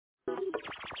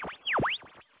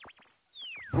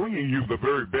bringing you the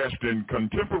very best in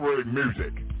contemporary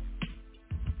music.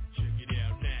 Check it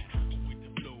out now. With the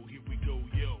flow, here we go,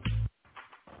 yo.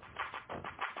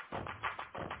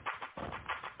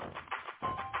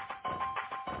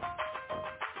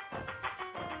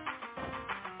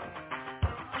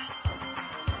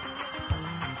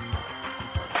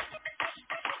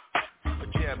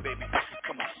 Yeah, baby.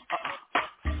 Come on.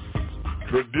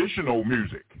 Traditional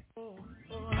music.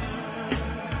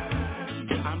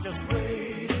 I'm just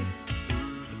waiting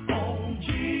on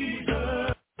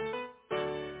Jesus.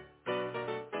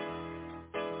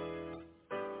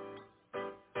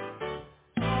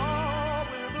 Oh,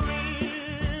 with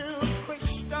real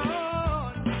Christian.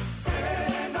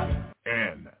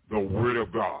 And the Word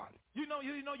of God.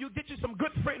 You get you some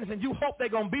good friends and you hope they're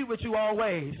going to be with you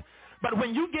always. But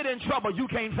when you get in trouble, you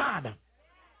can't find them.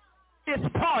 It's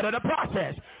part of the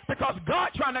process because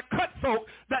God trying to cut folk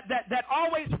that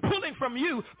always pulling from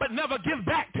you but never give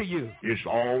back to you. It's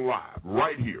all live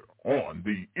right here on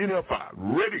the NFI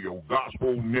Radio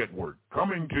Gospel Network,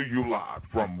 coming to you live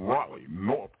from Raleigh,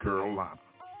 North Carolina.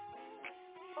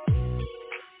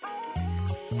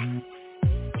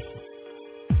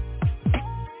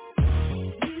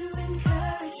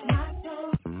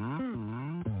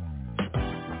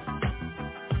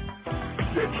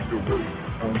 Catch the wave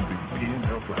on the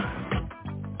NFI.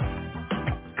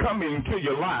 Coming to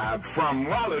you live from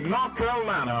Raleigh, North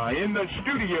Carolina, in the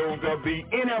studios of the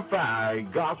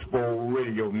NFI Gospel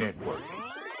Radio Network.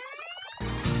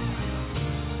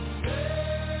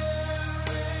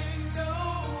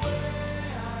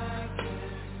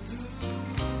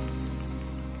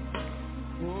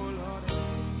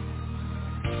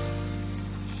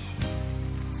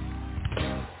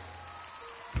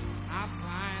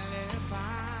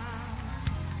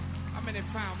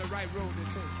 Found the right road to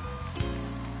take.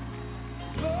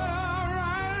 The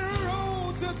right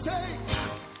road to take.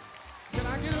 Can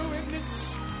I get a witness?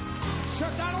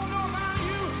 Church, I don't know about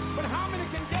you, but how many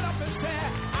can get up and say,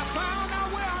 I found out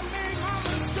where I made my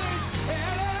mistake.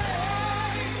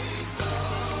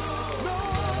 No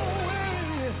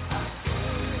way.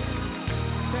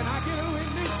 Can I get a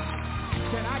witness?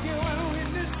 Can I get one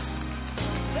witness?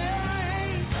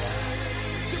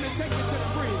 Let me take you to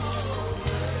the bridge.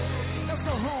 Let's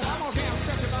go home. I'm on damn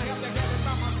church if I have to get it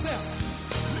by myself.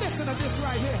 Listen to this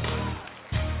right here.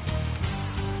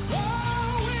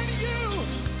 Oh,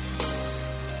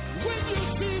 when you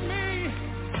see me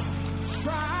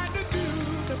trying to do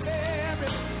the very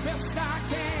best I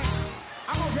can,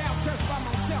 I'm on damn church by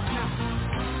myself now.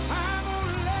 I'm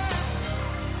only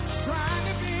trying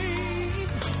to be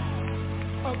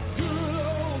a good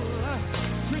old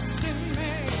Christian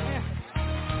man.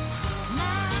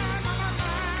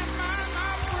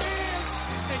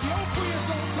 Your friends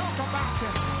don't talk about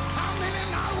it. How many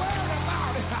not worried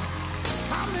about it?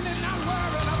 How many not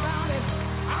worried about it?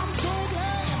 I'm so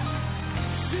glad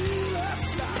she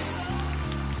left us.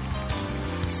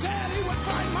 Said he would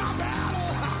fight my battle.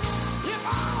 If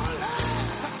I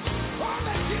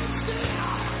only get still.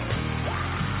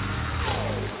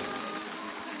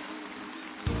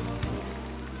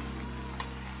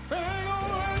 Hang on.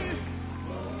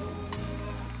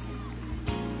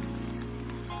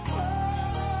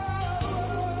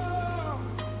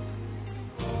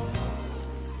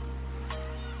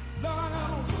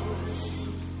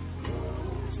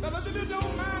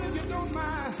 If you don't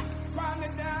mind, write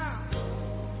it down.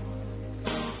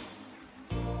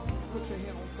 Put your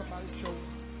hand on somebody's shoulder.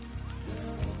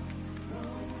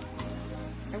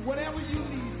 And whatever you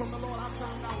need from the Lord, I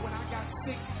found out when I got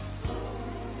sick,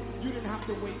 you didn't have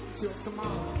to wait until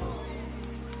tomorrow.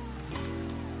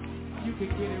 You can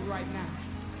get it right now.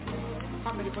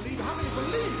 How many believe it? How many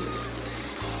believe it?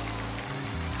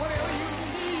 Whatever you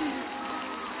need.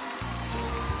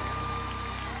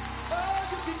 Oh,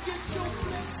 you can get your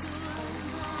blessing right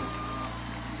now.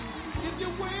 If you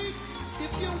wait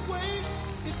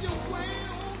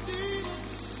on Jesus,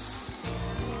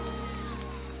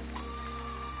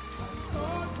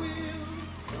 God will.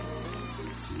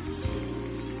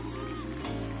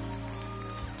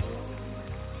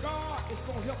 God is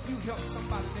going to help you help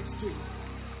somebody next week.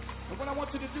 And what I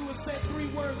want you to do is say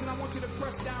 3 words, and I want you to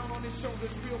press down on his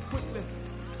shoulders real quickly.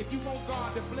 If you want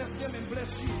God to bless them and bless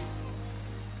you,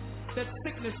 that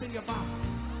sickness in your body,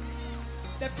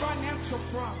 that financial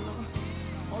problem,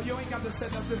 oh, you ain't got to say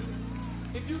nothing.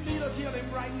 If you need a healing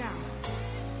right now,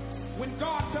 when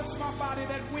God touched my body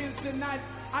that Wednesday night,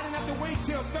 I didn't have to wait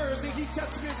till Thursday. He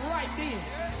touched me right then.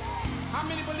 How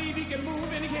many believe he can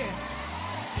move it again?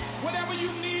 Whatever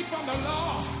you need from the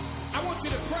Lord, I want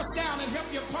you to press down and help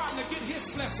your partner get his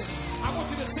blessing. I want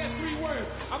you to say 3 words.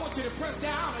 I want want you to press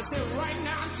down and say, right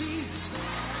now, Jesus.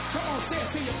 Come on, say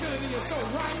it till you feel it in your soul.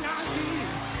 Right now,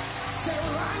 Jesus. Say,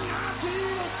 right now,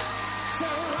 Jesus.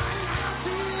 Say, right now,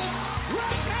 Jesus.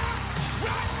 Right now.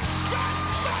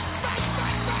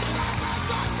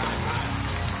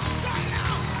 Right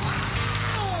now.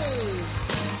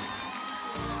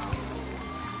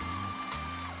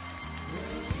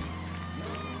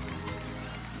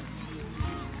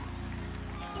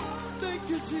 Thank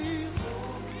you, Jesus.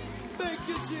 Thank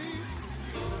you, Jesus.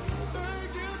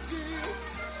 Thank you, Jesus.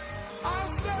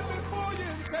 I'll stand before you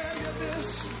and tell you this.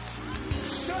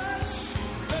 Church,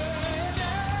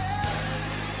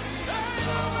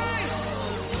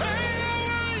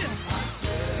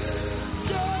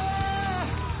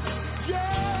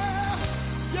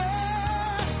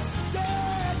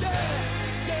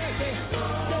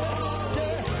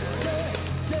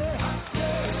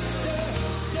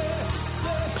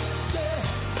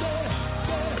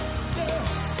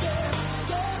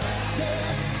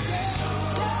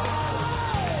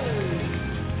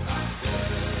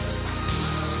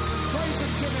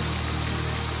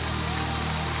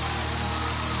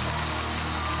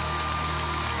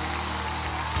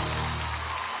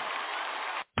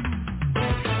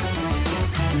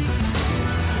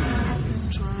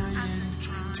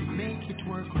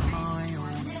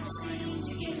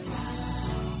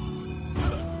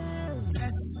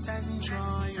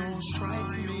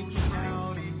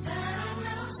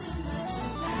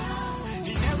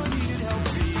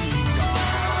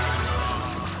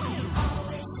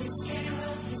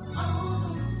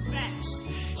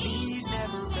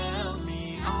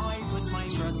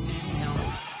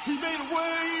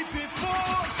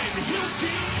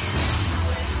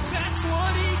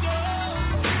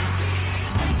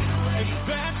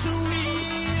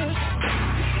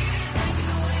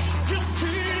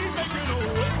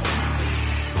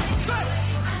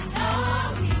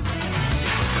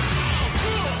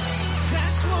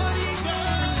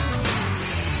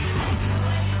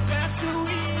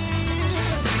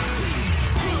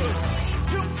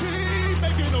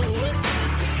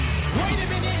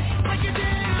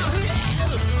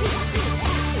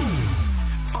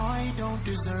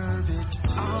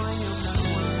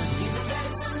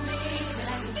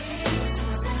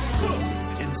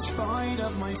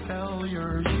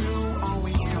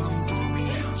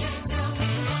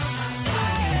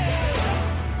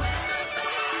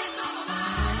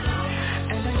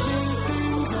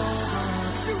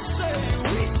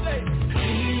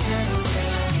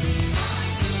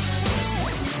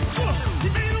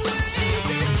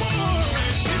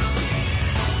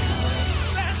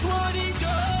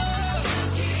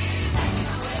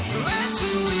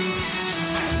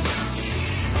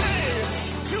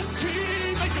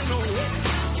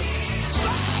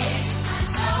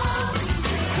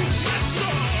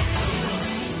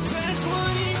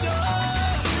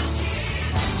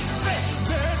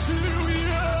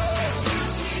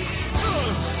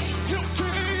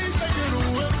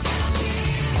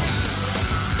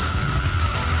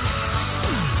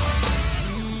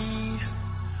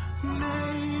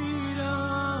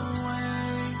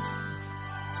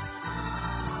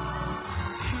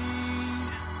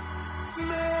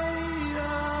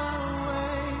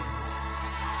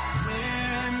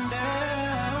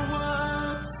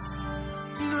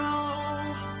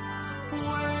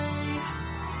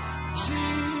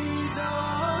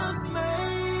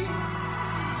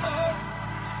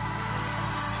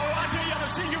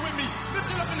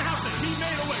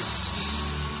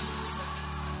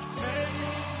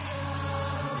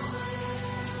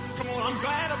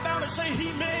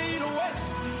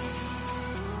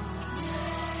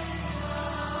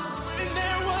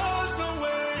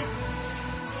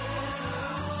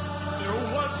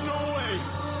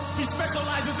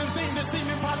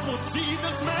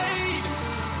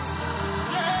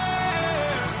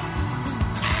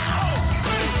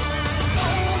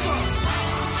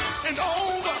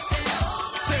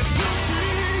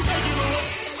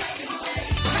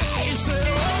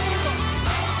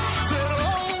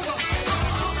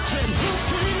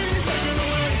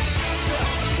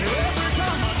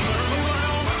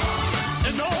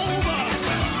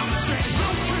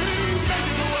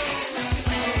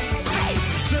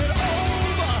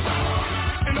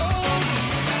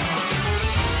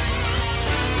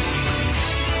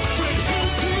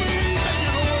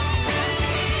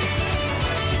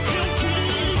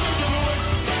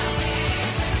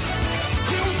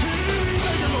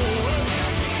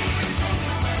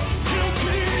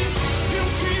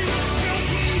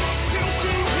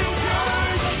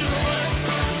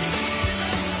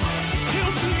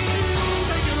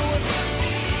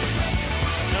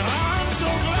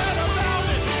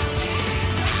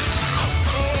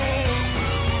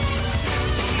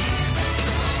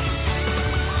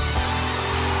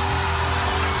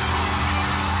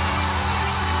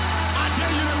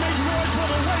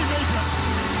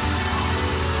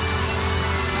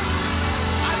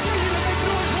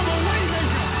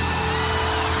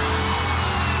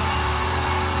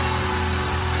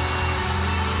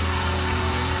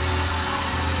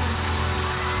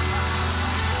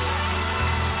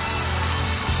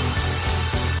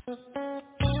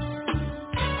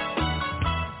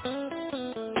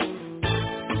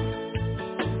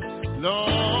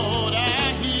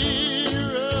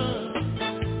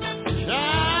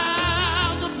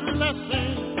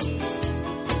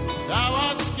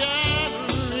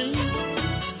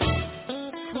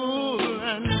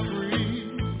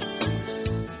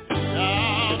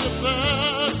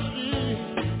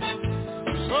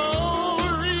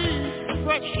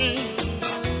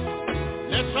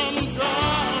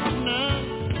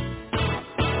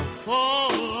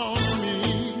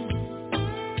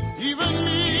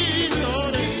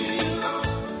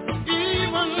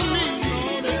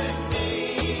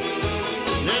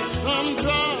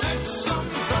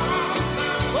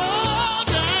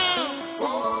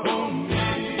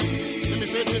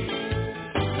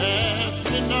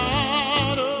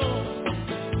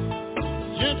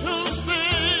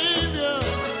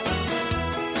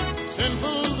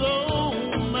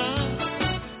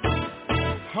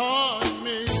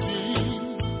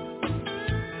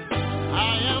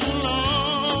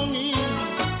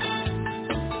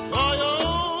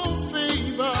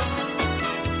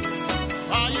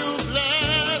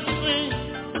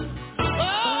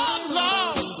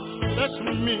 bless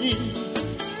me,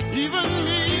 even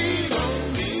me,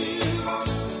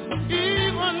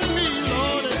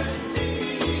 Lord.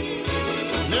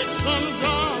 Let some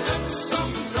God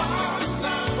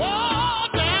fall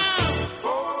down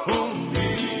on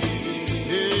me.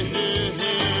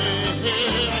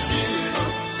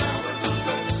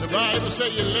 The Bible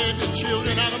says you led the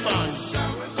children out of bondage,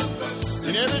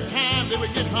 and every time they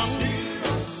would get hungry,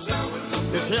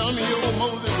 they tell me old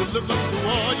Moses would look up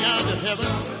toward yonder heaven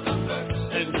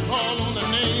and call on the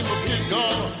name of his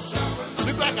God.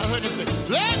 Look like I heard him say,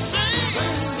 let's sing.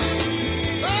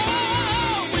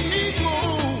 Oh, we need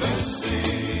more.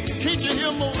 Can't you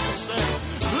hear Moses say,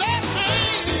 let's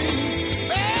sing.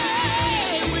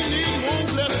 Hey, we need more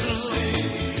blessings.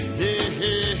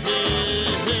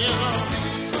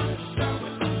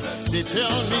 They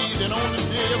tell me that on the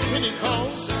day of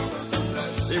Pentecost,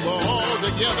 they were all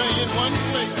together in one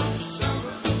place.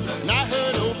 And I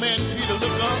heard old man Peter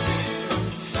look up,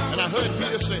 and I heard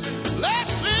Peter say, let's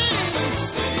sing.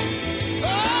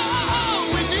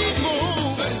 Oh, we need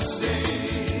more.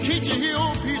 Can't you hear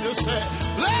old Peter say,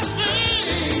 let's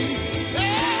sing.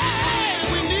 Hey,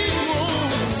 we need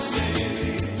more.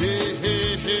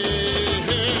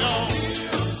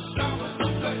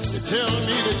 They tell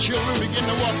me the children begin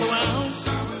to walk around.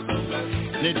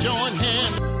 They join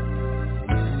hands.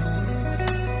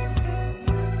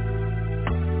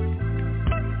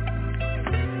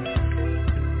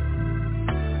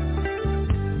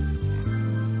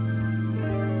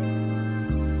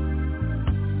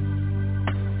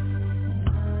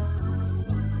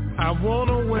 I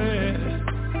wanna wear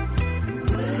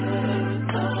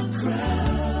a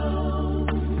crown.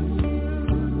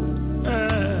 I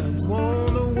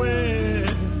wanna wear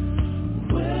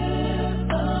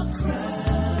a crown.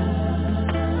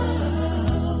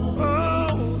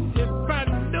 Oh, if I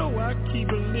know I keep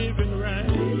living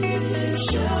right,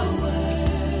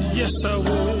 yes I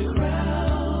will.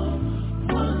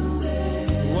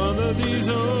 One of these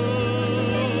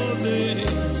old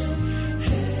days.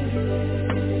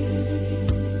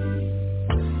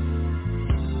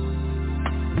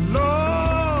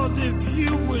 Lord, if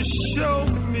you would show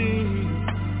me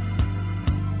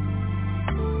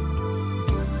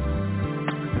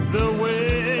the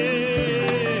way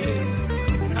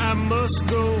I must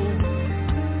go,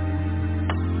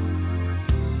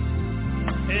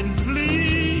 and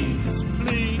please,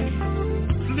 please,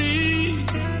 please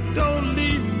don't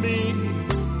leave me,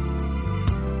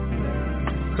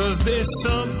 'cause there's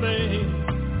something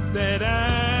that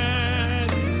I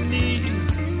need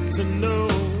to know.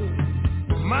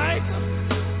 Mike,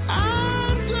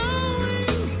 I'm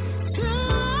going to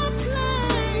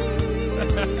play.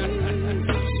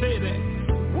 Say that.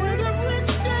 Where the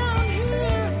rich down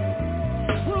here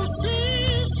will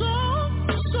seem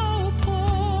so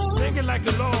poor. Sing it like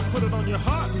the Lord put it on your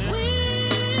heart now. When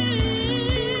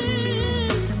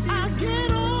I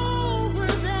get over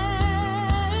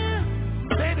there,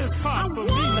 say this part for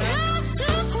me, man.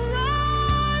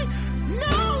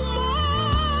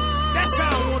 That's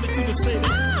how I wanted you to say that.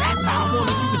 That's how I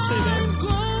wanted you to say that.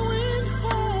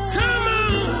 Come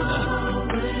on.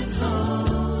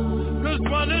 'Cause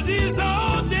one of these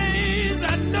old days,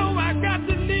 I know I got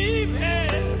to leave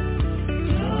here.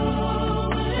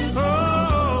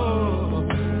 Oh,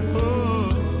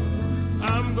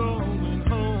 I'm going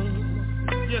home.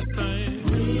 Yes, I am.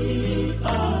 We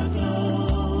are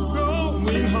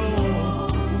going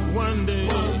home one day.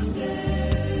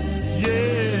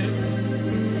 Yeah.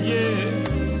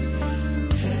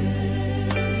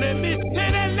 Let me say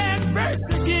that last verse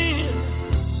again.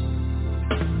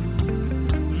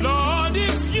 Lord,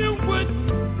 if you would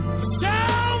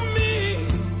show me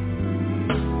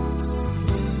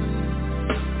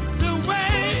the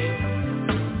way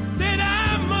that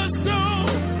I must go,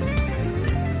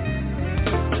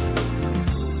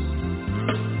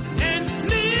 and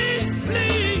please,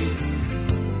 please,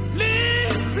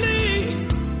 please, please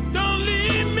don't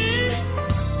leave me,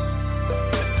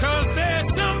 'cause there's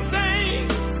something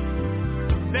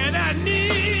that I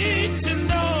need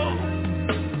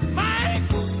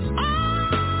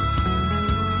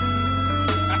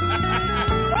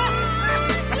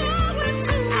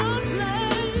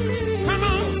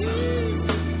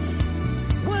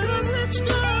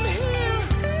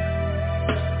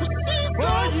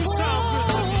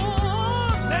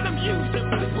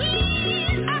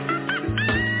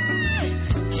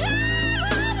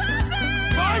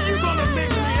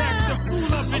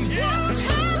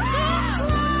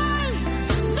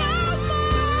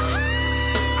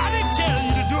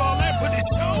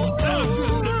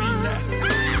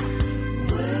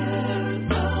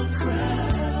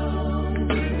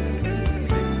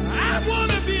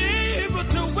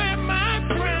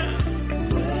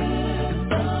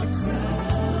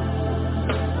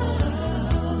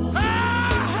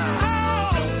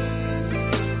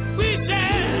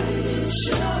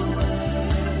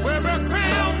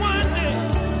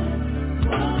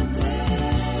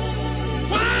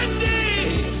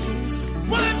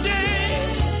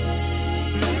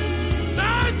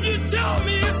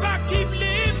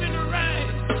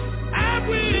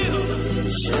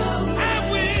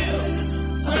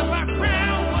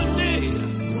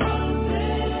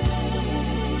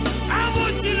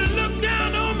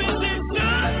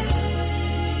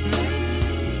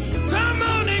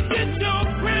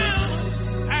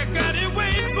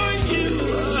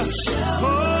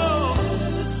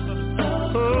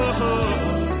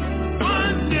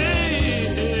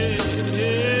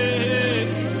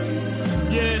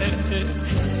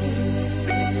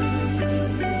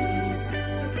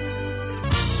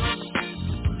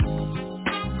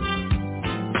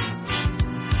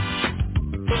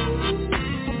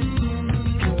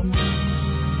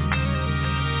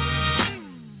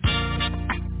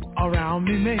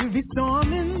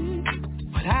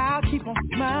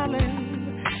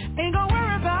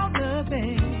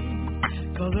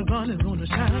sun is gonna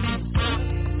shine.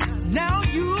 Now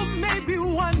you may be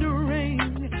wondering,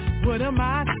 what am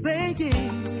I saying?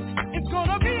 It's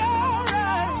gonna be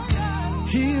alright.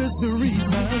 Here's the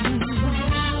reason.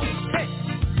 Hey.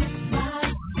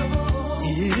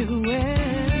 It is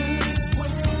well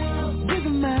with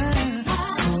my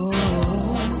soul.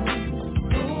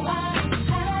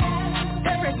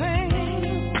 Everything,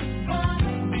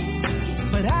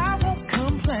 but I won't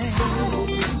complain.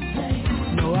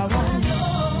 No, I won't.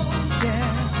 Yeah.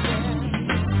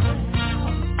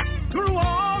 Through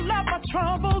all of my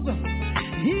troubles,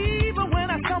 even when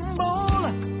I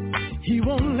stumble, He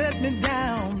won't let me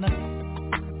down.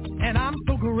 And I'm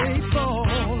so grateful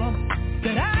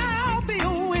that I'll be a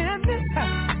witness,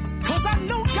 'cause I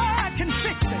know God can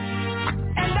fix it.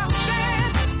 And I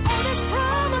stand on His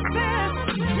promises.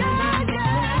 Yeah,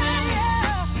 yeah,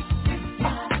 yeah.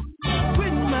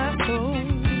 With my soul,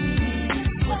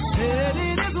 said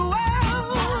it is well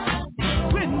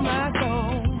with my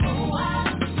soul.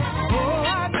 Oh,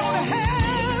 I know the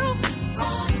help.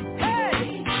 Hey,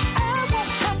 I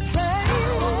won't complain.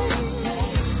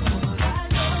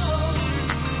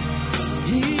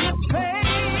 He is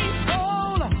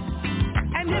faithful,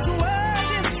 and His word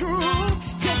is true.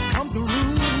 He'll come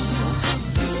through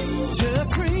just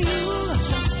for you.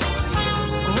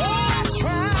 Oh, I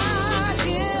tried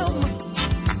Him,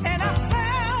 and I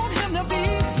found Him to be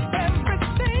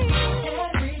everything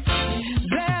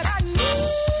that I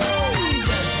need.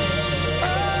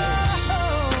 Oh,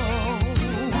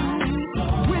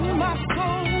 with my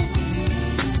soul,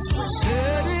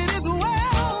 said it is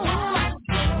well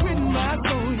with my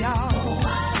soul, y'all.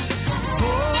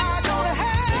 Oh, I don't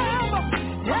have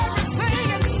everything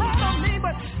in front of me,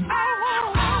 but I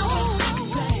won't.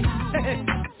 Listen.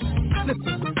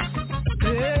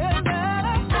 Yeah, that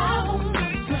I won't.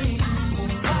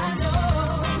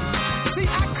 See, I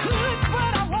could,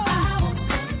 but I won't.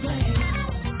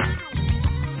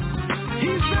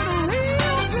 He's been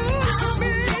real good to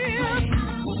me.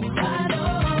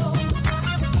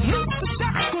 Loose the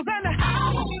shackles and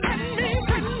set me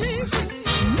free.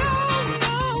 No,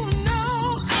 no, no.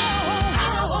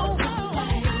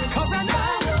 'Cause I know,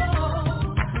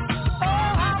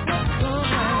 oh, I won't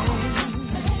complain.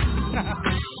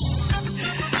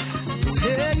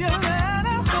 Tell you that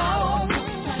I won't.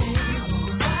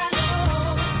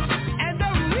 And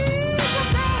the reason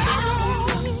that I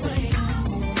won't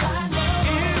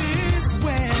is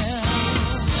well.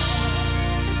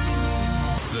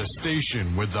 The station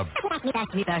with the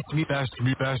best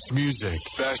music.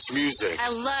 Best music. I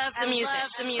love the music.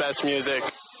 Best music.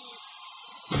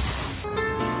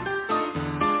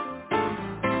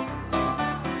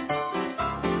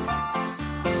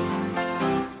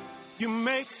 You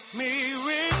make me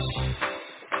rich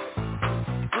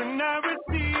when I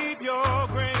receive your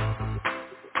grace,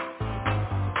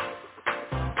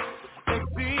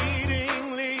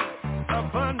 exceedingly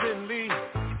abundantly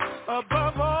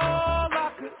above all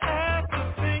I could ask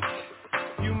or think.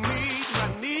 You meet my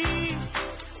needs,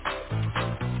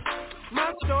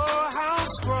 my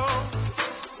storehouse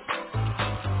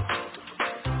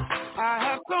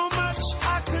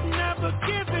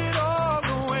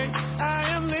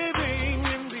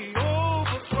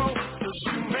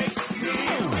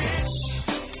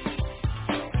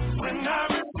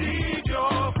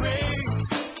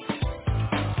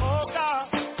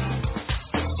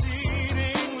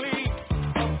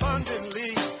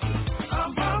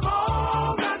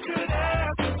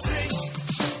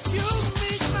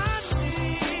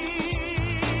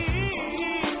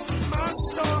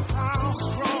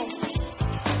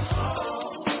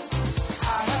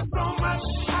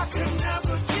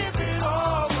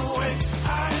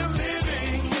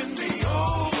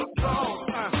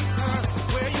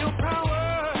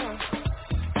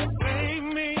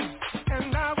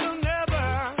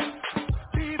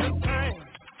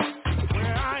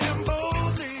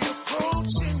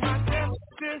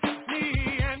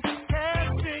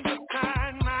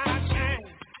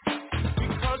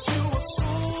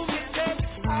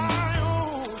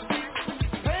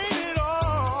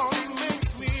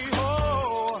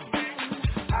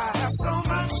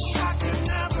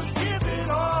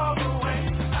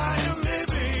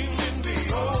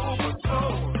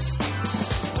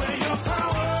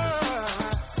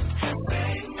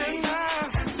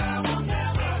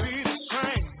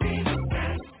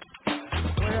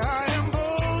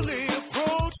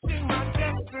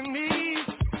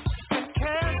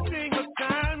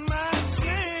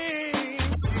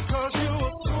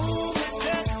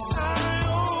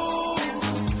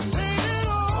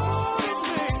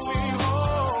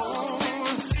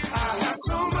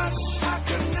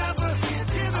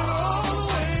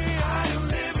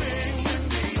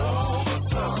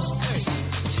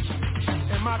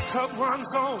cup runs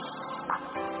on.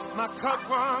 My cup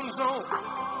runs on.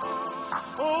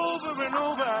 Over and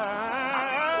over.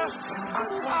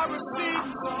 I receive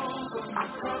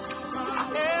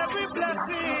every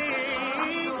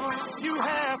blessing you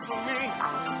have for me.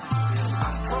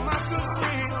 For my good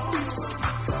friend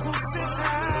who sits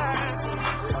high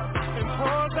and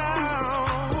pours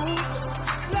out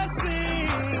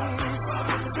blessings.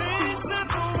 Things that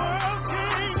the world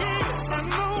can't give and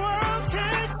the world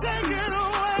can't take it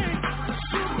away.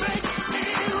 You make me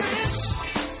rich.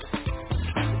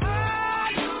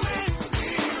 You make me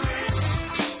rich.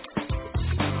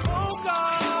 Oh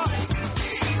God,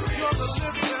 you're the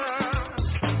lifter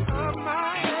of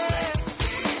my head.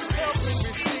 Help me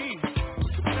receive.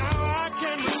 Now I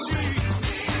can receive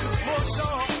more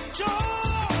joy,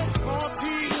 more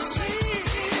peace,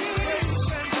 grace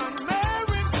and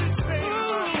unmerited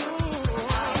favor.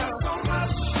 I have so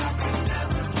much I can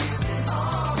never give it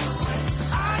all away.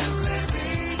 I am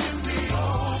living in the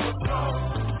overflow.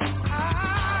 I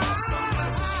have so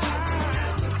much I can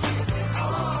never give it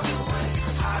all away.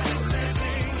 I am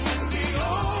living in the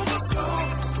overflow.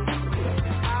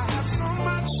 I have so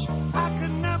much I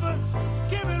could never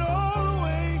give it all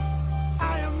away. I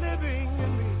am living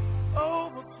in the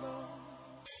overflow.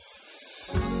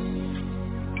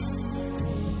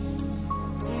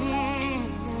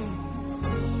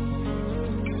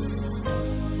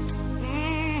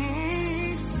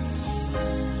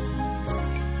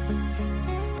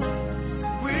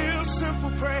 Real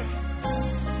simple prayer.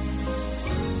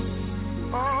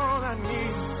 All I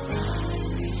need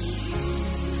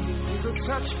is a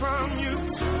touch from you.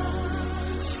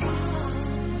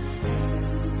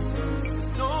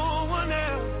 No one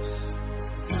else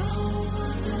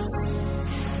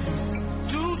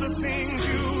do the things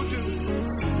you do.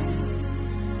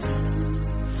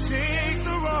 Take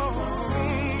the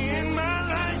wrong in my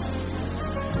life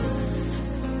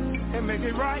and make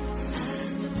it right.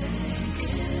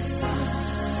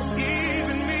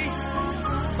 Even me,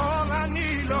 all I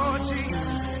need, Lord Jesus,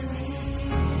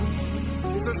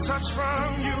 is a touch from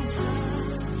you.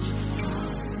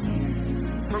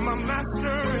 From my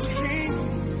master and king,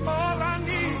 all I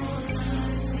need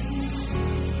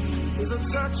is a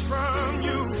touch from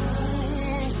you.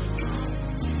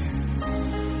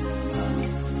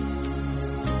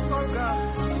 Oh God,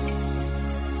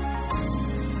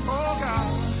 oh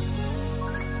God,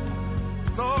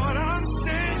 Lord, I'm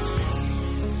standing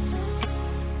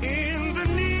in the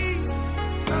need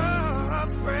of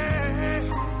prayer.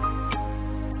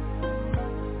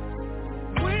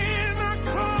 When I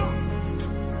come,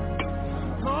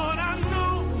 Lord, I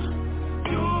know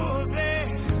you're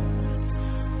there.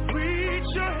 Reach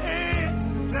your hand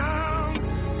down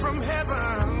from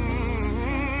heaven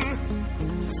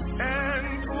and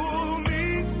pull me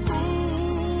through.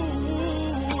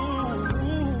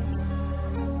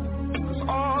 'Cause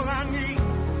all I need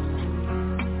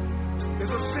is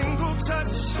a single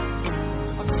touch,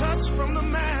 a touch from the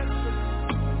Master.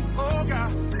 Oh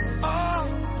God,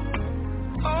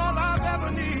 all I've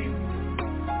ever need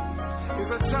is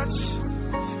a touch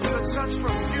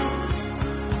from you.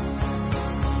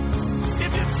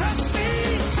 If you touch me,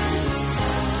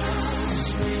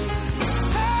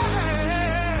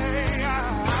 hey,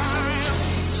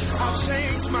 I'll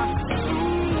change my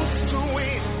lose to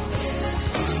win.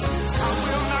 I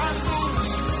will not lose.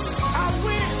 I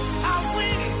win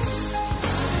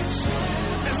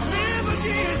and live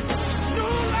again.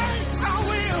 New life I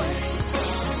will.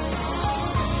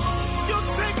 You'll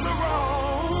take the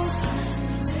wrong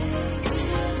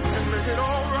and make it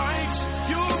all right.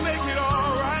 You'll make it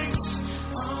all right.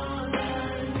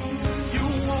 You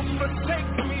won't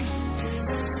forsake me.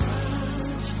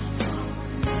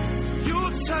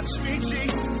 You'll touch me,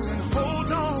 Jesus, and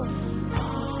hold on.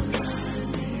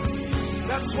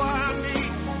 That's why I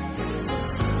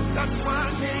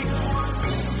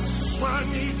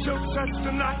need your touch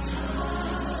tonight.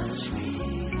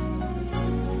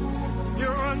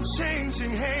 Your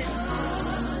unchanging hand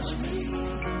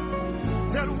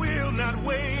that will not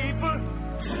waver.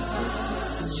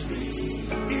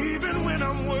 Even when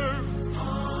I'm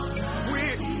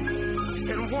weary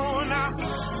and worn out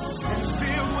and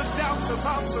filled with doubts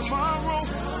about tomorrow.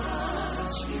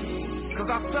 'Cause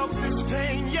I felt this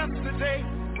pain yesterday.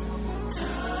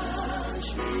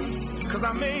 'Cause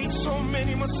I made so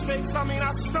many mistakes. I mean,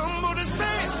 I stumbled and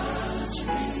fell.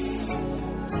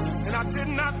 And I did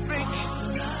not think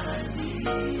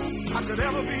I could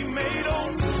ever be made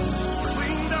over,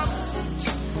 cleaned up.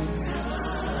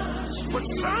 But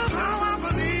somehow I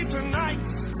believe tonight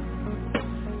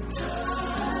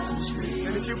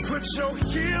that if you put your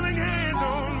healing hand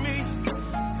on me,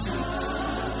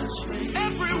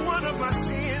 Every one of my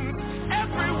sins,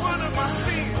 every one of my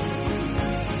sins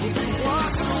will be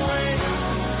washed away.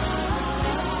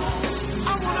 I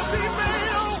want to be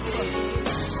made over.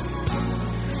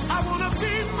 I want to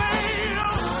be made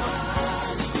over.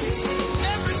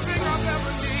 Everything I've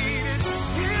ever needed,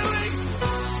 healing,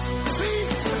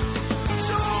 peace,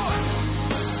 joy,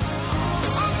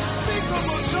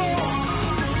 unspeakable joy.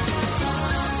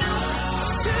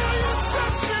 Till you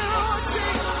touch me, Lord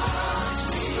Jesus.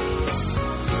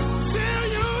 Till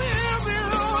you hear me,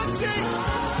 Lord Jesus.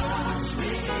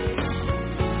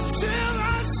 Till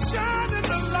I shine in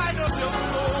the light of your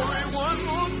glory one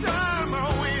more time. I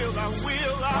will.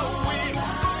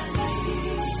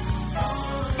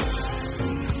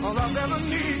 All I've ever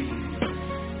needed,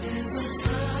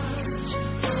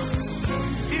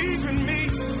 even me,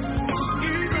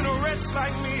 even a wretch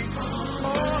like me,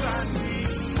 all I need,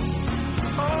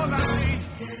 all I need,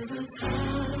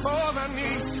 all I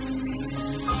need.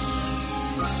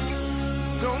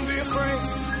 Don't be afraid.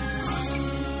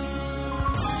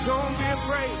 Don't be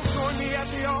afraid. Join me at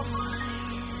the altar.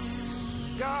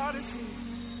 God is here.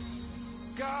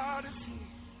 God is here.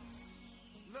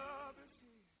 Love is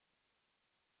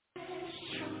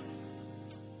here.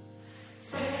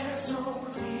 There's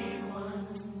only one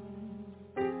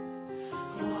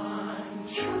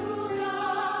true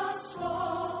gospel,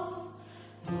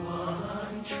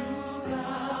 one true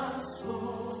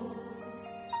gospel,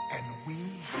 and we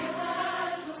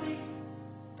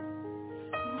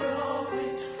know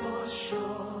it for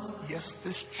sure. Yes,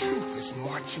 this truth is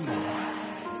marching on.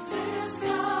 This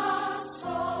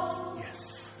gospel, yes,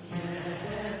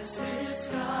 this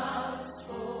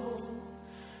gospel,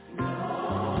 no,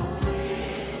 it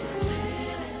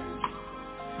didn't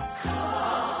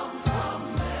come from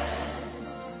man,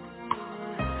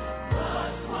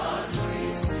 but was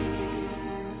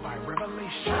received by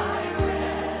revelation.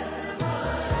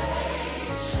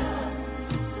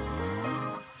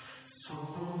 So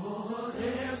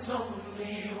there's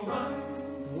only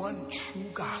one true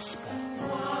gospel.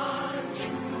 One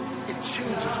true. It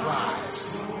changes lives.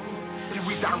 It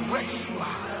redirects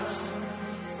lives.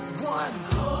 One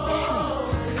true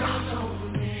gospel.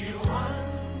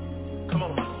 Come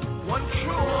on. One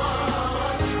true.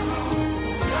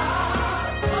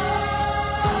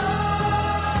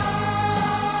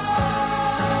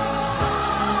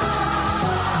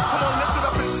 Come on, lift it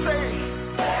up and say,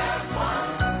 there's one.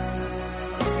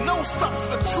 No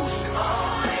substitution.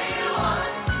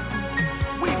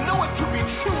 We know it to be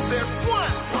true. There's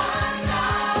one.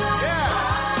 Yeah.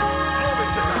 Glory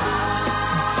to God.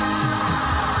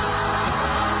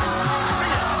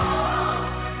 Sing it.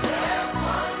 There's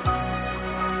one.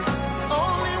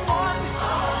 Only one.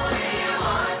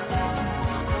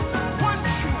 One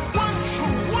true, one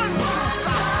true, one true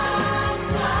God.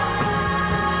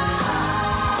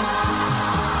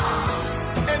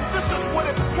 And this is what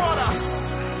it brought us.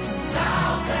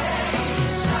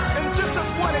 And this is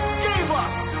what it gave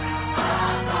us.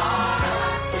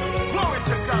 Glory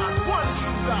to God. One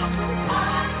true gospel.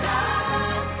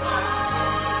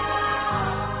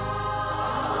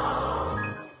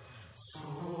 So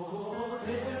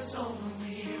there's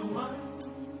only one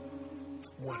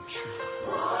true.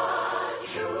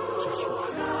 Just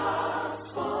one.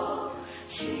 Gospel,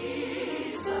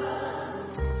 Jesus.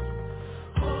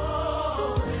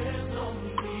 Oh, there's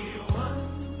only one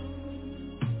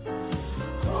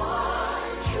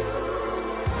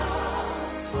true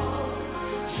gospel,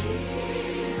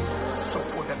 Jesus. So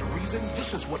for that reason, this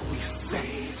is what we say.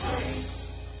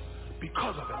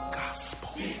 Because of the gospel.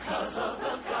 Because of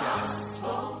the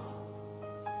gospel.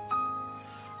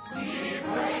 We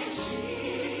praise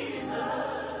Jesus.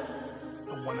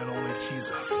 The one and only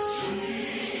Jesus.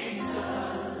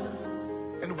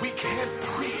 And we can't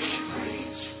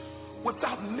preach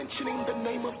without mentioning the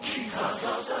name of Jesus. Because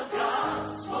of the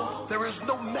gospel. There is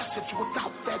no message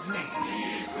without that name.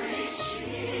 We preach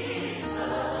Jesus.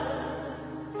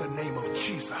 The name of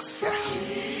Jesus. Yes.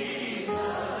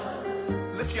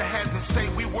 Lift your hands and say,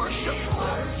 we worship.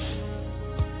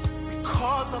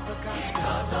 Because of the gospel.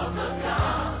 Because of the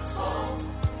gospel.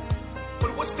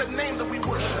 But what's the name that we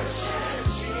worship?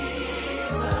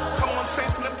 Jesus. Come on,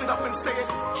 saints, lift it up and say it.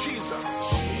 Jesus.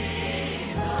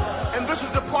 And this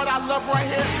is the part I love right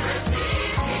here.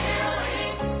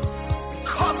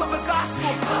 Because of the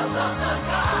gospel. Because of the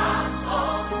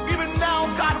gospel. Even now,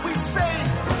 God, we say,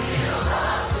 heal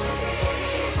us.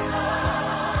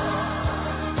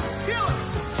 Heal us.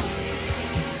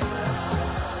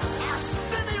 Our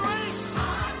sin erased.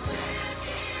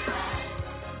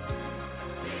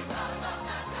 Because of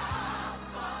the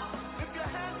gospel. Lift your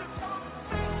hands and come.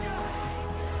 Thank you.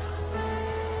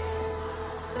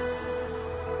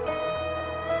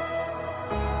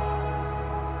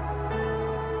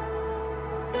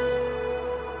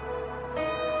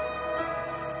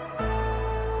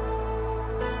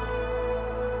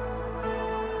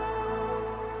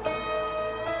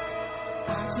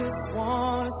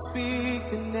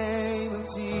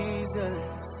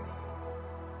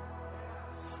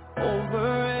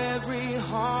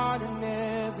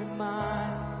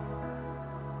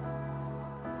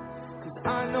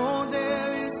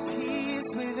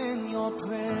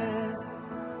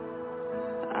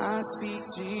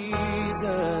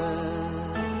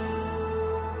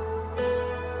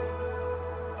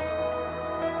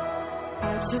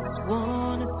 just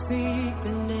want to speak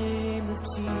the name of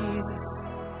Jesus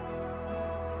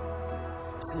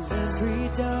till every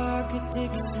dark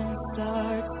addiction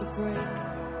starts to break,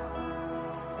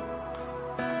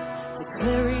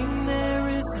 declaring there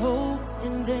is hope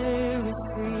and there is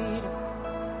freedom.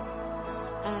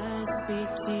 I speak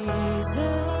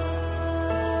Jesus.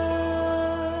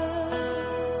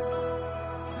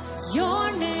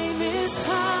 Your name is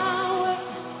power.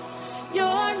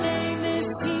 Your name is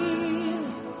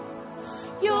healing.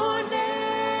 Your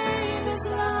name is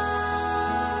life.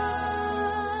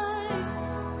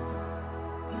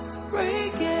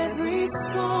 Break every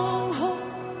stronghold.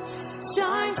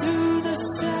 Shine through the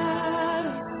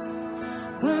shadows.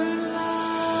 Burn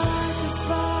like a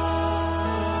fire.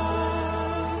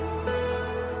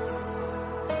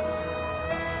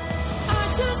 I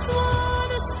just want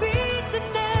to speak the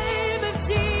name of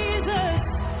Jesus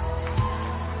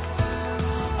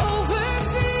over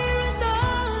fear and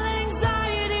all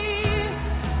anxiety,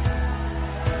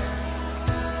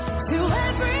 till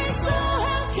every soul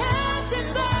held captive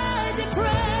by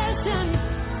depression.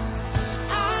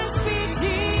 I speak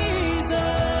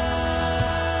Jesus.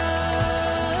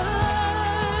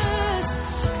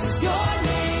 'Cause your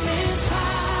name is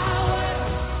power.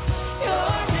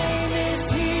 Your name is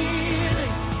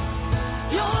healing.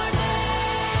 Your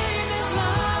name is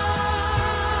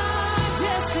life.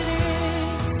 Yes, it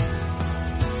is.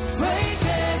 Break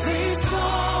every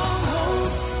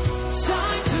stronghold.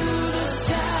 Shine through the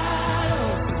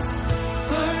shadows.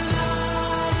 Burn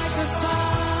like a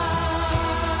fire.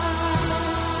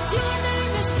 Your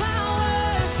name is power.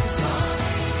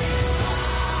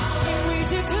 And we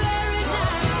declare it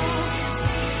now.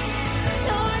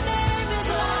 Your name is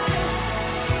life.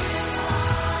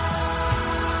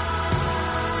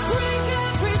 Break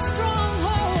every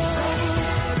stronghold.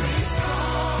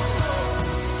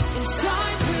 And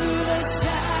shine through the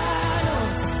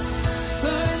shadows.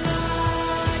 Burn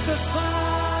like a fire.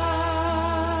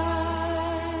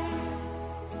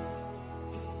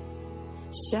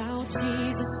 Shout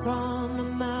Jesus from the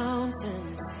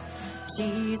mountains,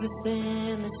 Jesus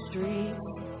in the streets,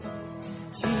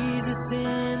 Jesus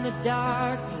in the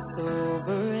darkness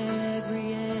over every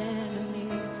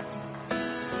enemy,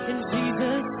 and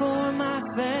Jesus for my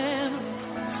family.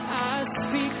 I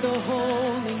speak the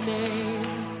holy name,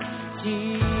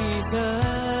 Jesus.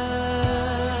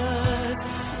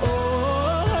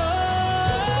 Oh,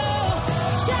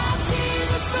 shout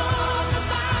Jesus from the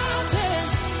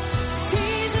mountains,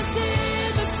 Jesus in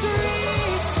the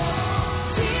streets,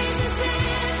 Jesus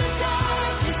in the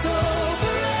darkness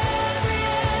over every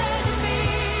enemy,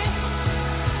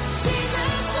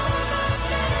 Jesus for my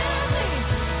family.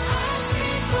 I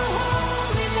speak the holy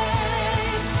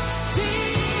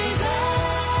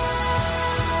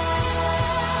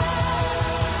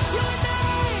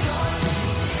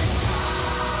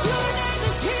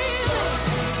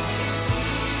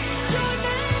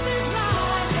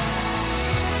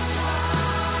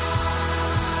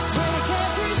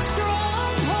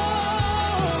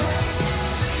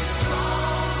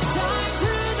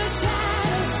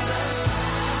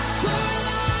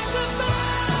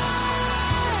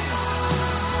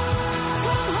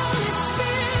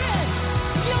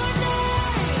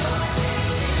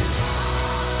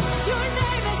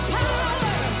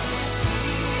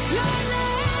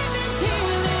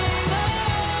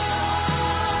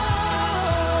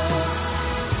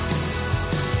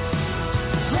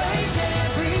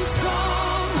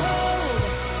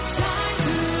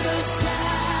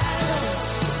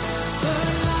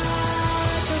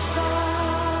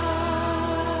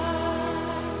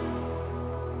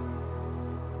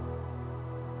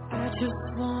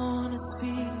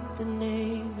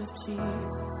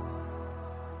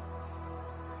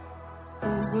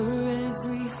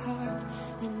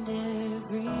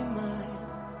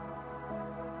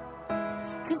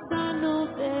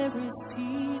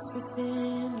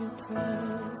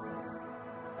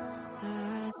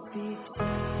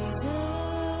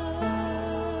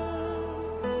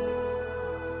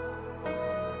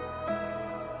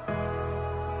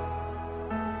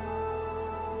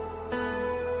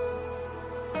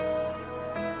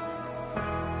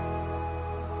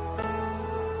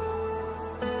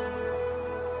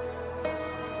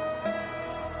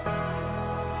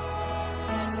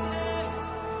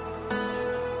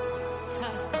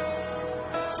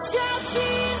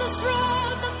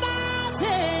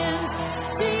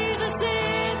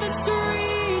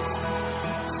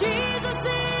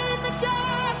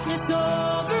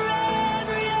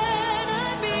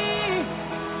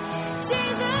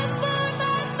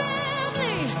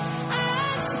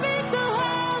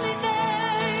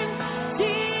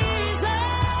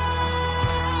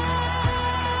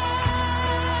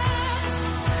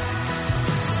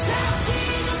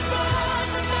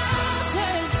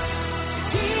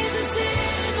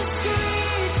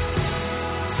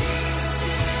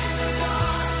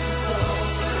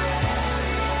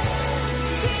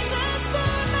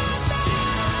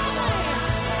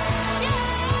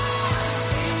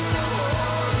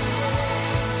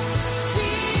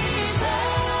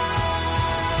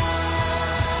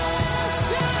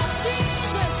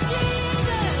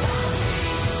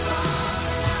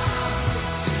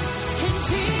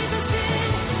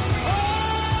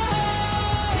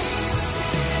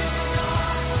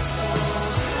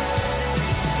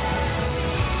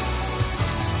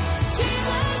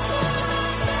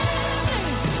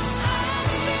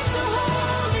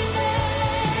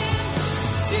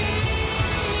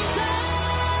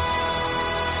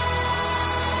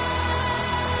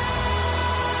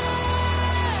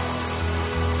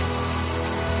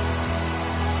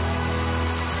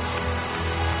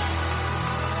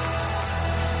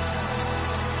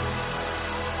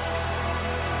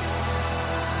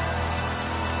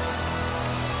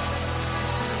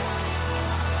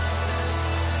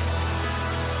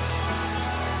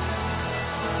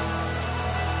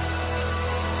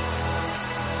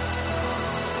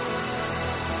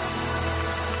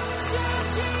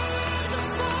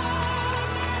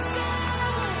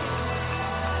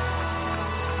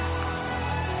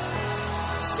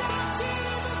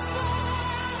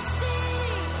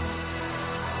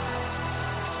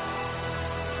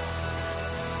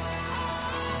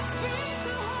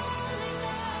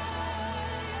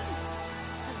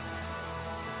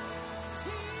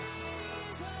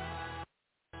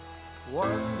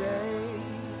One day,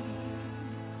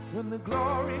 when the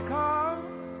glory comes,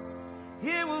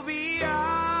 it will be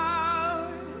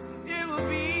ours, it will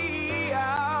be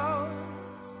ours.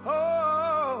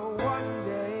 Oh, one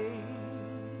day,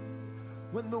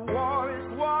 when the war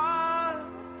is won,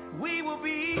 we will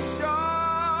be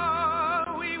sure,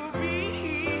 we will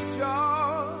be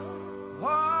sure.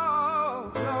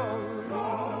 Oh, glory,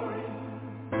 glory,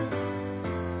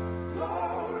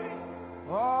 glory.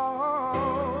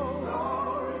 Oh,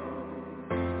 glory,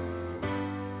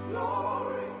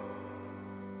 glory.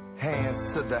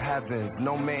 Hands to the heavens,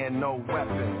 no man, no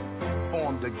weapon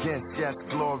formed against, yes,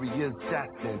 glory is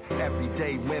destined.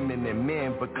 Everyday women and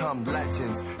men become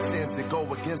legends. Sins that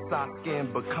go against our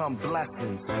skin become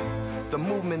blessings. The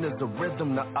movement is a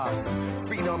rhythm to us.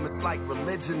 Freedom is like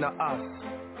religion to us.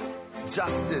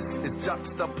 Justice is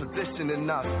juxtaposition in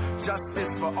us.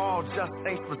 Justice for all just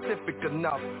ain't specific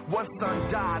enough. One son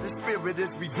died, his spirit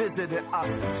is revisiting us.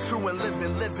 True and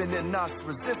living in us.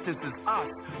 Resistance is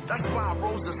us. That's why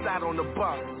Rosa sat on the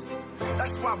bus.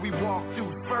 That's why we walk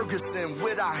through Ferguson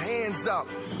with our hands up.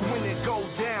 When it goes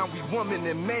down, we woman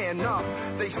and man up.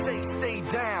 They say stay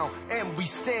down, and we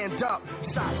stand up.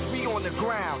 Shots we on the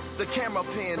ground, the camera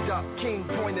panned up. King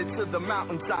pointed to the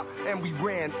mountaintop, and we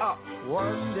ran up.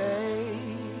 One day,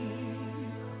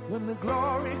 when the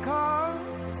glory comes,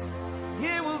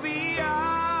 it will be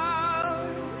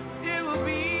ours, it will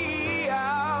be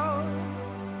ours.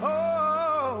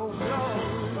 Oh,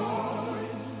 glory,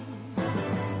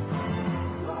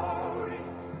 glory,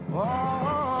 oh,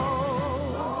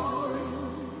 glory,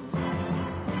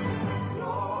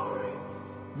 glory.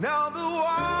 Now the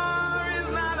war is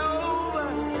not over,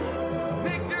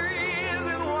 victory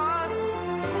isn't won,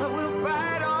 but we'll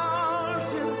fight on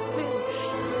till the finish,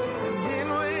 and then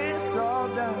when it's all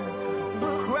done,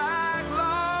 we'll cry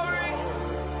glory,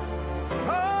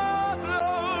 oh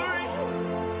glory,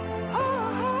 oh.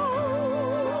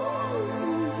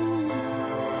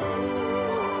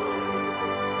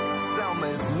 Selma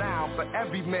is now for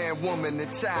every man, woman,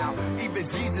 and child. Even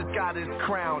Jesus got his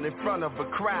crown in front of a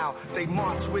crowd. They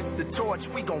march with the torch,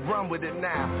 we gon' run with it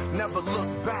now. Never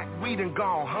look back, we done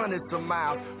gone hundreds of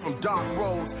miles. From dark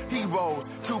roads, heroes,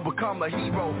 to become a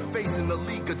hero. Facing the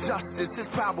League of Justice, his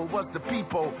power was the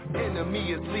people.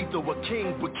 Enemy is lethal, a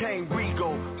king became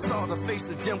regal. Saw the face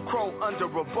of Jim Crow under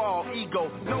a bald ego.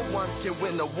 No one can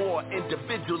win a war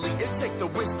individually. It takes the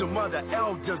wisdom of the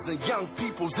elders and young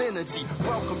people's energy.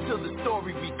 Welcome to the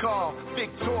story we call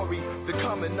victory. The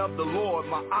coming of the Lord,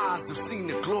 my eyes have seen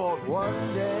the glory.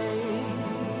 One day,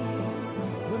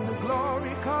 when the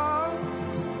glory comes,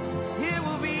 it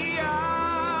will be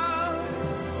ours,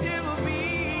 it will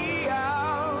be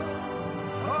ours.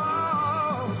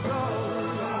 Oh, glory,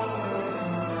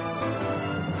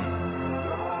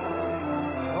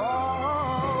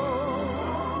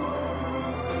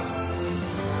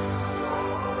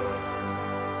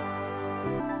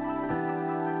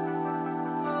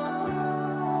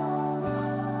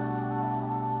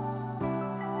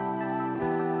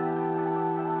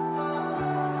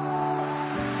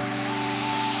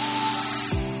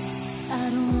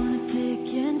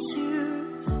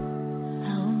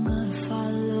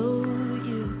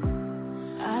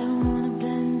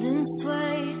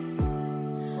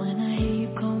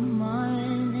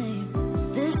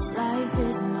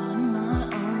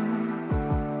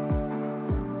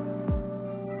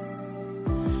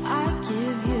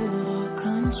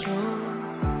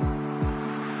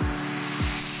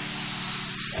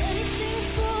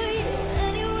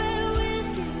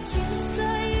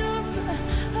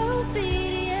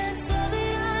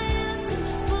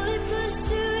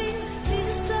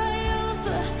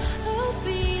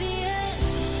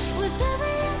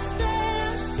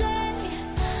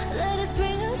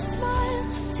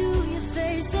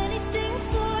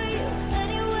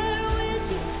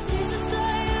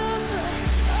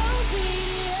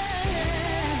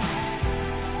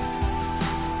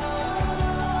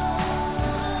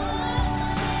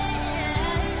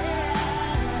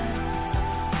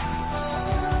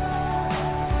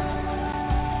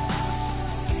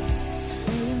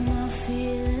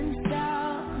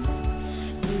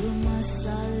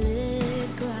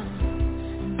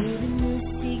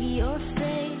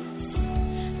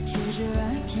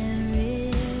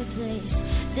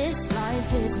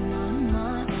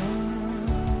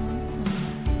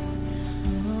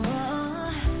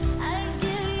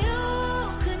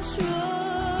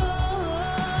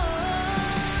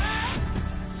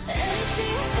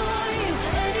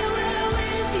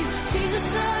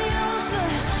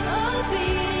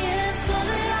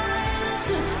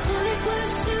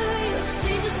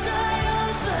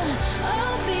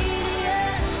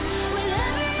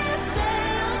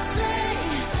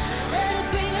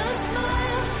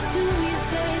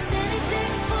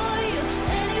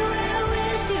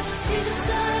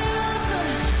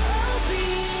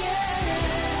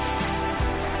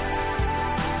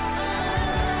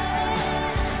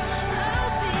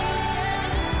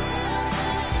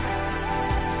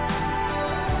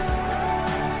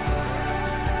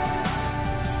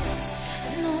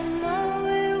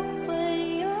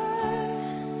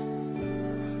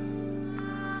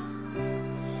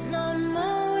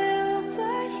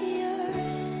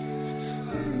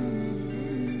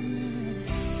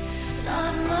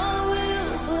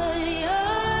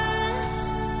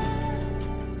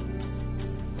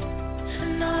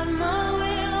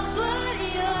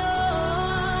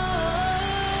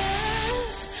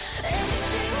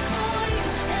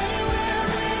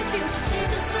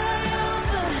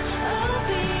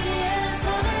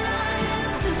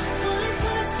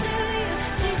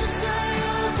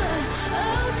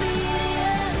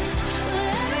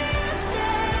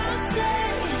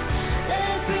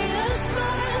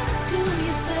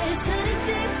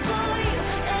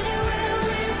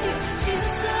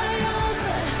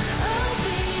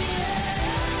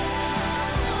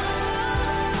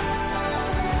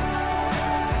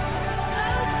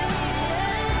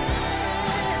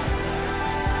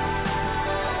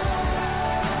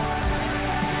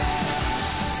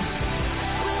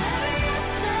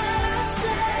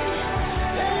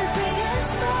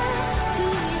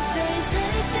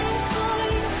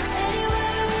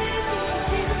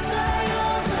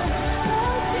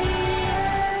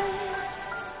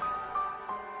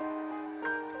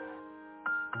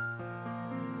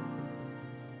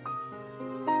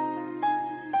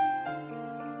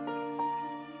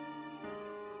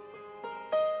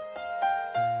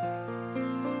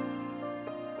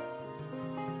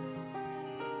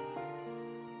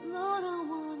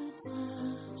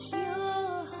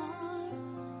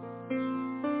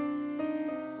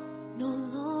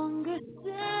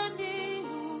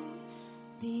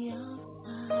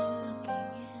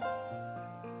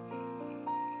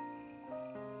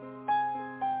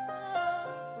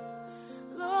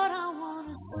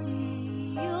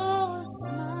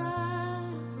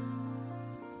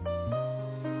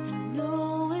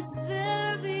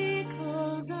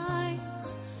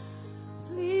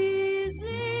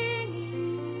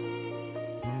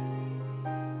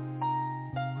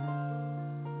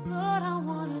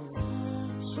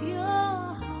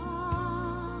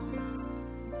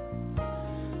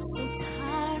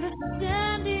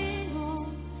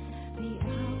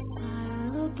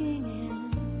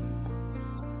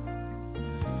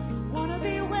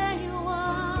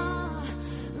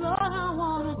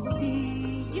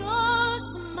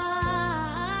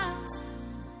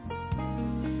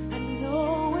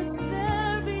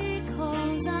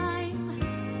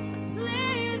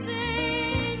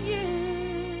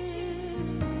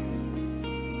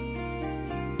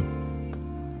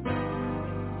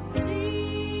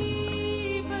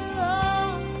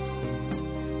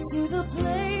 the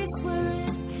place where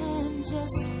it can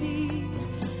just be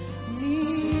me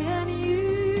and you.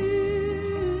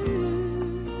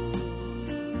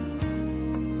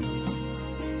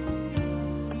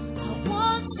 I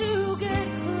want to get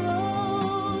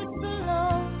closer,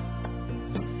 Lord.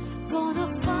 Gonna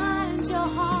find your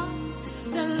heart,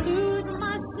 then lose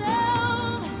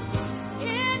myself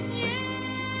in you.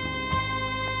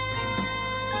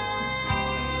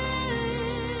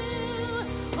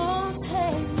 Oh,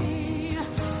 take me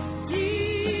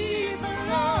deeper,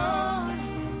 Lord,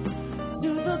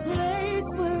 to the place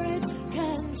where it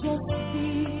can just be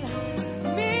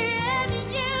me and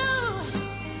you.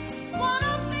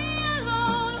 Wanna be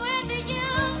alone with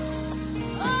you.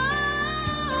 Oh,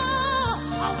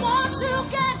 I want to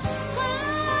get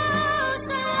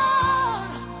closer, Lord.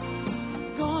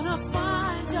 Gonna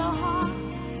find your heart,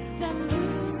 then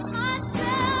lose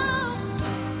myself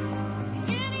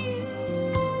in you.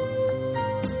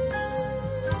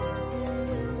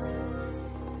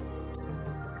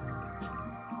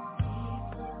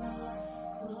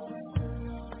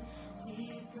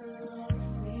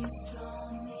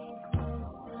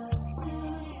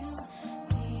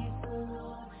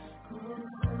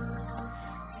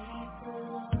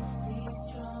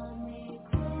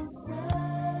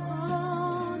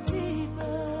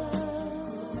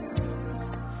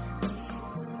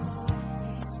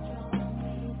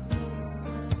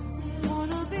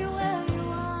 Wanna be where you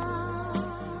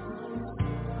are.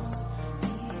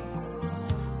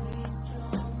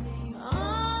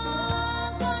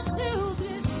 I want to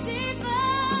get deeper,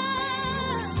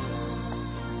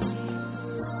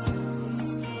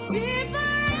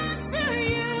 deeper into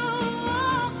you, oh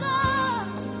God.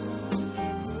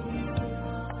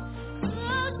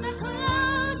 Closer,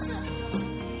 closer,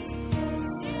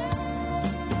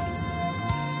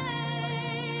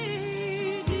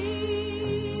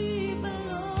 deeper,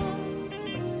 Lord,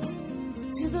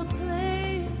 to the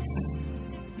place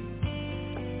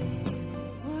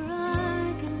where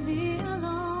I can be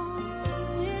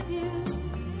alone with you.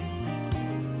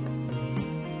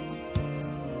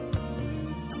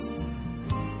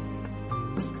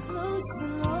 Closer,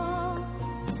 Lord,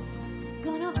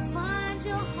 gonna find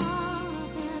your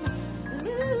heart and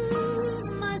lose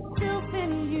myself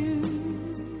in you.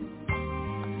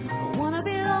 Wanna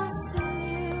be lost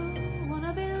in you,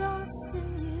 wanna be lost in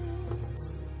you.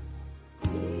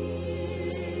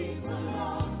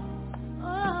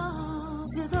 Oh,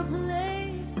 to the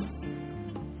place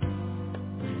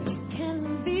can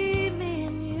be me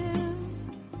and you.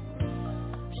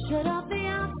 Shut up the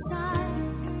outside.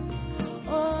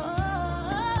 Oh,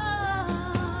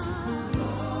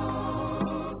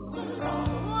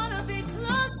 wanna be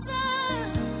closer,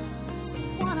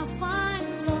 wanna find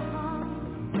your heart,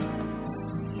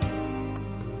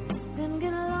 then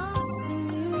get lost in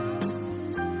you.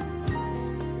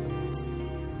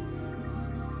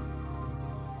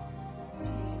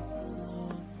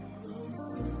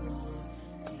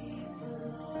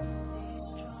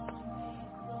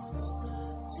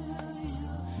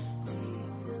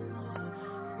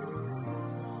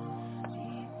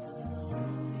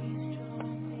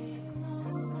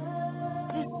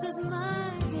 This is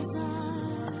my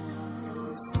desire.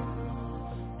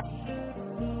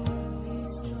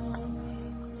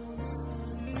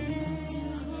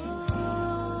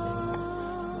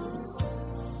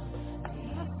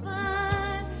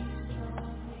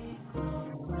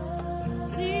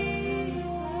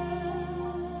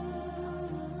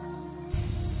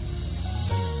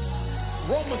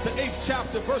 Romans, the 8th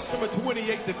chapter, verse number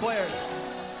 28 declares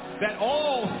that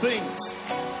all things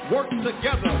work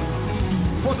together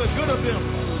for the good of them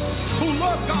who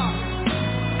love God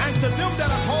and to them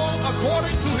that are called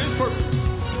according to his purpose.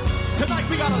 Tonight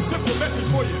we got a simple message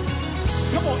for you.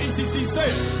 Come on, ECC,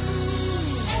 say it.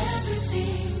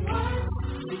 Everything works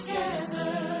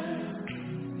together.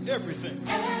 Everything,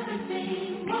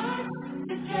 Everything works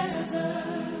together.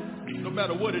 no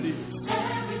matter what it is,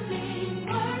 Everything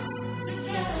works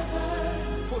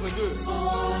together for the good.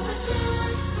 for the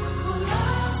good who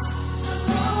love the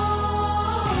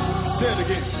Lord. Say it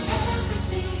again.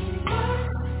 Everything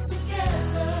works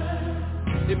together.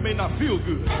 It may not feel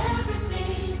good,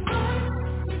 Everything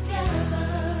works together.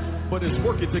 but it's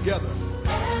working together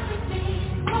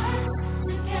Everything works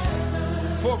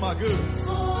together for my good.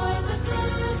 for the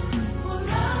good who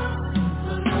love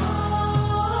the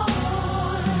Lord.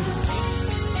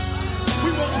 We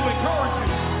want to encourage you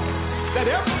that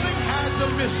everything has a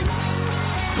mission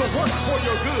to work for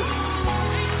your good.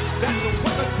 That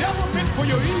what the devil meant for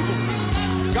your evil,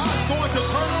 God's going to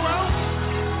turn around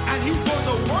and he's going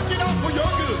to work it out for your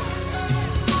good.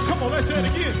 Come on, let's say it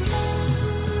again.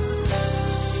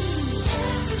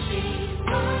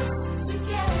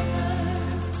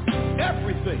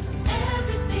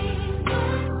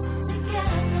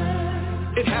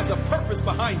 It has a purpose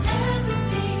behind it.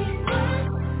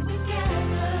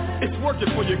 It's working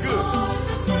for your good.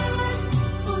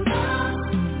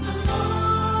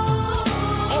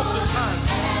 Oftentimes,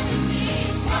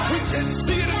 we can't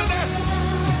see it in the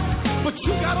natural, but you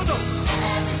gotta know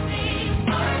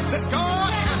that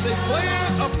God has a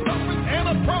plan, a purpose, and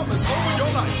a promise over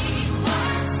your life.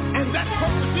 And that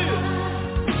purpose is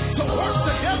to work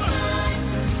together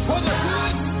for the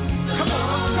good. Come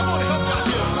on, help out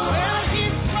here. Well,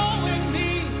 he's growing me,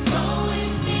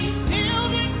 building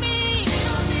me.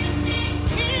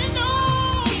 He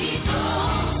knows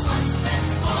what's best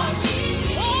for me.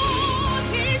 Oh,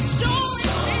 he's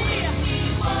showing me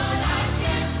what I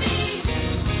can be.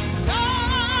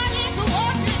 God is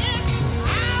working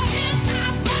out in my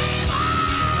favor.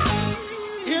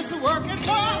 It's working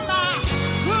for my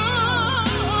good.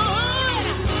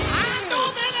 I know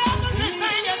that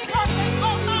everything is working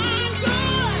for my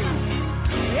good.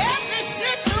 Every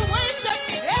situation,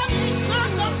 every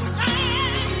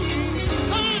circumstance,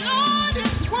 the Lord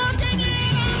is working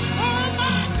it out for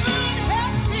my good.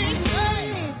 Help me say,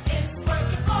 it's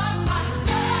working for my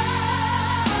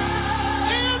good.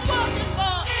 It's working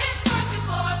for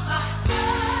my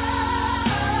good.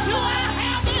 Do I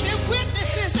have any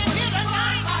witnesses in here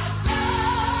tonight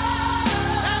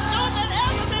that know that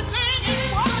everything is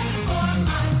working for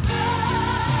my good?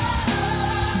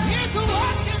 It's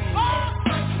working for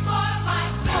my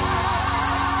good.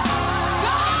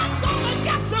 God's gonna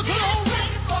get the glory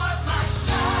for my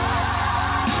good.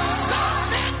 God's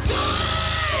been good.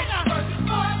 It's working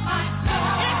for my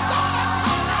good. It's gonna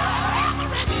cover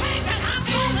everything that I'm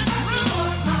going through.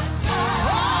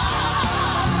 Oh,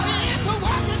 it's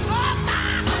working for my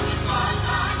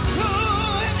good.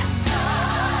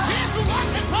 It's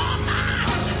working for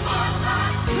my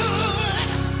good.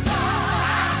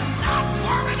 I'm not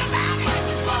worried about it.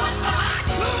 It's for my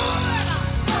good.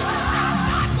 I'm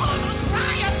not gonna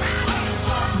cry about it. It's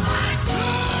for my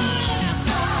good.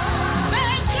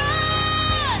 Thank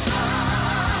God.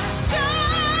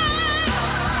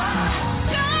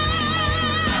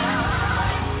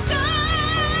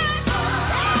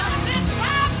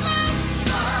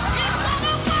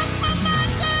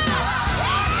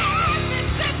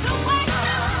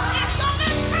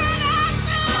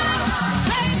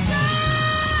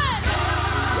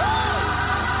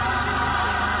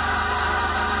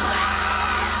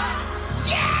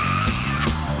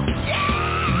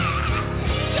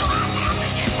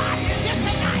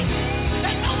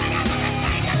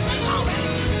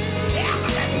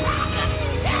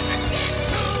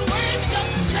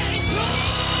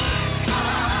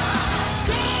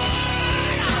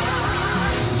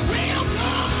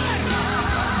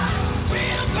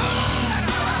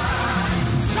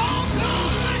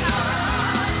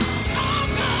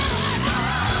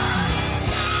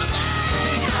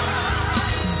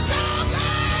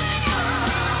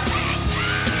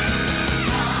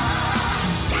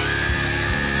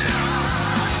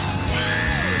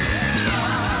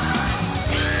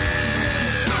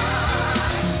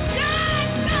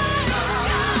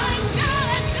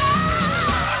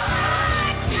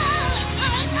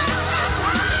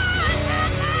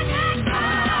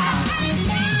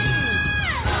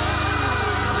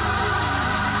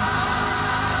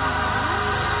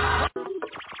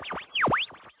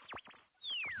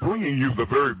 Bringing you the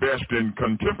very best in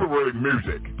contemporary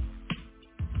music.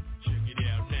 Check it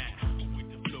out now. With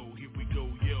the flow, here we go,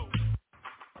 yo.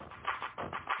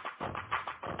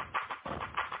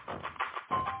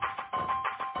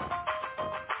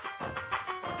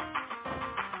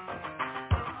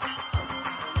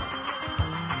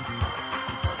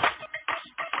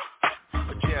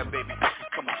 Yeah, baby.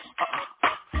 Come on.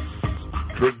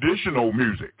 Traditional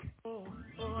music.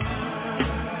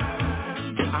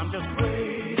 I'm just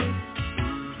waiting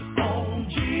on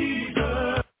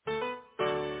Jesus.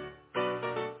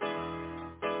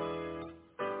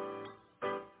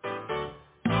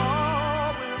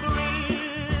 Oh, with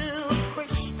real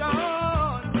Christian.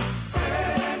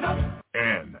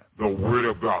 And the Word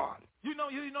of God.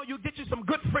 You get you some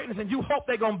good friends and you hope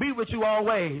they're going to be with you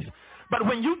always. But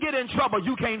when you get in trouble,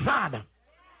 you can't find them.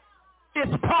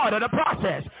 It's part of the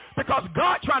process because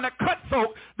God trying to cut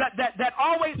folk that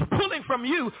always pulling from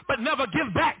you but never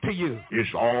give back to you.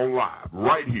 It's all live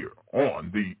right here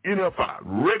on the NFI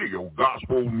Radio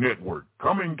Gospel Network,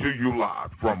 coming to you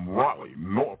live from Raleigh,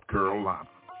 North Carolina.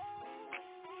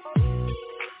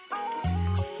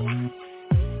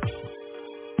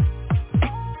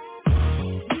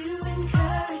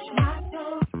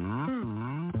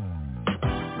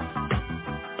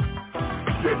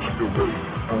 Catch the wave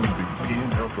on the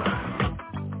NFI.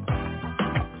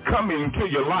 Coming to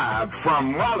you live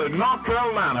from Raleigh, North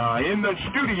Carolina, in the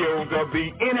studios of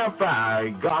the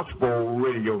NFI Gospel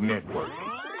Radio Network.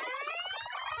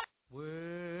 Well,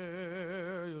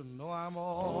 you know I'm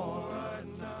all right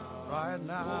now. Right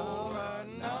now.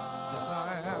 Yes,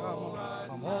 I am.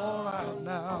 I'm all right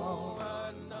now.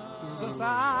 Since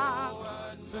I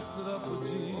fixed it up with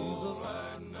Jesus,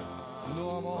 you know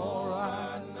I'm all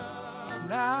right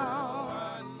now.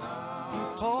 He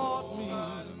taught me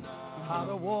how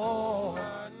to walk,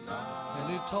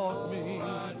 and he taught me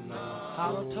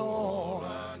how to talk.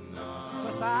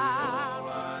 Since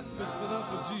I fixed it up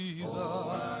with Jesus,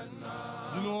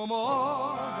 you know I'm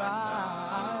all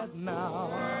right now.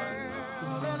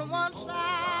 Then once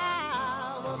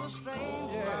I was a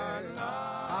stranger,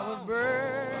 I was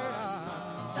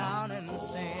burned down in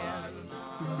sin.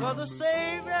 But the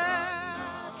Savior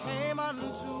came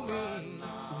unto me,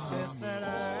 said,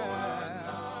 sinner,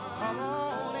 come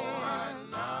on in.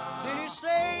 Then he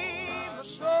saved my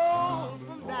soul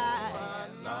from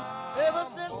dying. Ever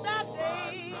since that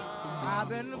day, I've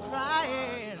been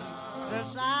crying.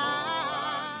 Since I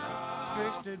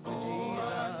fixed it with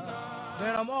Jesus,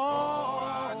 then I'm all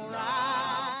right now.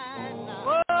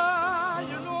 Oh,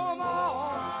 you know I'm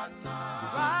all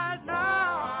right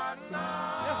now.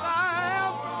 Yes, I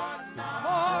am. I'm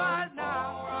all right now.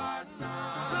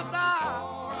 Since I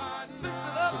fixed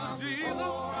it up with Jesus,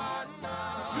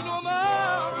 you know I'm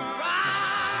all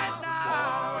right now.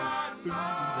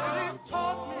 And he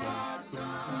taught me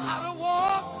how to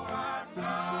walk,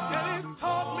 and he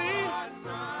taught me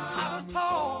how to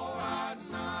talk.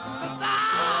 Since I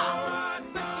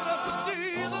fixed it up with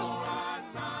Jesus,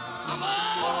 I'm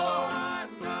all right.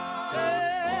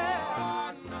 Yeah.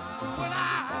 When I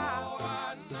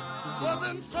was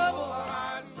in trouble,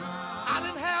 I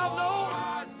didn't have no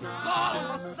God on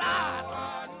my side.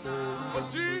 But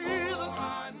Jesus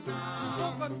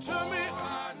spoke unto me.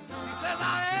 He said, I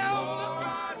am the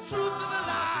truth and the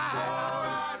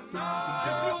life.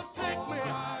 If you'll take me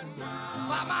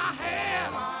by my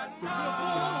hand, we'll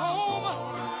go home,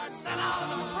 set out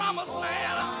in the promised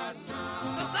land.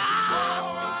 Since I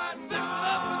fixed it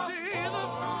up with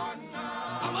Jesus,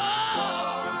 I'm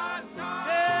all right.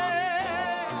 Yeah.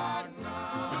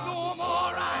 You know I'm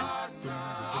all right.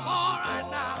 I'm all right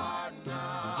now.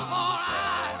 I'm all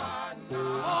right.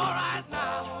 I'm all right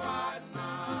now.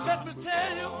 Let me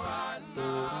tell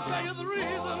you the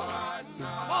reason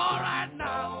I'm all right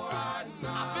now.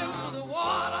 I've been to the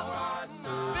water,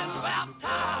 been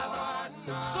baptized,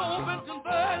 soul been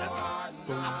converted.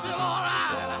 I feel all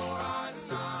right.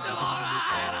 Feel all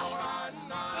right.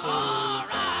 Feel all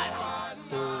right.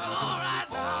 Feel all right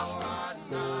now.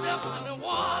 Stepped in the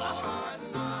water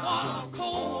was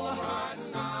cold.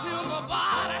 Feel my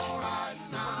body, but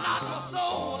not my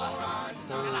soul.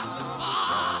 And I said,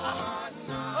 Father,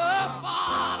 oh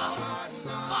Father,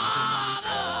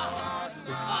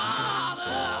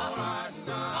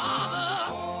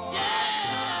 yeah,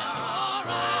 all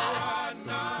right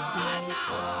now.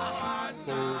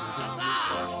 Since I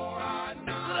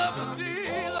fixed it up with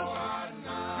Jesus,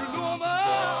 you know I'm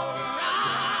all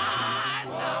right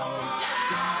now.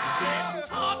 Yeah, he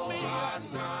taught me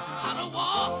how to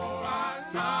walk,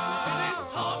 and he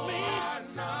taught me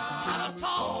how to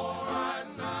talk.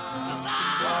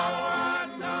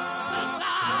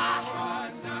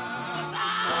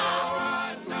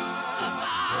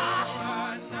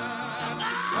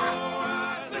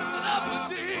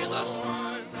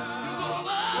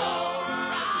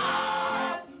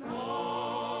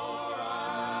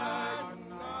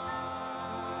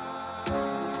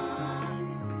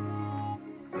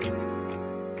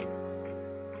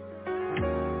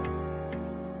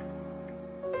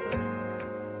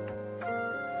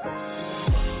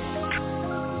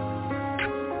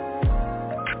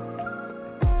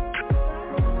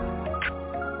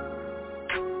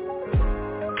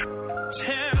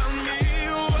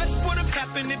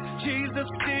 Since if Jesus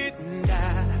didn't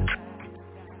die?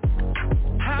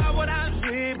 How would I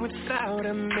live without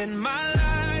him in my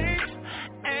life?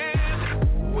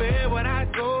 And where would I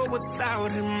go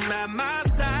without him at my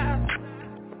side?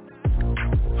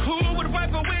 Who would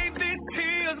wipe away these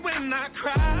tears when I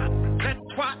cry?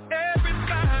 That's why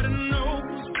everybody knows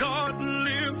God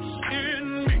lives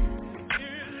in me.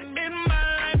 In my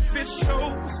life it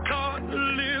shows God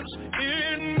lives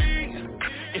in me.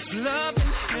 If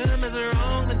loving him is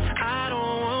wrong, then I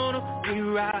don't wanna be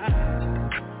right.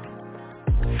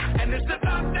 And it's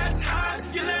about that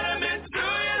time you let him into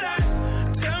your life.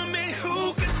 Tell me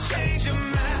who can change your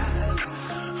mind,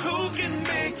 who can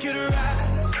make it right.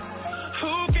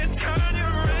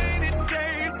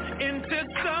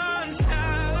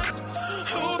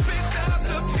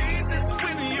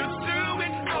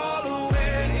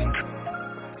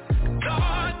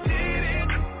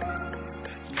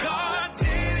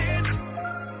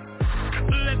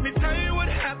 Let me tell you what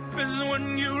happens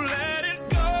when you let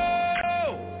it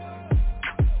go.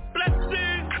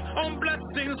 Blessings on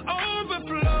blessings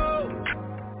overflow.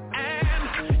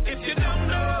 And if you don't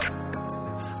know,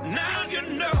 now you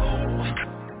know.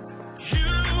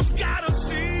 You've got a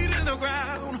seed in the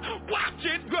ground. Watch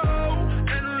it grow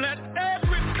and let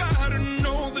everybody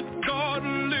know that God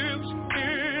lives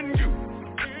in you.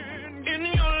 In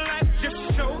your life, just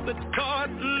show that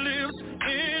God lives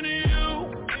in you.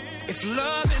 If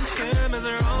loving Him is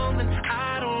wrong, then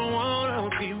I don't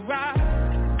want to be right.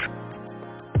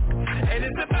 And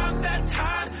it's about that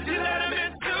time you let Him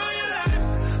into your life.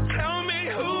 Tell me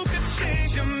who can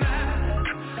change your mind,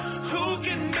 who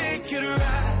can make it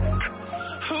right,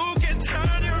 who can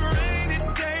turn your rainy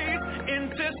days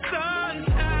into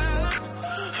sunshine,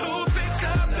 who picks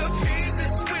up the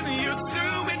pieces when you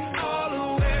threw it all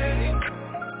away.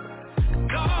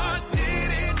 God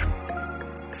did it.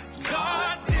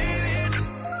 God did it.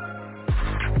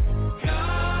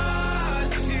 God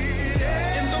did it.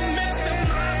 In the midst of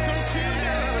my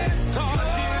confusion,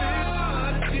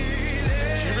 God did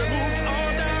it. He removed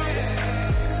all doubt.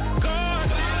 God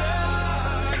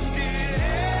did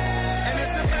it. And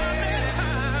it's about that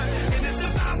time. And it's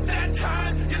about that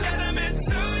time you let Him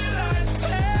into your life.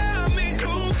 Tell me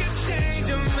who can change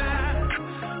your mind,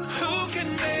 who can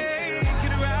make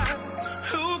it right,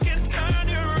 who can turn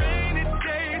your rainy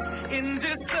days into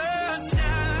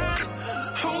sunshine,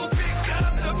 who picks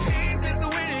up the pieces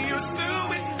when you threw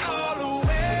it all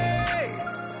away.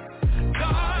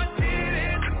 God did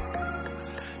it.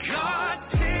 God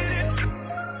did it.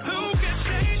 Who can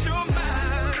change your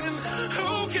mind?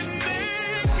 Who can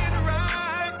make it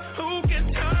right? Who can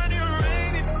turn your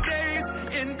rainy days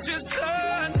into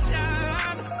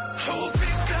sunshine? Who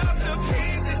picks up the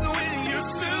pieces when you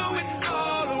threw it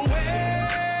all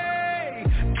away?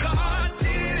 God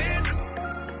did it.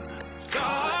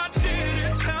 God did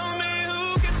it. Tell me who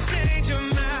can change your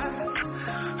mind,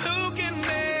 who can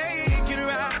make it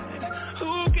right,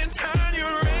 who can turn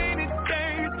your rainy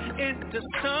days into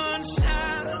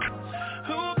sunshine,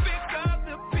 who pick up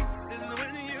the pieces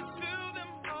when you threw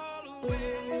them all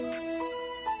away.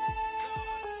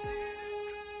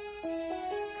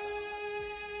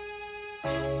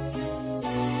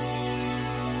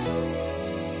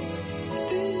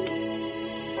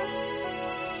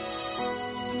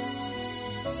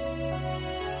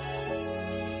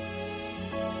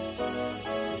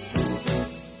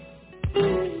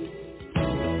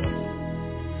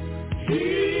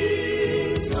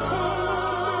 He's coming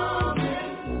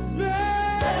back.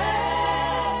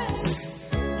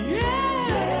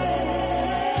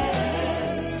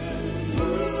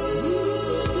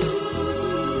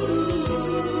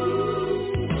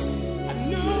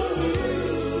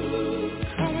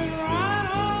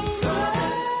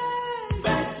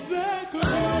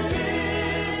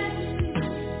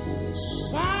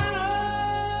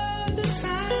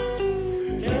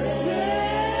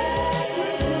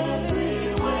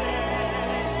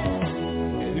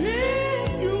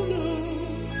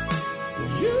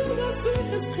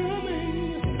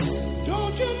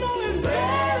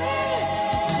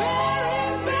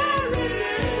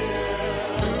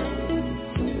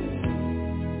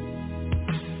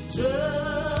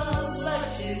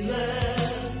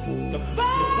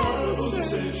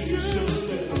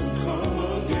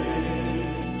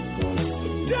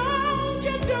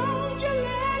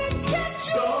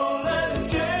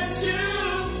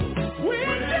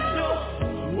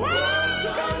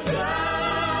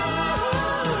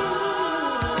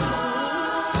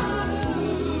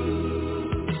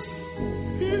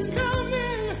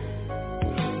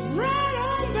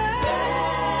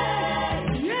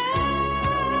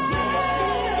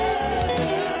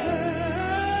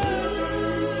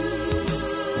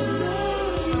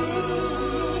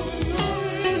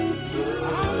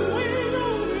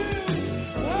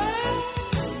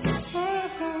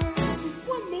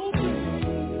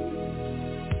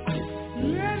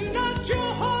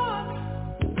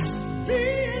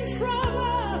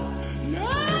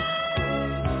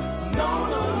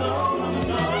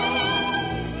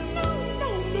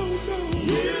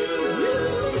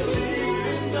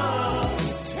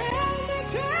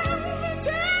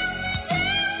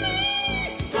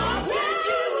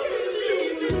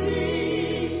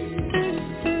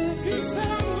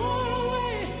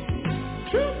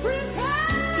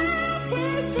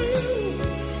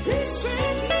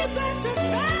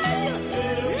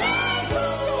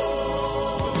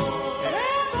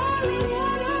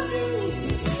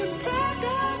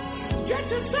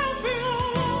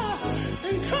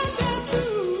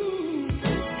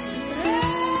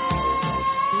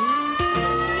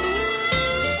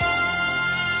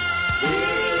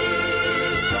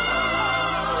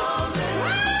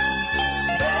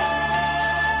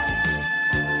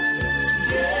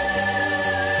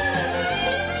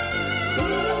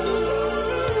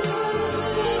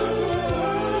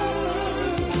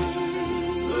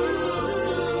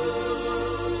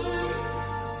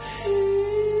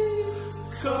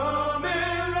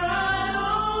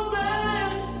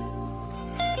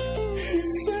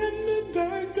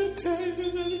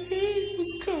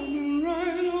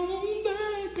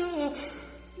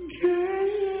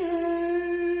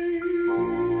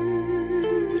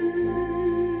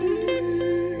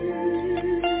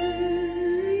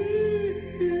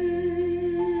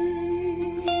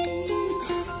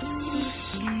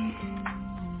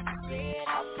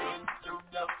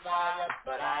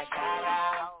 like that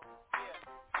out.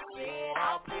 Said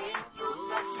I'll be through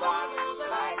the sorrows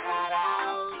like that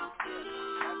out.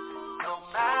 No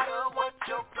matter what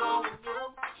you're going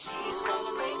through, she's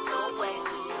gonna make no way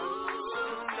for you.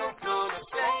 You're gonna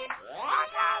say, I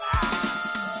got out.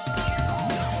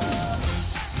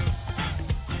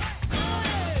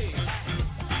 Hey,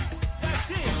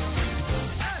 that's it.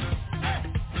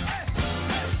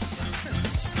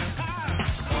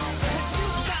 If you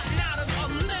gotten out of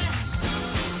a mess,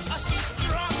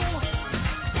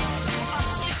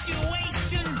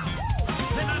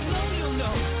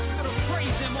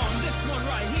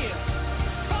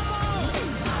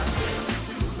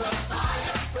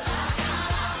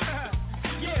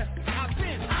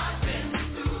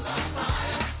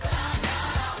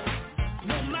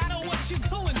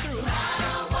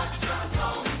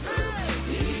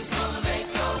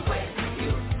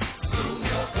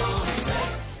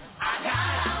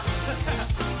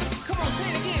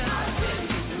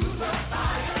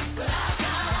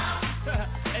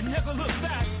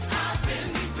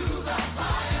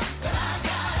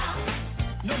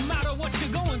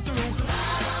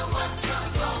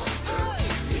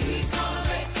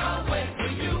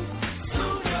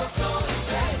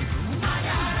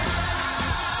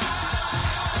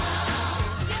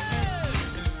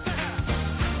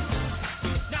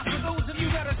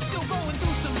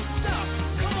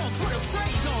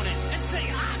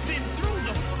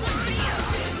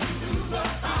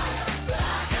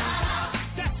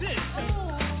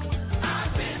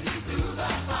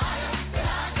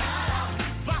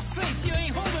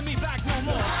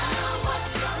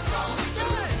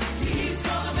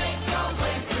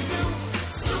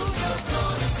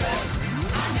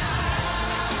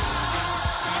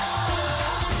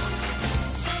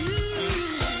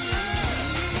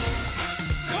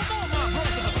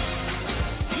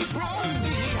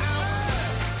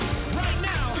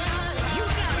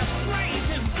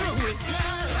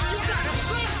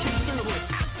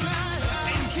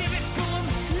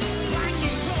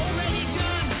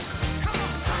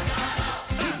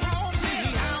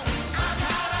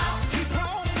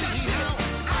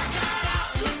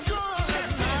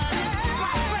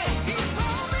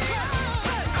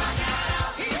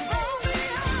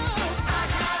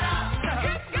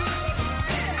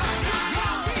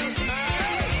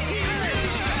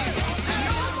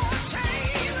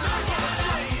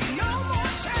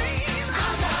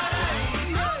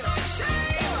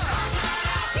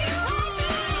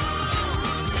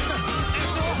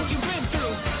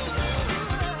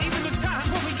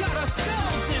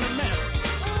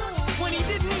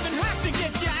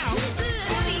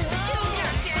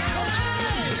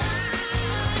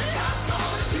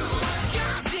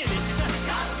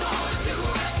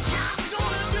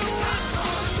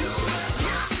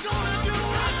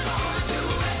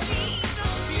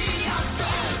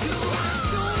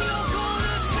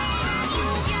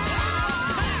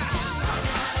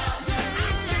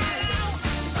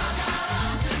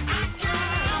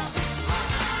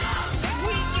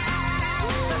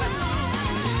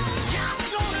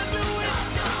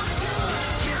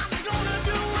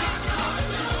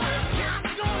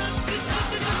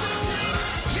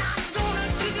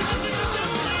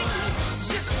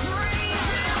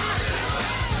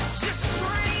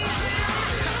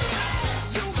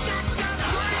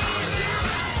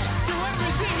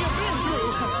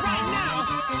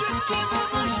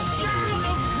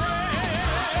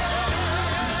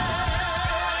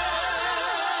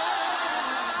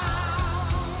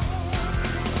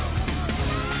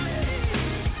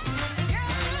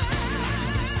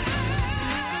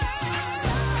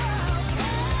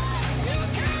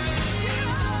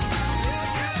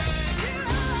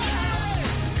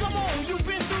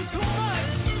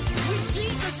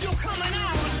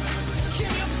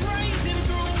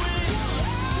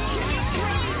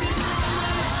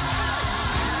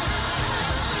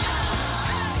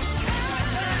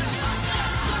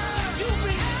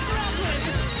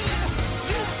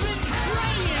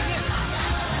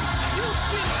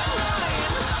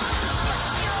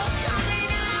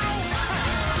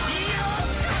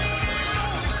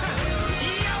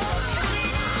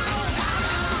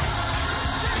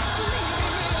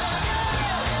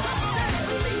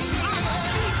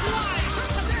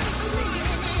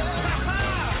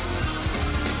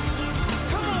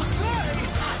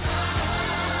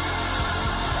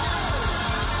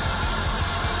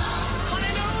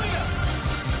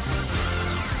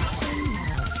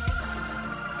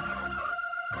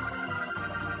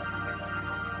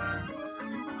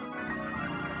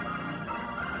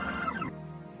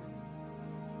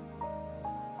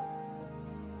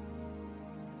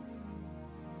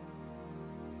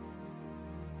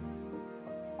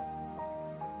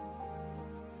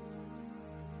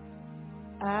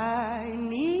 I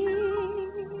need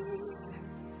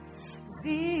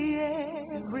thee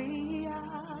every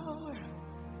hour,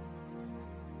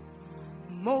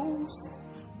 most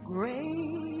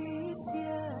gracious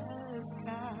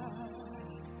God.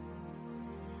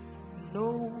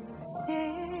 No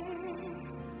tender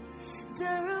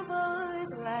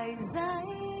voice like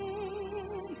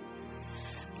thine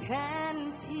can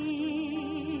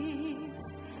teach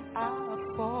our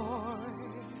voice.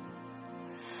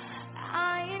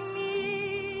 I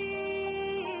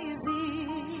need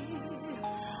thee,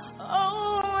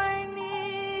 oh, I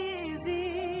need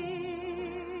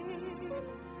thee.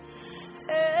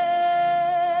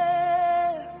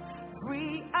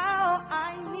 Every hour I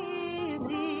need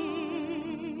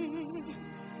thee.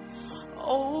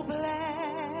 Oh,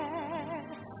 bless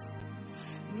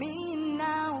me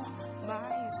now,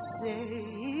 my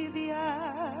Savior.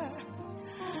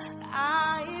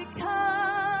 I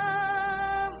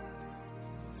come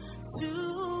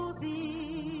to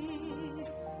thee.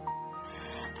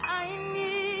 I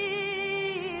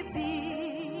need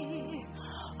thee.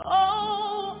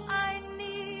 Oh, I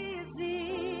need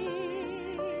thee.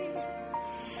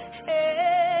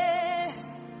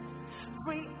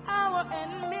 Every hour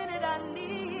and minute I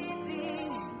need thee.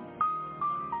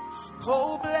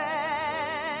 Oh, bless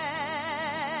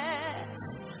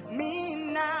me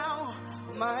now,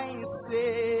 my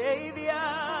Savior.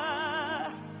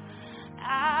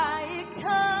 I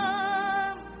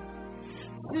come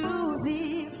to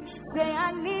thee. Say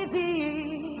I need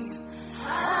thee.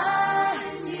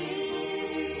 I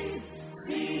need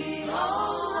thee.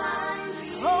 Oh, I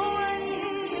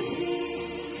need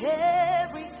thee.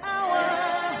 Every hour.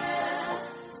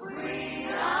 Every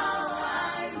hour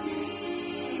I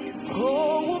need thee.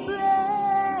 Oh,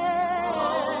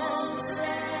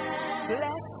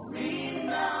 bless me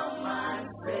now, my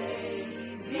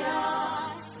Savior.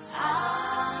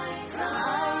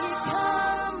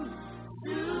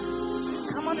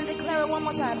 Come on and declare it one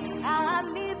more time. I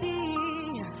need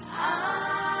thee.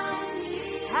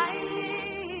 I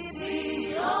need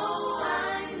thee. Oh, I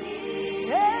need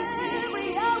thee.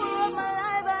 Every hour of my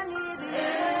life I need thee.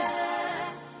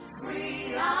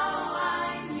 Every hour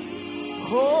I need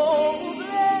thee. Oh,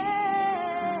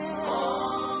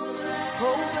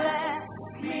 bless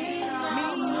me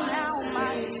now,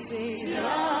 my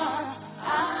Savior.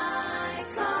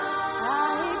 I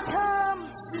come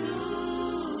to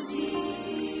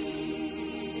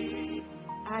thee.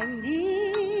 I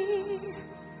need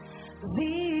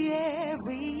thee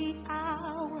every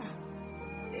hour.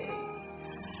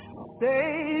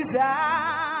 Stay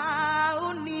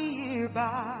thou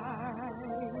nearby.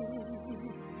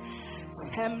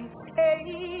 Temptations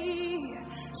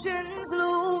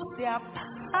lose their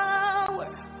power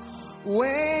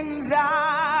when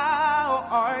thou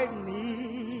art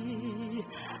near.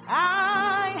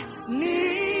 I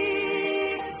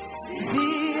need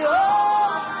thee, oh,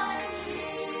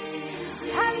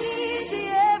 I need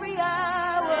thee every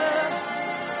hour.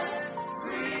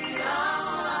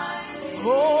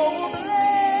 Oh,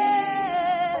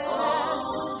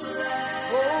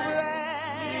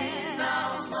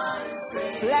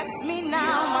 bless me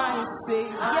now, my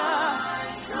Savior.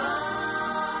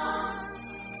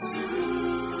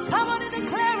 Come on and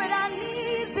declare it, I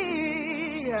need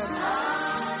thee.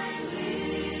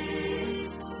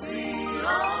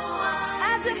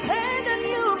 I depend on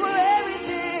you for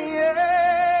everything.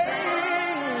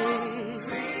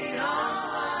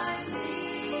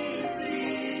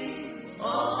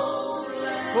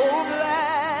 Oh,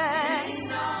 bless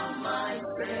my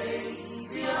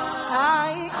Savior.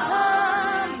 I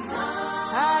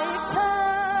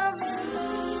come.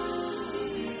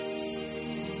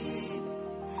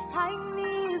 I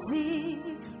need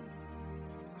thee.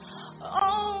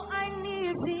 Oh, I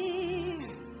need thee.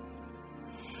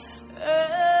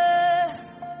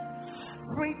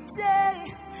 Every day,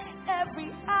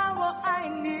 every hour I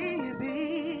need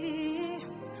thee.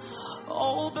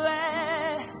 Oh,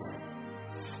 bless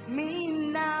me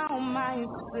now, my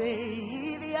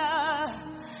Savior.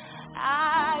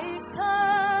 I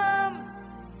come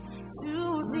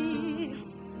to thee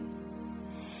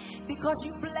because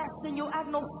you blessed and you have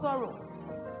no sorrow.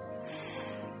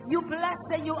 You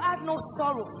blessed and you have no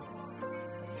sorrow.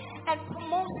 And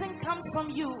promotion comes from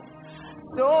you.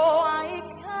 So I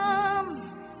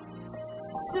come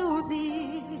to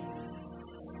thee.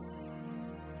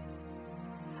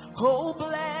 Oh,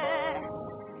 bless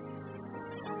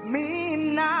me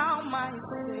now, my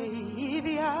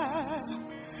Savior.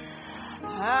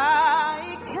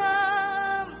 I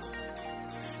come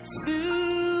to,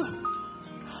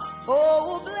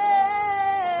 oh,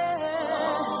 bless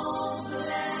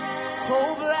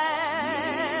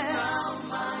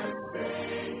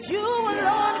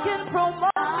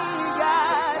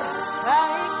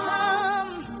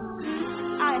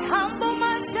humble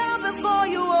myself before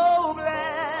you, oh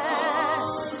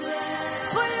bless.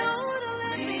 For you to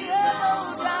let me up,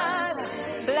 oh God.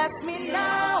 Bless me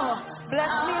now,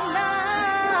 bless me now.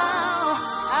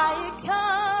 I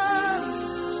come.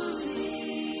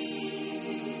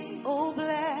 Oh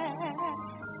bless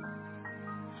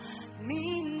me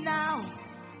now.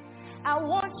 I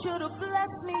want you to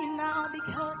bless me now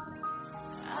because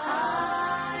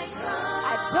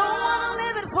I don't want to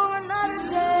live it for another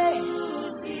day.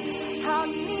 I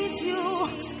need you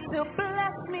to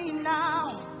bless me now.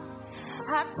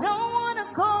 I don't want to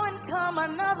go and come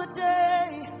another day.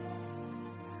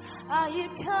 I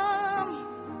come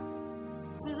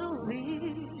to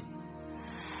thee.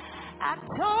 I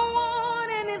don't want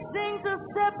anything to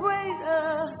separate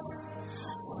us,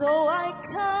 so I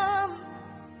come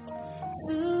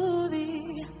to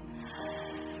thee.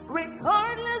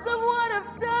 Regardless of what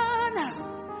I've done,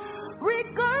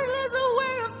 regardless of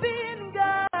where I've been,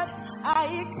 God, I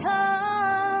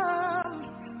come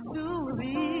to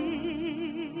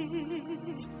thee.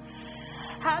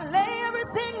 I lay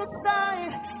everything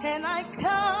aside and I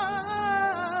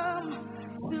come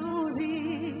to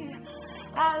thee.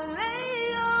 I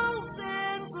lay all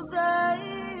things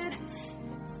aside.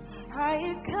 I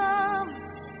come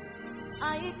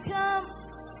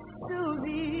to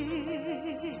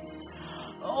thee.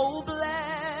 Oh,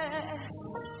 bless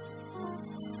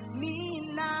me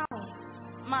now,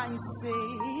 my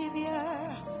Savior.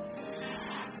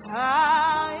 I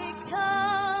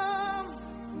come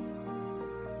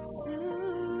to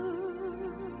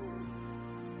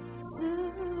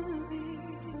thee.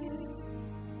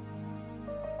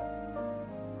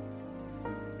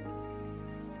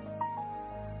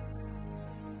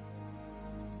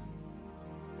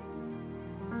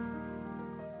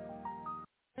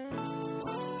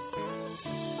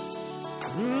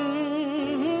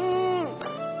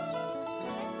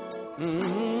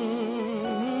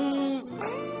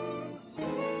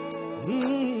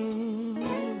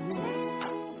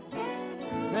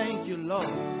 Thank you, Lord.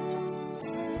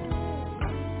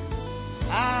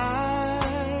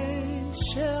 I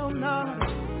shall not,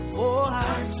 oh,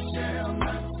 I shall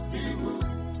not be moved.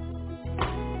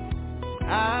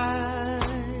 I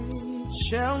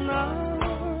shall not,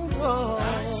 oh, I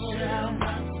shall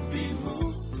not be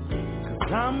moved.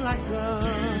 'Cause I'm like a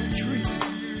tree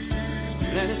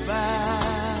planted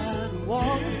by the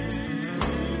water.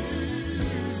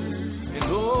 And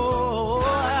oh, I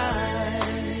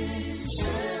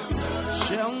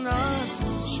shall not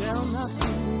be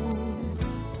moved.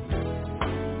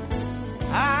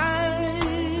 I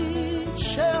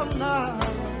shall not,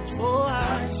 oh, I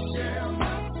shall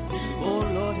not be moved. Oh,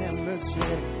 Lord have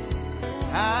mercy.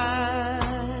 I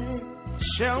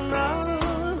shall not,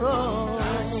 oh, I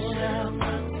shall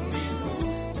not be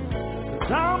moved.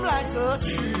 'Cause I'm like a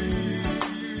tree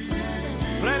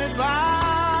planted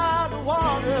by the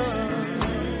water.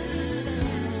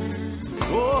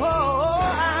 Oh,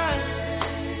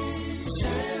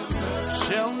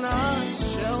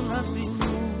 shall not be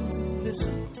moved.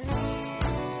 Listen,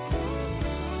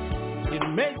 it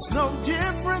makes no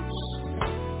difference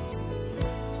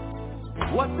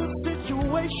what the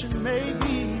situation may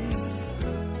be.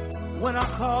 When I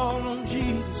call on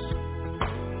Jesus,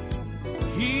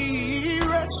 He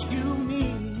rescued me.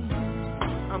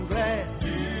 I'm glad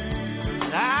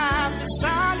I've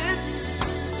decided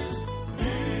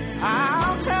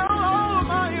I'll tell all of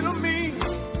my enemies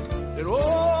that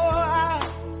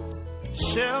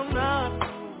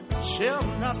shall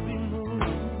not be moved.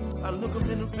 I look them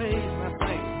in the face and I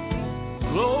think,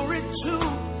 glory to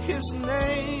His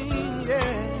name,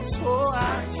 yes. Oh, I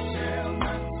shall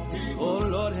not be moved. Oh,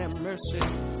 Lord have mercy.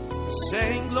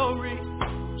 Saying glory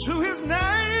to His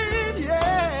name,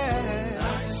 yes. I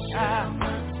shall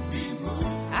not be moved.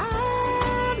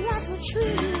 I'm like a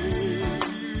tree,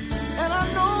 and I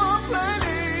know I'm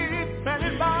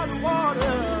planted by the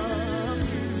water.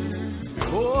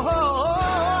 Oh,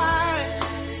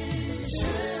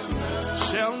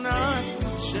 shall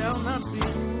not be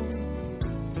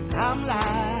moved. I'm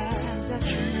like that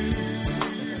tree,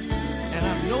 and I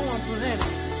know I'm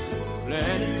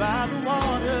planted by the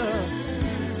water.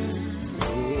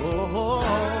 Oh, I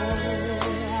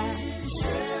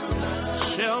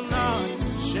shall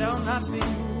not be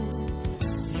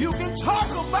moved. You can talk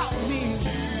about me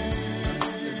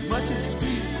as much as you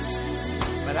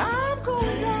please, but I'm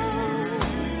going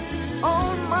down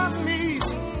on my knees,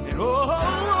 and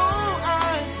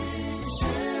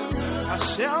I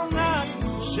shall not be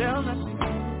moved.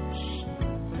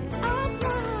 I'm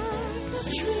like a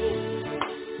tree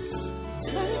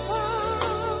planted by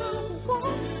the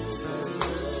water.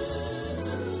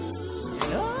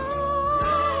 And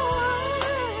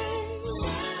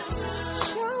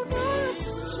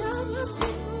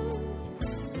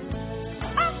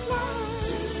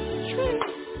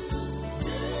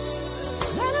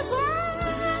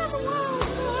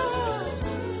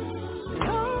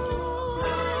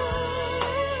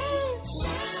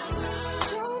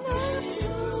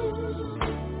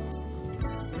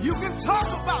talk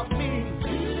about me,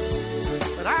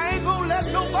 but I ain't gonna let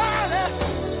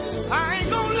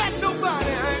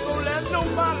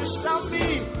nobody stop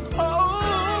me. Oh,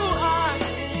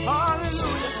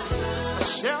 hallelujah, I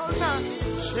shall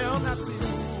not be.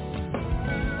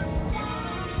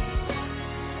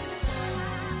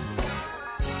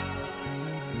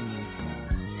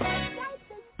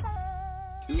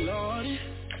 Lord,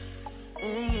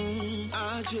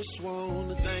 I just want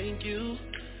to thank you.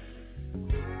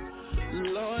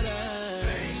 Lord, I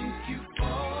thank you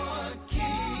for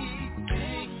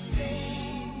keeping me.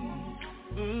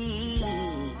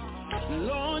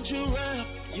 Lord, you wrap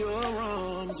your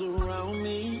arms around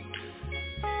me,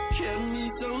 kept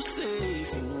me so safe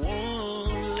and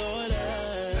warm. Lord,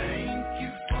 I thank you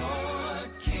for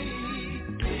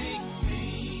keeping me.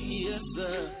 Yes,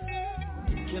 sir.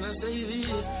 Can I say this?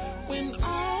 When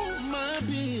all my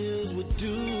bills were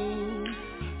due,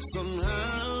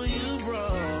 somehow you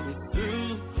brought me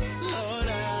through. Lord, I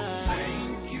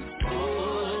thank you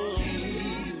for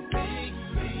keeping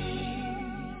me.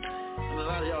 And a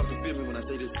lot of y'all can feel me when I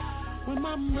say this. When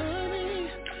my money,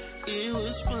 it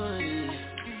was funny,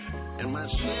 and my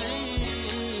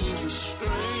change was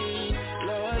strange.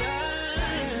 Lord,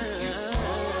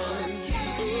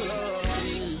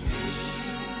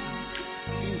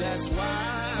 that's why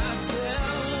I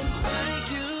tell him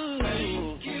thank you.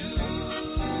 Thank you.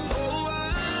 Oh, I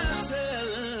tell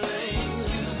him thank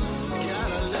you.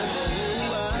 Gotta let the whole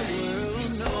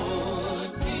world know.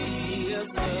 Yes,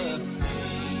 sir.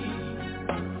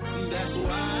 That's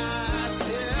why I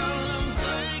tell him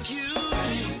thank you.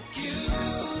 Thank you.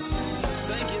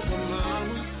 Thank you for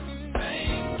mama.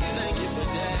 Thank you for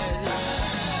daddy.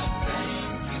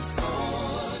 Thank you for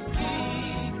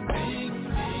keeping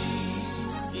me.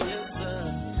 Yes, sir.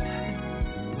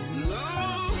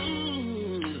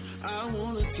 Lord, I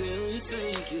want to tell you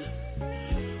thank you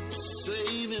for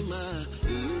saving my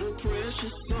little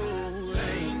precious soul.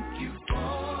 Thank you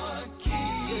for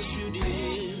keeping. Yes, you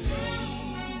did.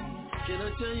 Can I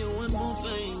tell you one more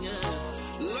thing?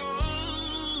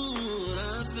 Lord, I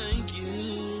thank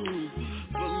you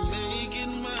for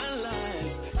making my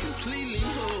life completely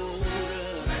whole.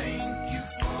 Thank you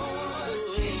for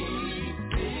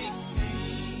keeping me.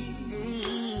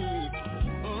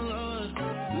 Oh Lord,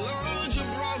 you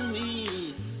brought me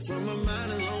from a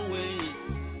mighty long way,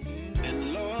 and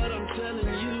Lord, I'm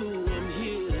telling you, I'm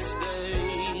here to stay.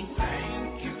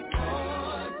 Thank you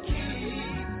for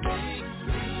keeping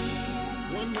me.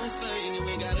 One more thing, and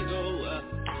we gotta go.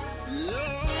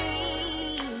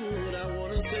 Lord, I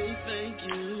wanna say thank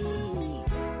you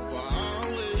for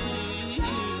always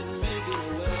making a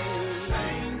way.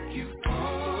 Thank you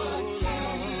for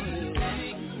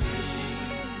keeping me.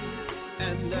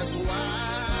 And that's why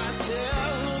I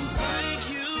tell him thank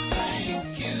you.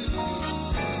 Thank you.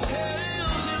 Tell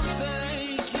him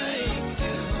thank you.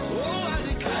 Oh, I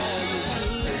declare you good.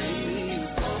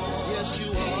 Yes, you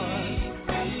are.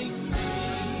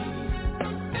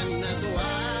 And that's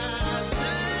why I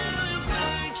tell him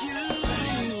thank you.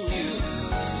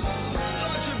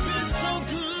 Lord, you've been so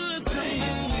good to me.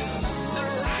 And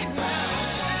right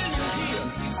now, I'm here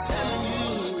telling you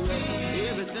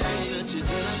everything that you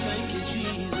did. I thank you,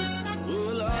 Jesus.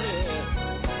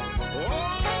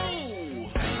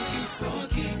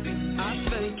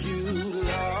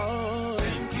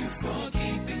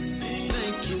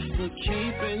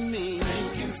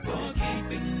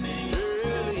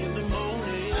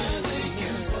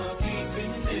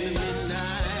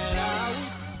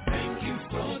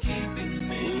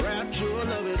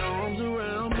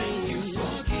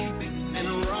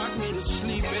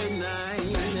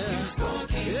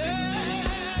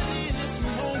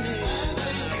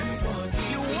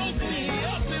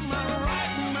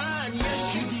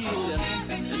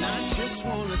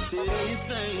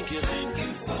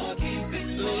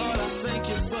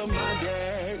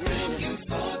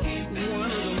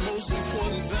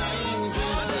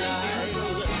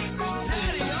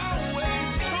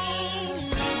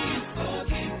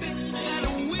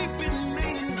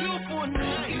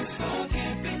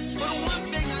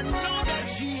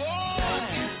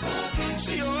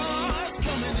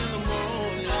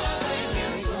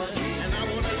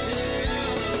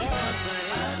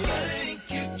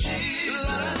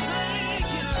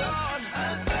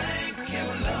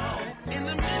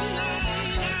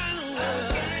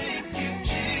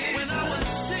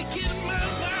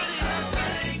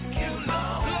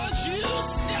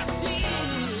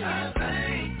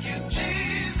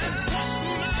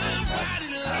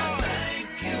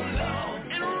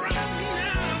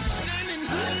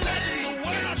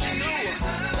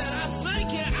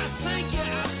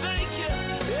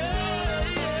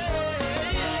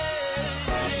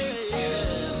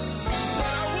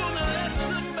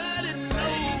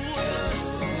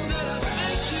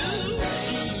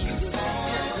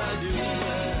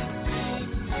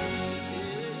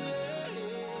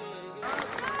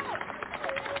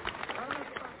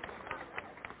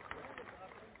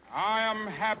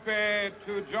 happy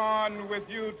to join with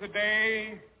you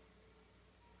today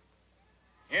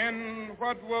in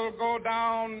what will go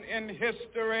down in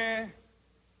history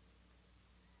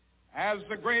as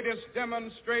the greatest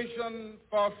demonstration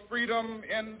for freedom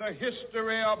in the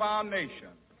history of our nation.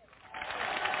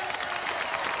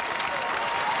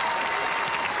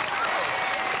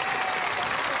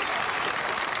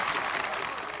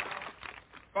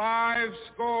 Five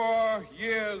score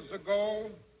years ago,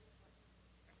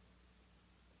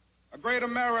 a great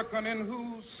American in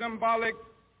whose symbolic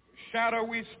shadow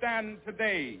we stand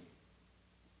today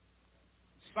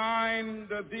signed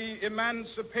the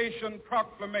Emancipation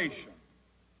Proclamation.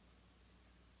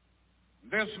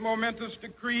 This momentous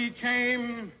decree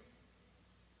came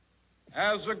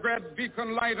as a great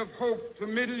beacon light of hope to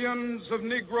millions of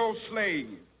Negro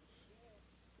slaves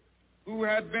who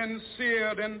had been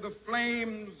seared in the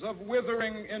flames of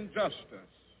withering injustice.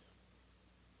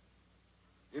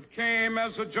 It came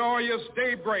as a joyous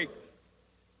daybreak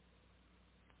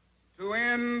to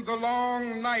end the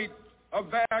long night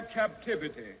of their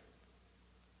captivity.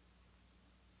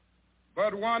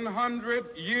 But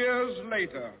 100 years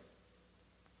later,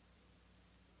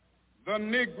 the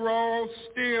Negro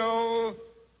still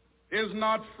is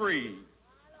not free.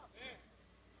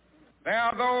 There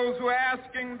are those who are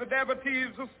asking the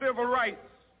devotees of civil rights,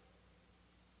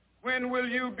 when will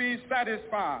you be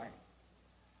satisfied?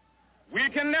 We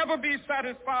can never be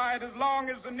satisfied as long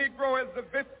as the Negro is the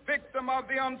victim of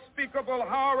the unspeakable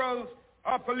horrors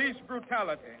of police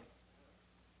brutality.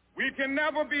 We can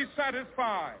never be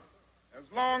satisfied as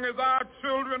long as our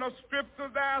children are stripped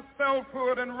of their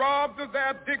selfhood and robbed of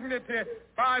their dignity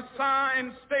by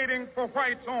signs stating for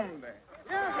whites only.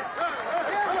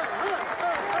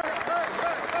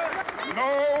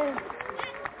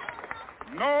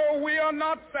 No, we are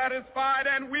not satisfied,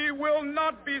 and we will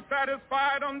not be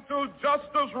satisfied until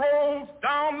justice rolls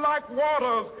down like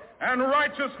waters and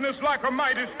righteousness like a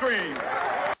mighty stream.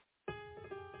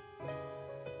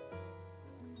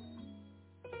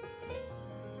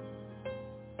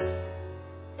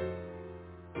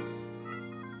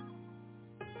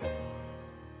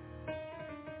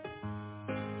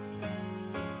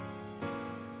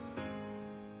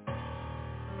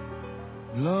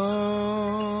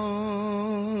 Lord,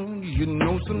 you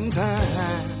know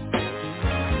sometimes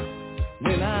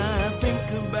when I think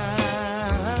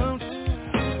about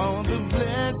all the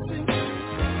blessings,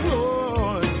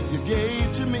 Lord, you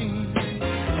gave to me,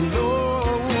 and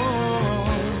Lord,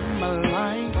 my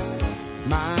life,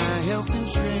 my health and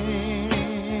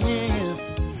strength,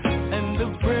 and the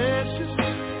precious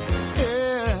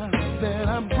air that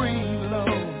I breathe,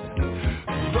 Lord,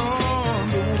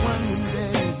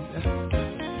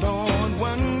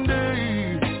 one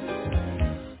day,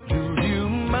 you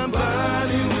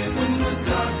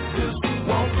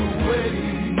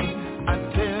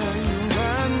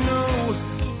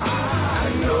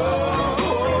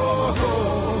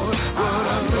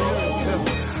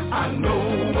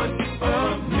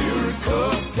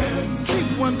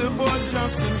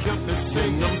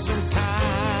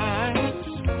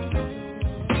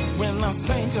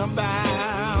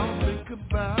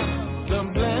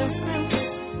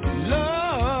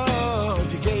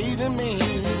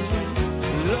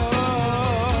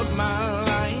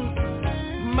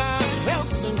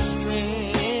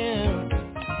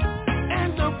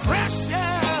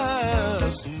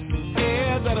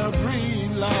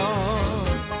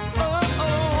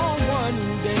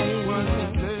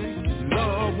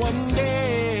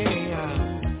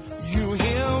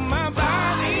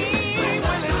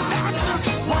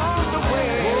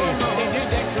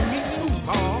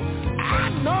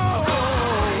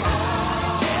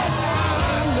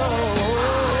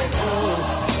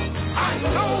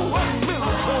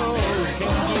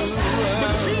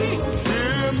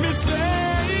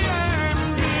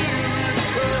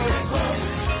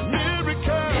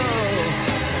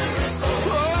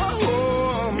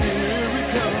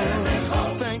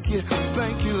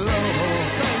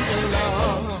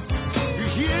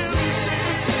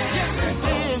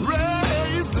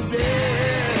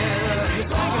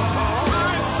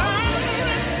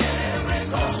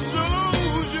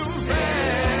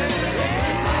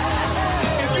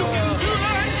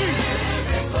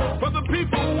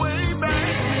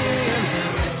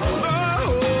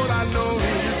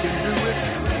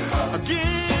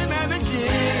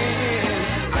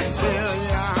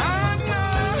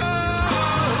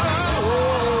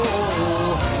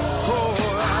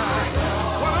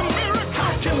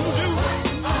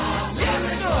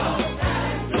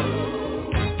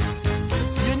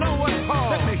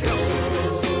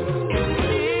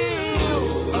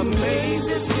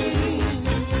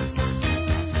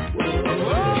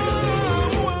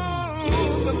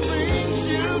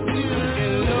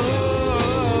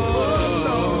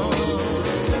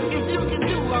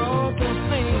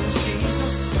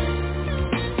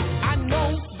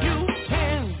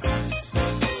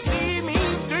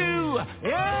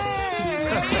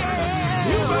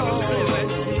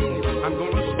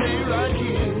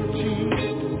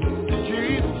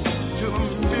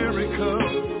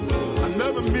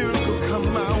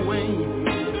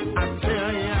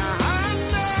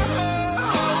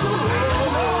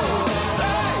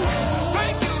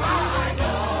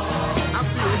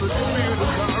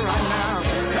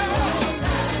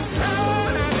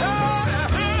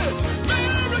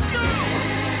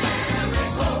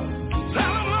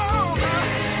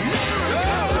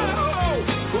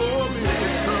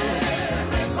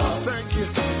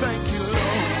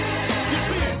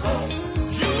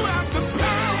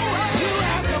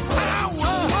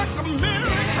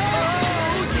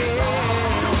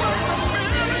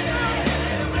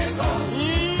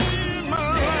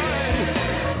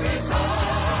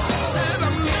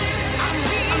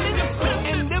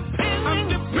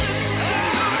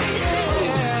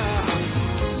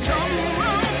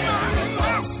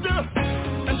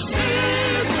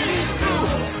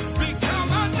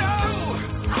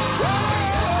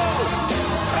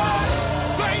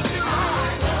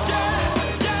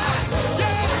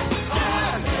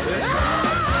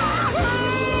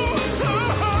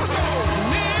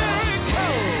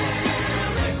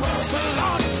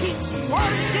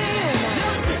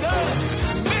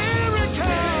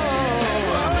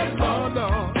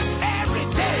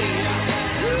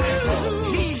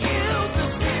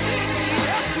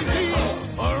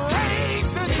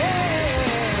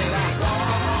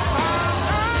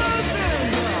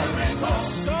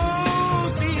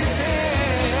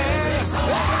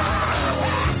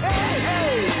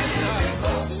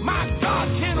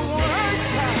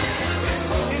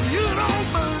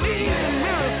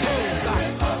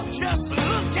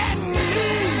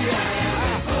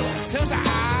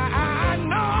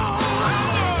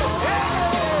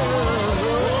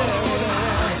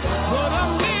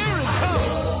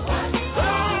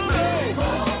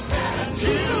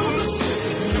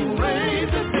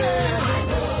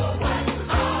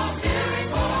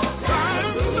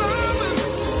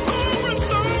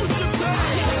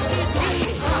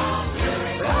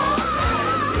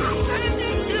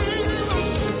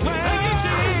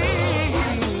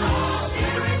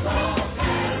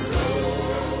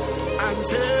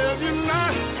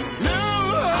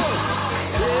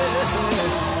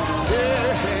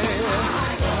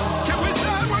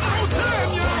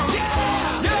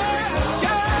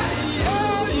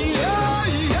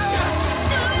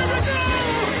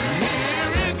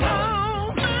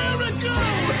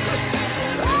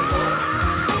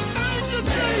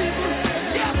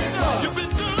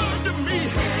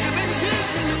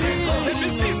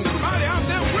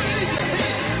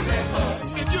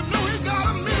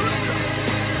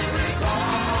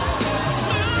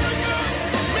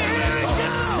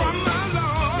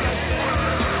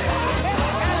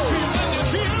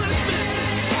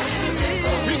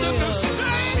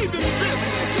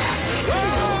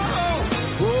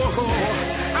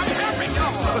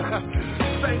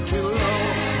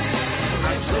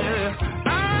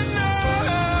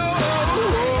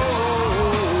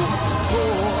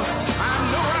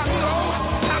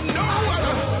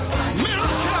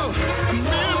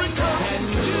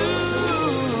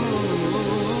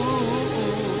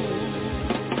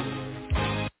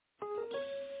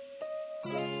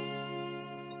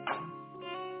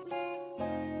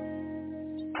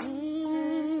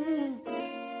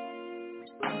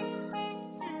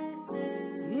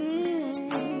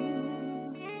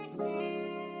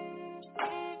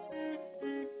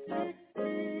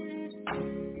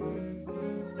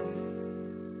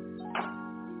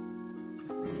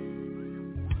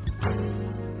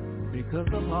because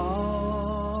of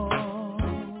all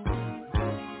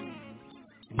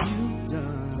you've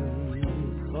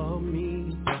done for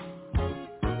me,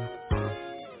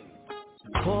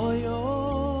 for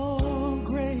your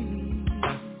grace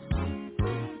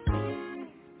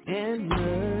and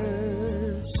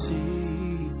mercy,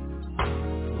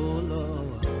 oh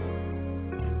Lord,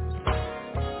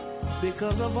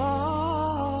 because of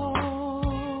all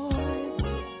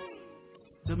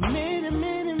the many,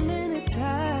 many, many times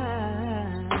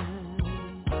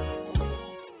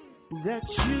that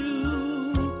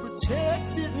you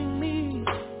protected me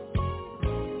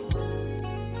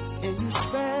and you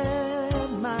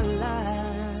spared my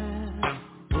life,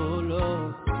 oh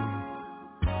Lord,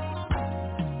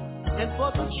 and for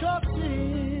the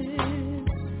choices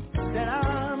that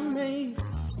I made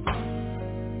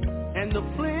and the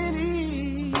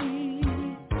plenty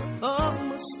of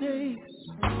mistakes,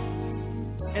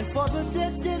 and for the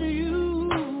debt that you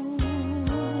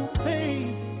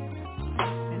paid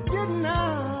and did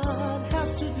not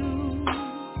have to do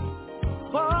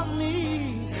for me.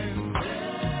 And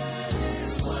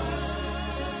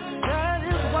that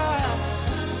is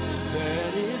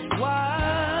why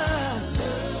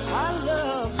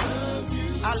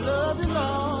I love you,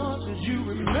 Lord, 'cause you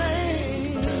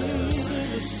remain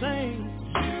the same.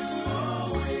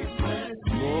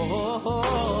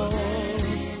 Oh,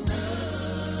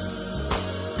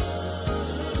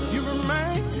 you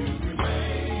remain.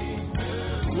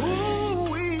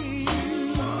 Ooh-wee.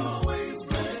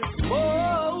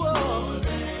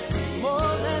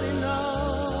 More than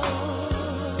enough.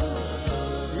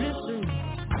 Listen,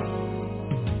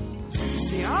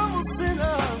 see, I'm a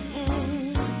sinner,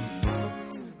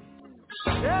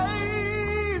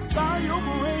 saved by your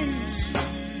grace,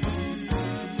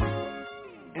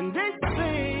 and they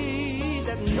say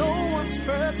that no one's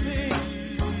perfect,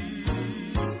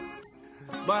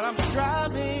 but I'm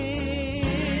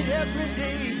striving every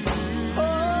day.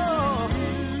 Oh,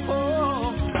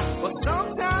 but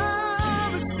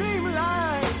sometimes it seems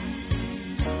like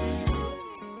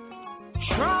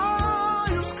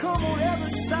trials come on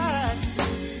every side,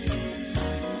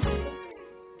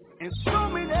 and so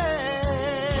many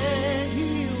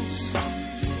hills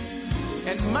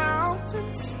and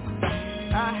mountains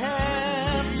I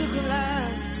have to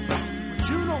climb. But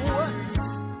you know what?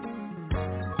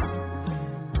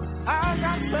 I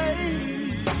got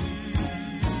faith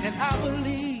and I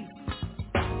believe,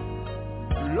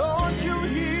 Lord, you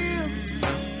heal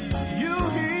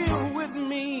with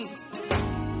me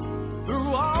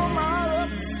through all my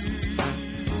ups,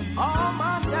 all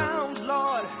my downs,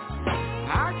 Lord.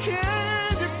 I can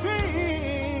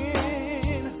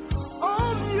depend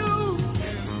on you.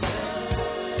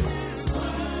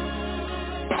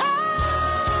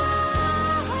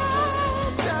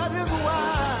 That is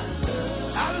why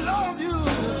I love you.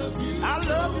 I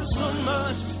love you so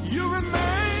much. You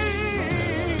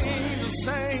remain the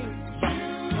same.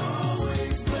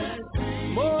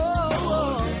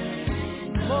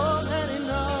 More than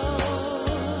enough.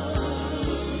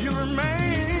 You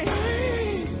remain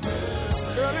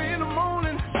early in the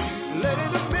morning, late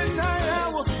in the midnight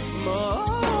hour.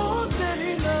 More than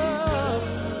enough.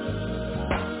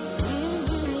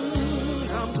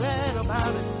 I'm glad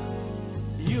about it.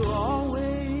 You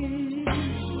always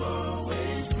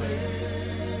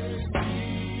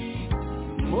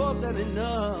more than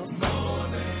enough.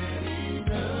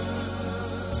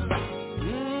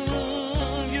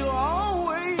 You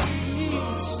always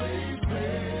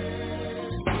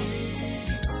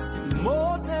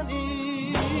more than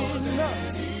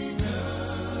enough.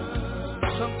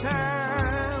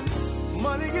 Sometimes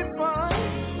money gets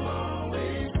fine.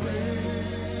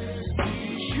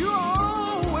 You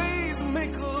always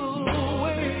make a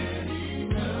way.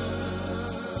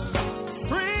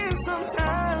 Friends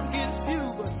sometimes get few,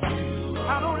 but I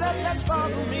don't let that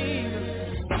bother me.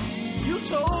 You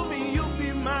told me you'll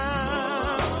be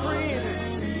my friend,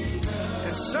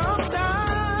 and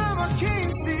sometimes I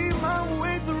can't see my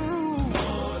way through.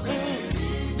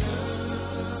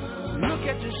 Look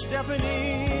at you stepping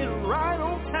in right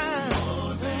on time.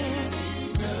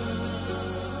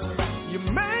 You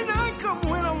may not come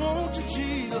when I want you,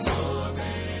 Jesus.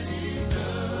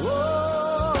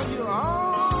 Oh, you're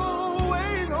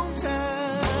always on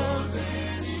time.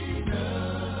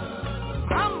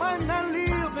 I might not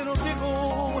live in a big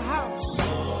old house,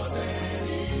 but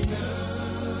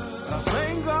I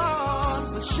thank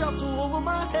God for shelter over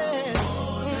my head.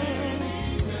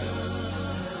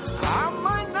 I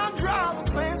might not drive a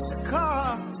fancy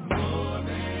car,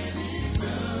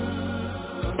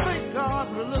 but thank God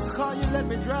for the little car you let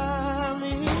me drive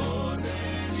me.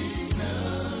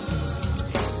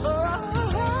 Oh,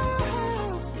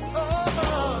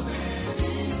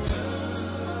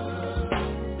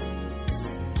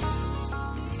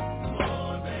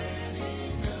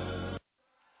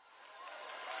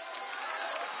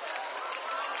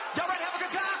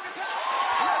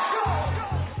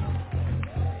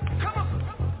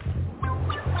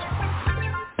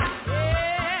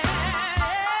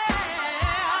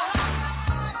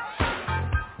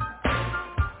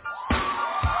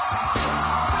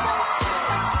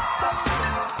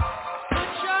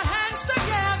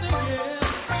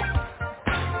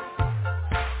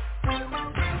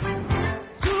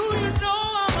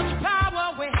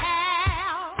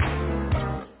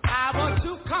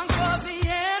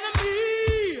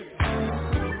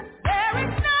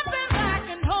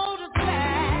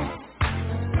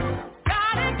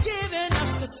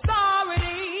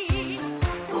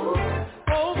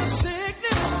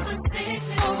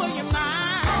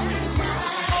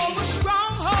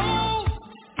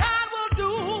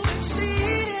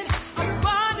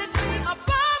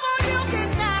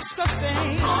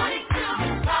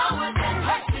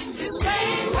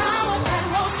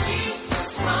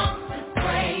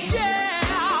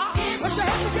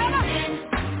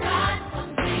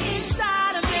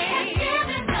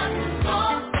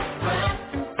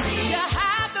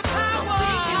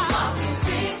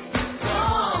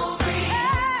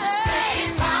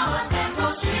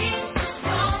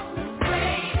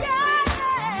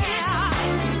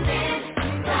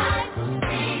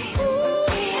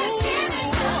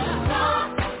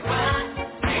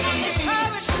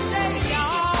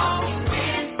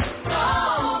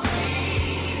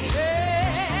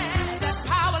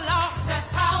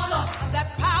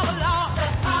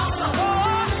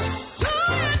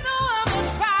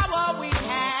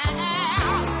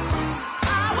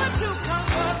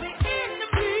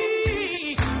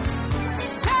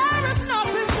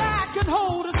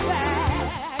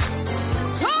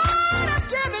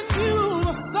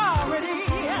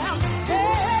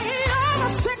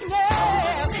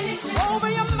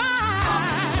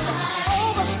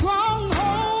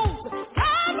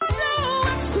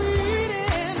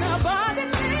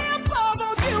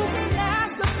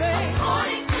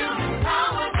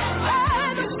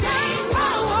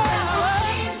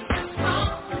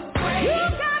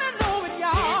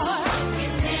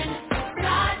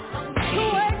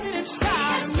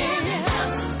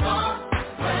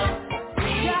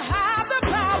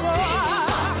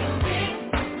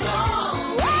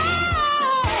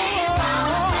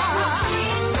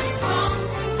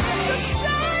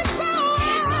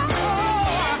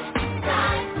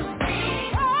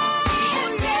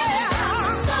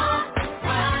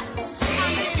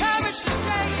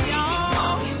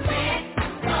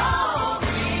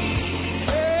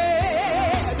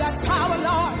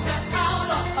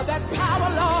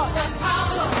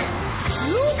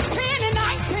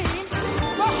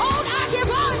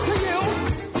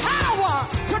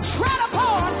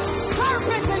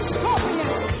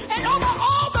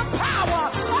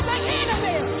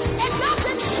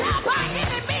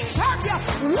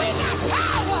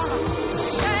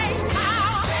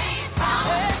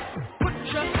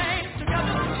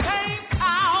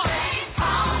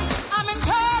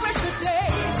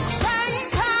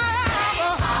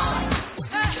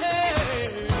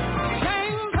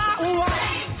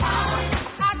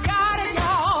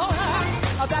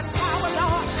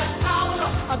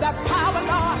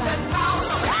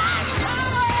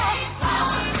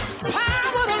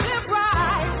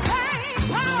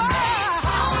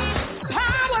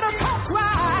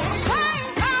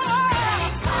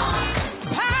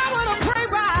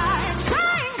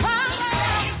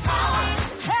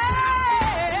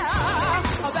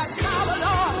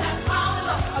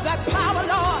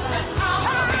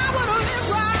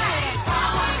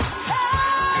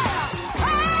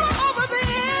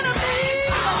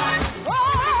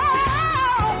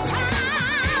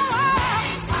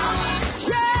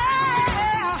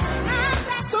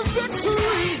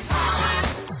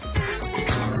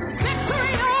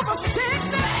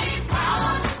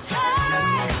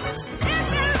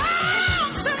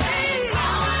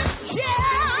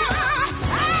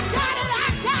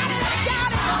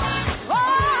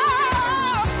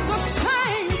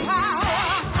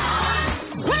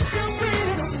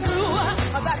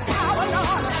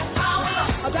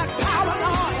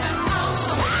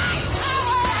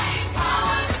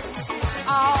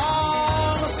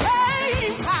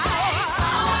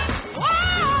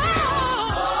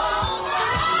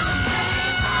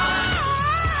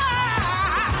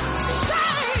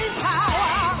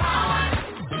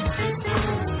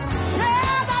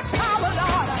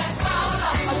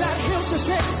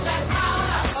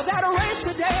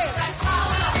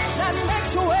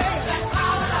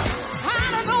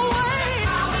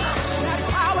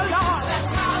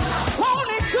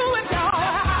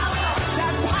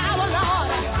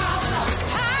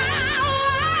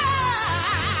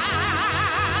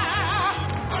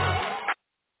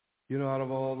 You know, out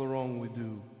of all the wrong we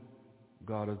do,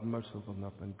 God is merciful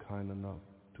enough and kind enough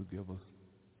to give us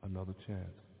another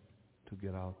chance to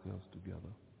get ourselves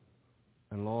together.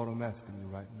 And Lord, I'm asking you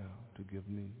right now to give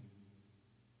me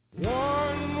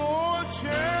one more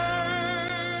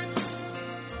chance,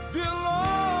 dear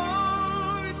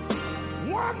Lord,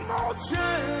 one more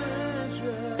chance,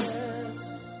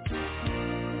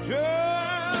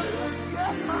 just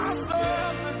get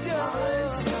myself together.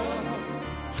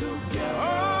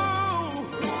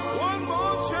 One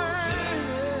more chance.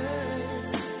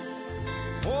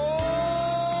 Oh,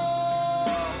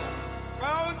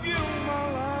 I'll give my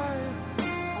life,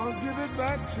 I'll give it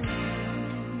back to you,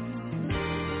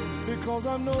 because I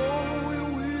know you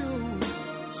will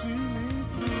see me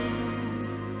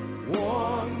through.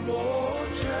 One more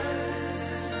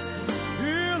chance,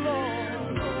 dear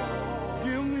Lord,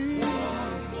 give me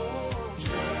one more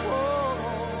chance.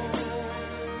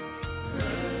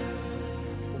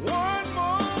 One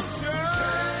more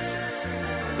chance,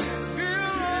 dear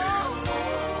Lord,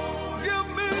 give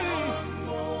me one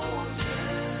more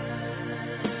chance.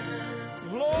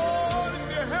 Lord, if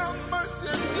you have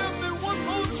mercy, give me one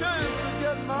more chance to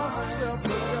get myself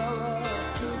together.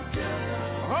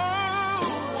 Oh,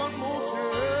 one more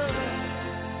chance.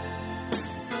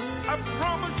 I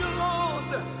promise you,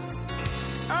 Lord,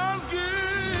 I'll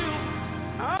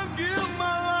give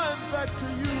my life back to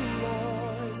you,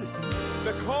 Lord,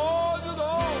 because you've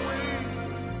always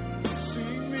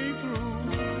seen me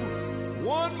through.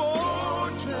 One more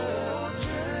chance.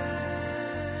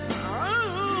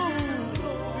 Oh,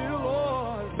 dear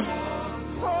Lord.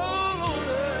 Oh,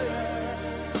 yeah.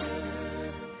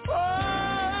 Oh,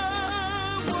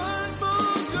 one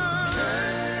more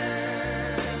chance.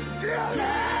 Dear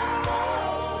Lord.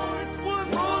 One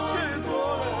more chance,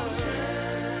 Lord.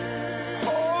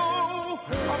 Oh,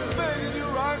 I'm begging you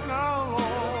right now,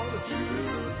 Lord.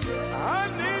 I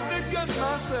need to get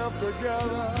myself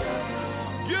together.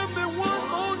 Give me one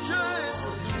more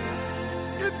chance.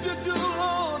 If you do,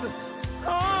 Lord,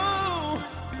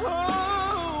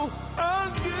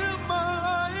 I'll give my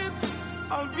life.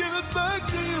 I'll give it back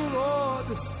to you, Lord,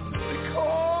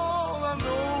 because I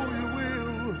know you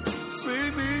will see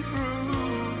me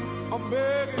through. I'm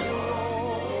begging you,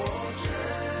 Lord.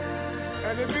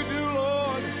 And if you do,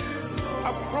 Lord, I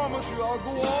promise you I'll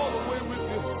go all the way with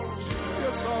you.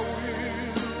 Yes, I will.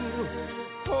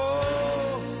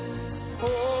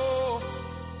 Oh,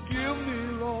 give me,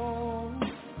 Lord,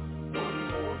 one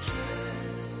more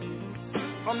chance.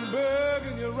 I'm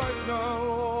begging you right now,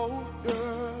 Lord,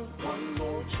 yeah. One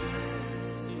more chance.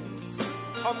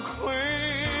 I'm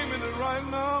claiming it right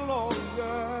now, Lord,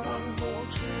 yeah. One more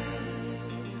chance.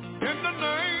 In the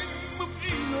name of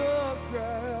Jesus,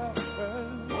 yeah.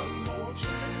 One more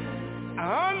chance. I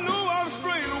know I've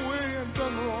strayed away and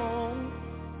done wrong.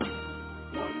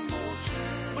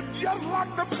 Just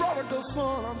like the prodigal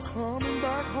son, I'm coming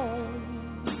back home.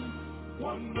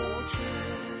 One more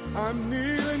chance. I'm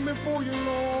kneeling before you,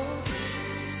 Lord.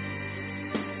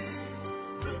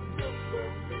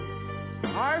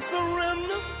 I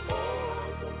surrender.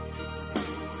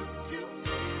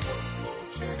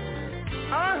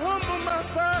 I humble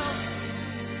myself.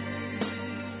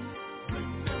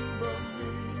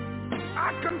 I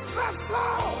confess,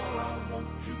 Lord.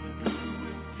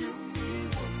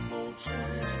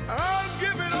 I'll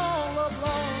give it all up,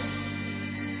 Lord.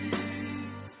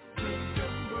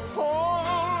 All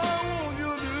I want you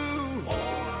to do.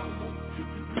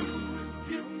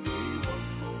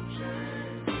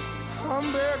 I'm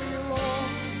begging you,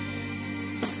 Lord.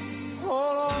 Oh,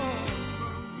 Lord.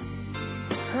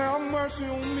 Have mercy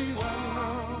on me right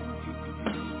now.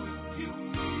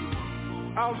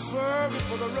 I'll serve you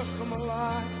for the rest of my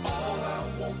life. All I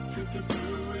want you to do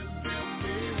is give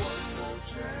me one more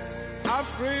chance. I've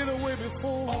strayed away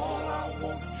before. All I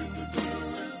want you to do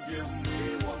is give me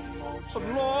one more chance. But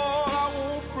Lord, I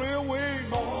won't pray away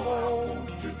no more. All I want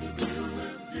you to do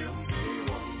is give me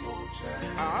one more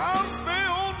chance. I'll stay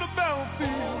on the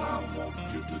battlefield. All I want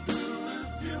you to do is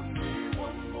give me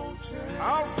one more chance.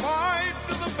 I'll fight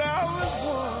till the battle is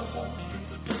won.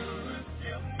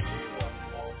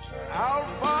 I'll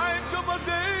fight till my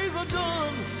days are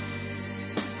done.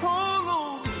 Oh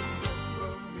Lord,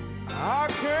 I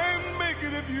can't make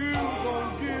it if you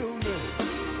don't give me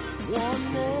one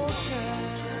more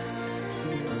chance.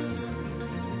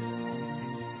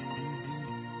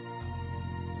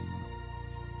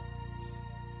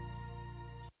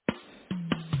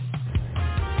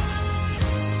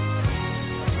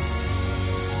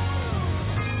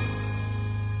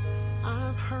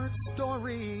 I've heard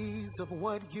stories of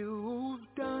what you've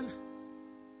done,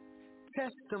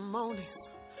 testimonies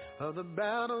of the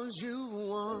battles you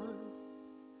won.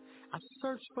 I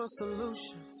searched for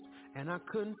solutions and I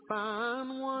couldn't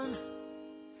find one.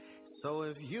 So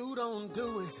if you don't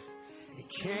do it, it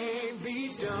can't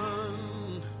be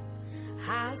done.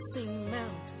 I seen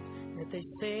mountains that they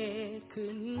said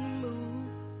couldn't move.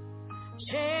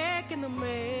 Check in the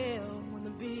mail when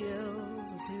the bills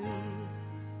are due.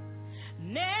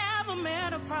 Never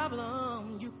met a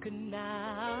problem you could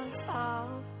not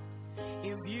solve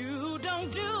if you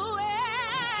don't do it.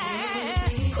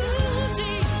 If you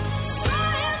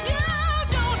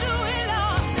don't do it,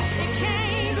 Lord, it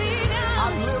can't be done.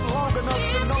 I've lived long enough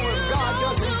to know if God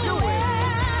doesn't do it.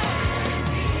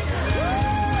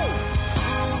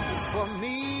 For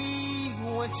me,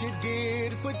 what you did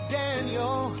for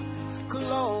Daniel,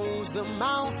 close the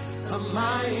mouth of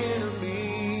my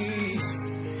enemies.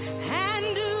 And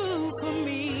do for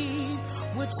me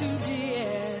what you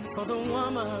did for the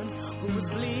woman who was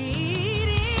bleeding.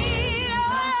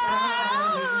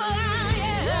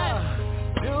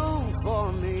 Do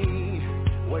for me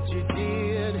what you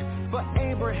did for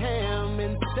Abraham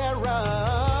and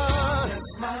Sarah.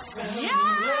 That's my family.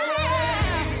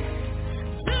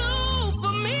 Do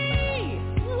for me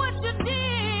what you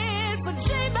did for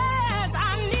Jabez. I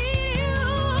need you.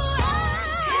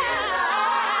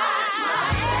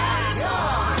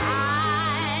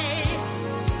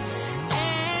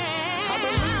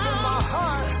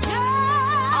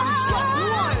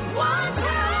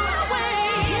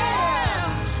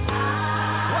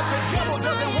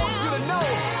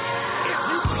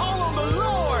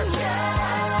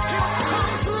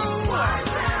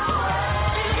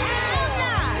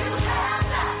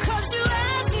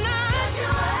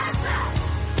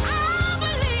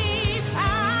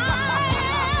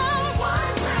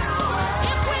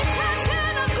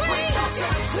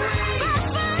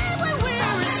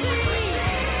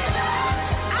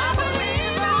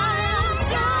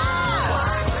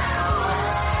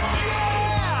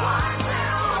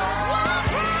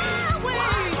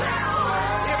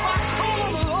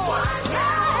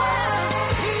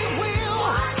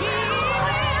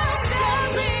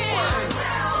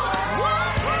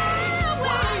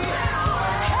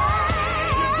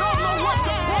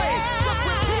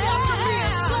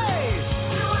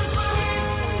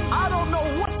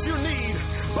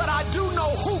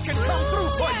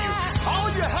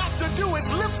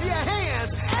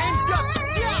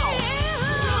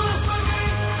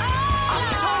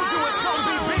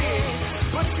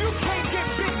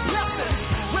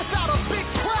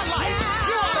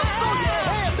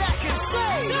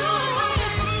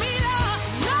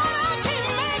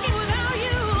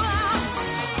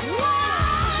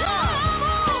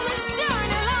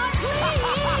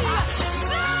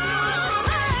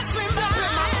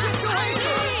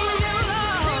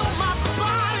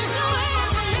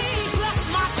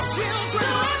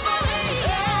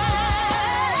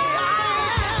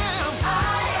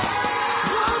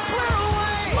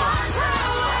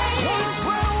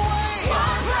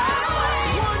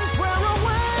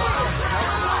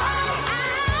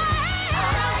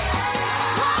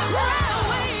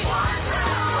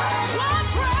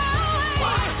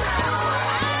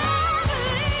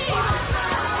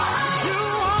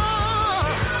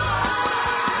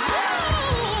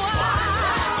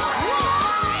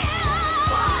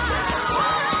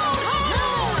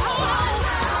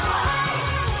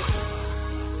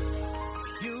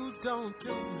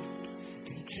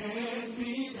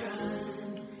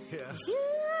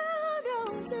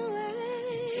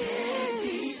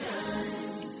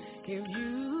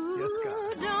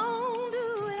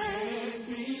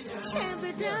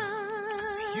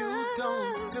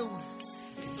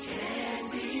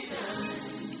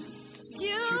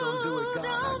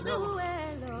 do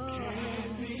it, Lord. Can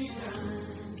be done.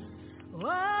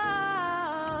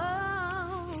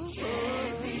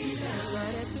 Can be done.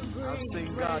 I've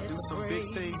seen God do some big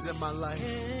things in my life.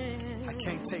 I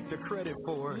can't take the credit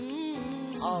for it.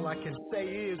 All I can say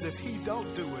is if he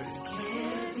don't do it,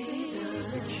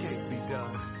 it can't be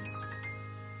done.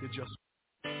 It just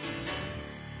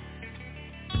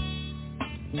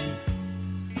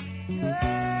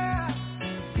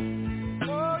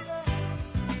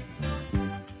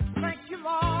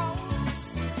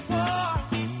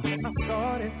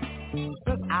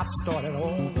I've started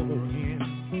all over again.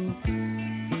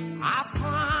 I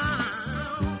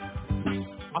found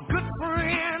a good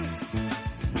friend.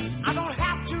 I don't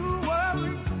have to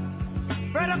worry,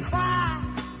 better cry.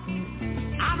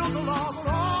 I know the Lord will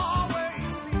always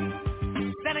be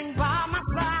standing by my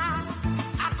side.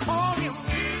 I call him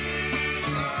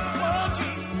Jesus. Oh,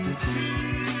 Jesus.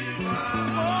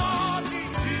 Oh,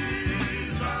 Jesus.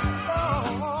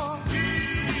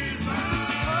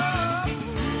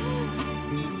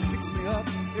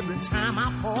 Every time I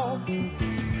fall, I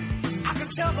can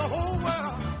tell the whole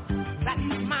world that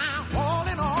he's my all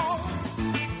in all.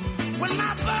 When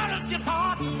my burdens get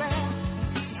hard to bear,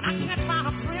 and I can't find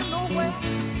a friend nowhere,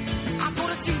 I go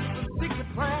to Jesus in secret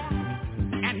prayer,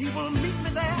 and he will meet me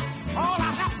there. All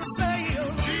I have to say is,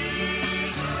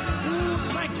 ooh,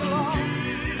 thank you, Lord.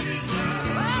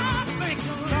 Oh, thank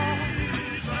you, Lord.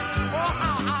 Oh,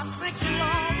 how I thank you,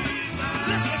 Lord.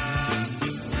 Listen.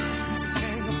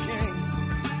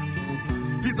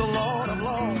 He's the Lord of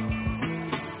Lords.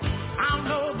 I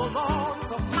know the Lord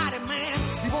is a mighty man.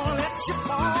 He won't let you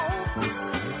fall.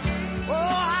 Oh,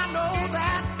 I know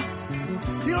that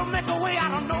he'll make a way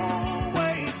out of no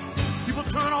way. He will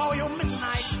turn all your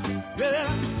midnight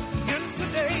into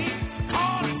day.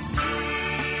 Call him.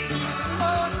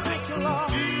 Oh, thank you,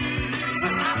 Lord.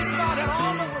 When I started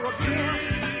all over again,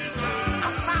 I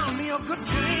found me a good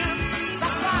friend.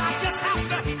 That's why I just have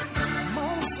to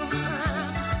moan sometimes.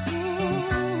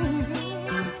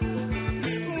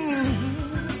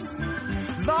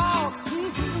 Lord,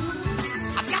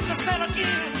 I've got to say it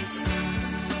again.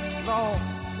 Lord,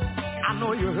 I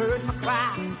know you heard my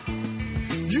cry.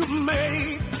 You've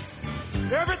made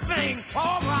everything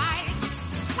all right.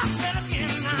 I said it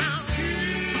again now.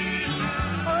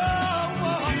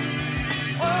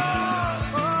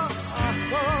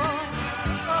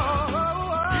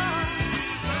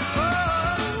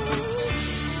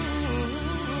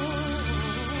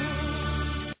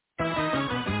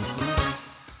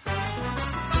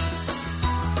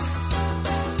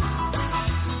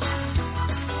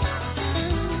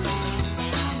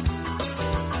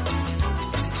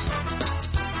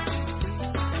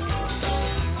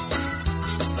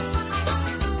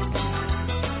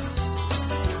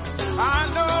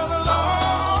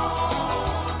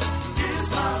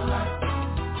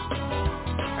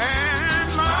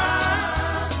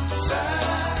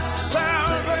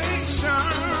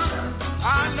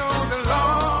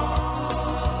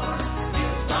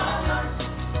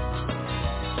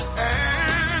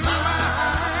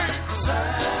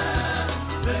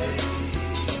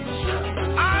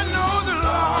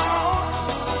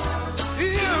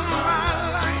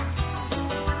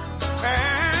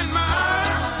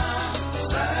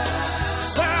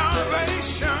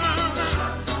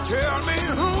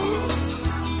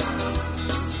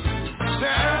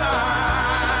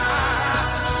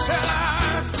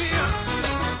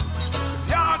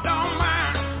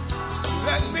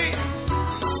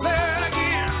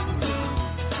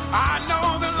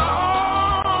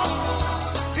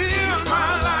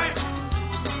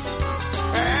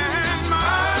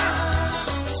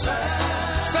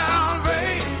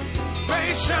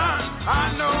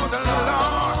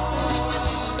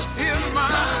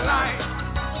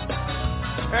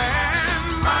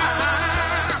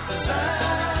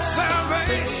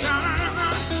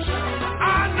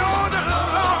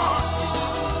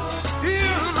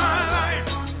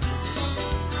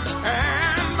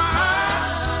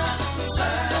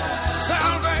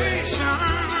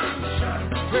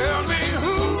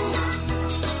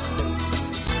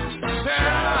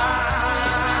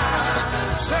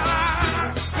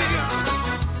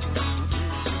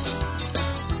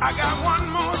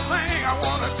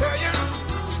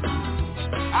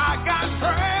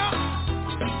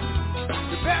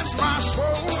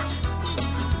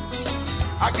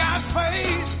 I got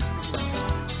faith,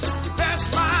 that's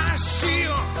my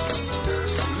shield.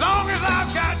 Long as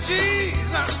I've got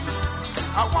Jesus,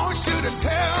 I want you to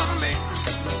tell me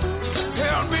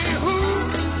who.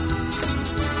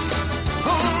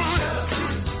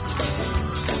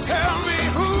 Tell me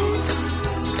who.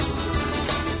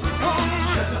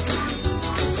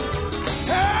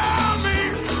 Tell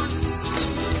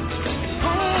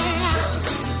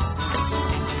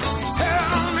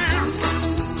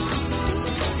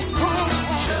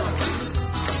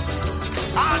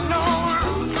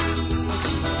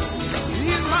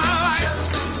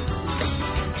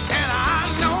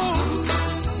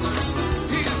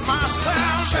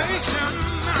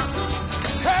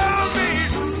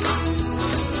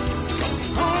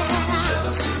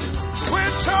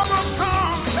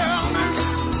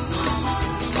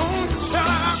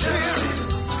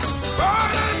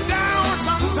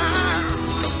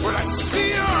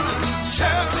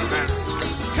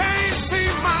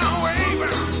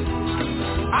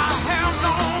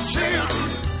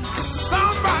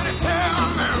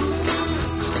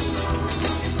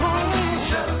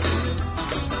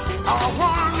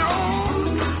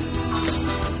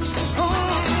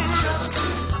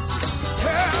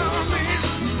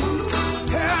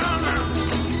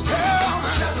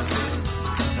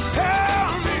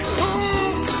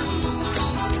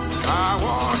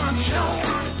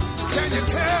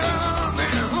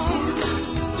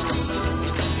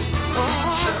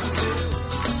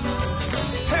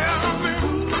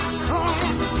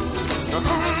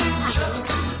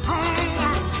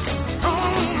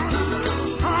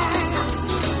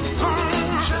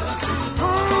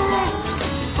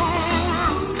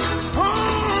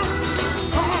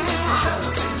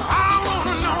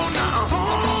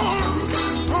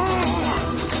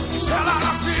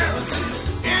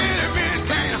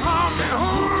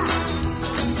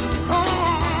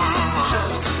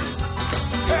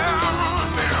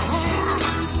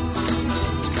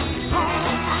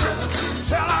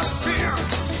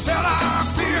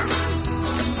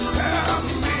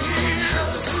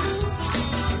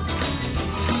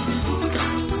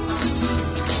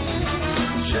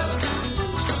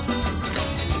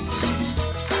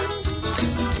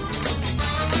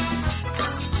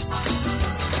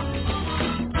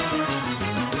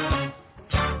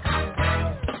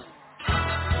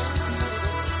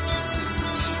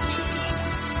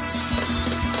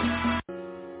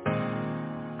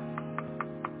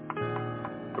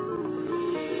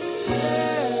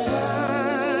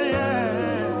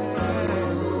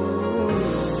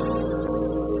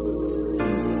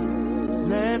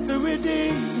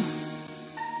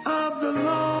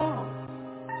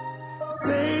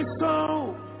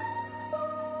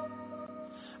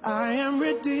am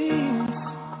redeemed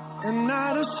and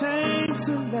not ashamed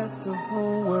to let the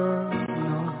whole world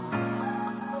know.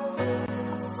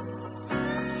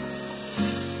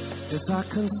 As I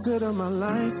consider my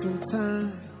life and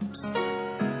times,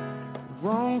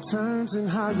 wrong turns and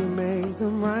how you made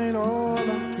them right, all I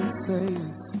can say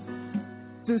is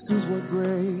this is what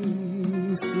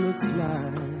grace looks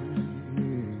like.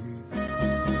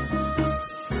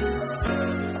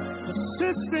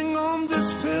 Persisting on this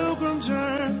pilgrim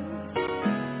journey,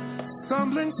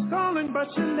 stumbling, stalling, but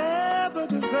you never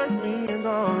desert me, and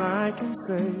all I can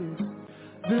say is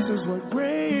this is what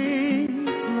grace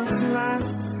looks like.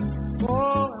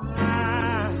 Oh,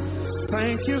 I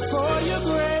thank you for your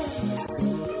grace,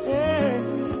 yeah,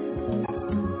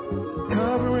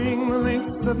 covering the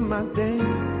length of my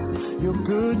days. Your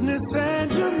goodness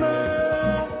and your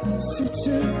mercy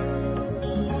too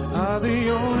are the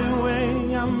only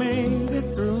way I made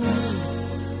it through.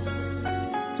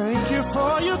 Thank you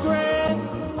for your grace,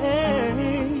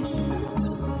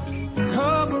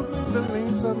 covering the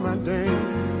length of my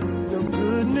days. Your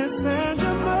goodness and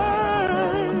your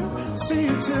mercy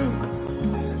too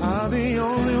are the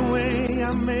only way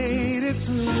I made it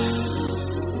through.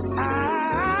 I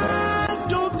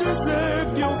don't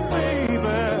deserve your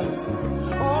favor.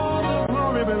 All the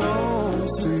glory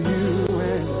belongs to you,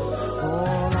 and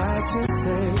all I can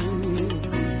say is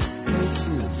thank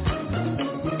you.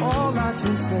 All I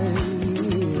can say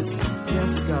is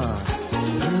yes, God.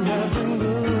 You have been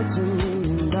good to me,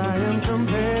 and I am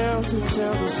compelled to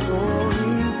tell the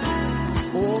story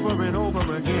over and over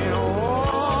again.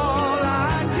 All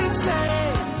I can say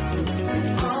is thank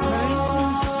you.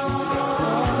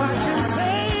 All I can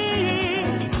say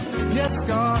is yes,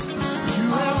 God. You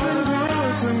have been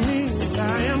good to me. I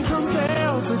am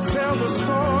compelled to tell the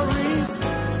story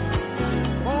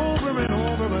over and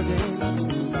over again.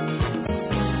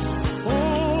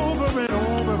 Over and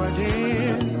over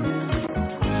again.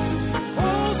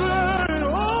 Over and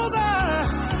over.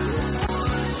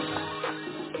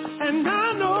 And I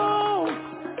know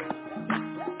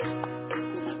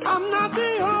I'm not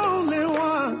the only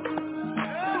one.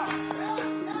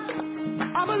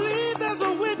 I believe there's a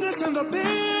witness in the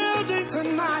building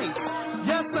tonight.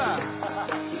 Yes, sir.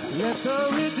 Let the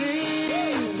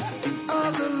redeemed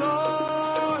of the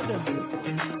Lord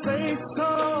say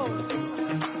so.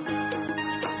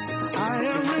 I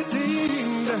am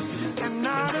redeemed and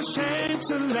not ashamed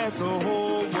to let the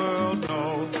whole world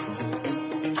know.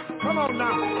 Come on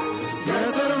now.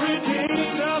 Let the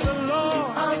redeemed of the Lord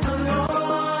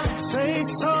say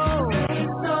so.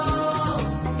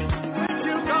 Thank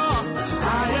you, God. I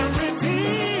am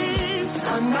redeemed.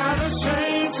 I'm not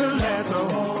ashamed to let the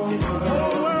whole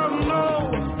world know.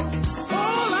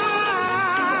 All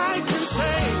I can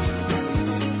say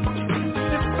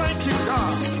is thank you,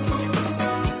 God,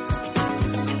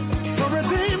 for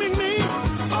redeeming me.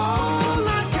 All I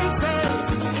can say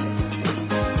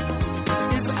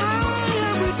is I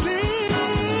am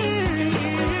redeemed.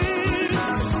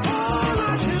 All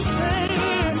I can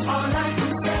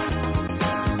say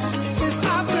is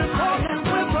I've been bought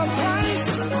with a price.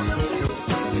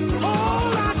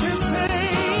 All I can say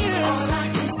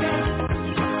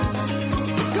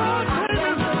God came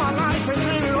into my life and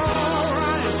made it all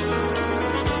right.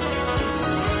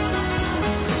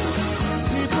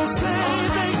 People say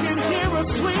they can hear a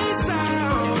sweet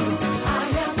sound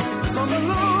from the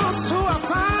lost who are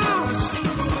found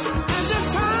and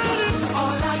decided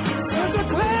to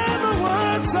declare the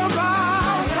words of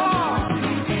our God.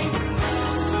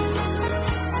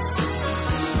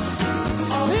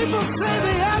 People say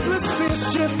the atmosphere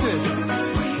shifted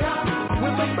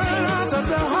with the burdens of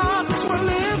their hearts were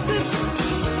lifted.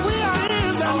 We are in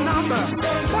the number,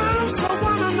 bound for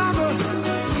one another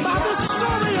by the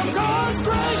story of God's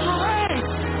great grace.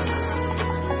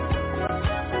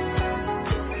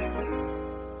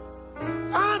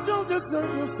 I don't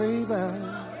deserve your favor.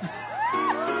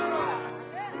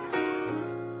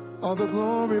 All the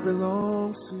glory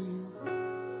belongs to you,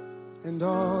 and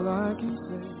all I can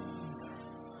say,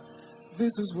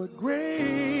 this is what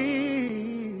grace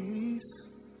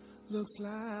looks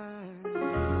like.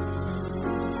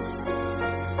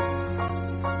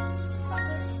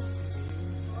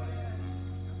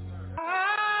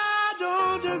 I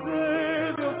don't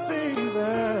deserve your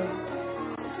favor.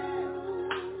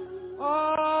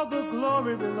 All the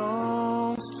glory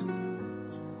belongs to you.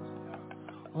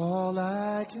 All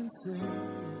I can say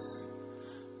is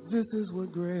this is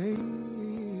what grace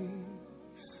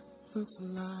looks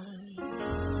like.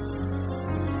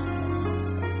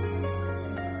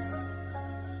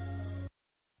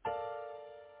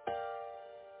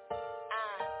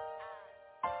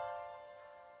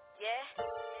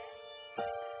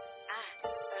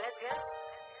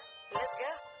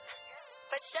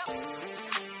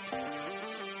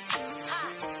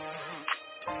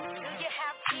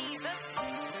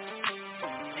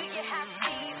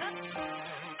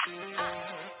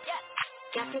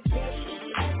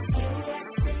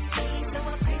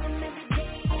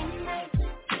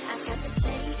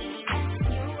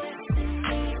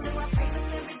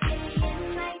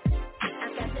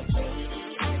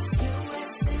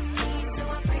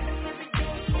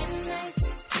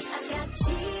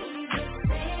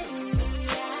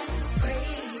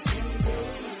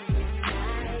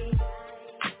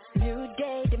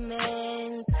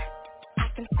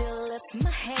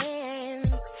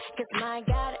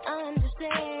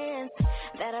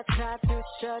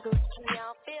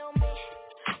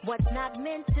 What's not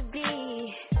meant to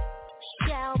be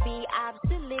shall be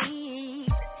obsolete.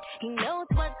 He knows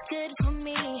what's good for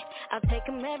me. I'll take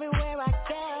him everywhere I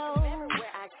go.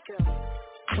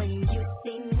 When you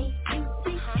see me, you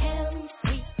see him.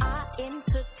 We are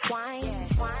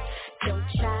intertwined. Don't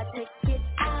try to get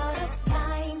out of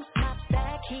line. My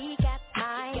back, he got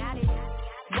mine.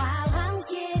 While I'm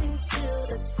getting to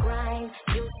the grind,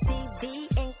 you'll see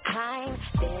the incline.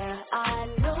 There are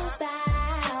no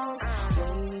bounds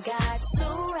when God's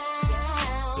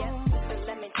around. So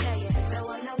let me tell you, no,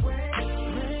 I'm not worthy.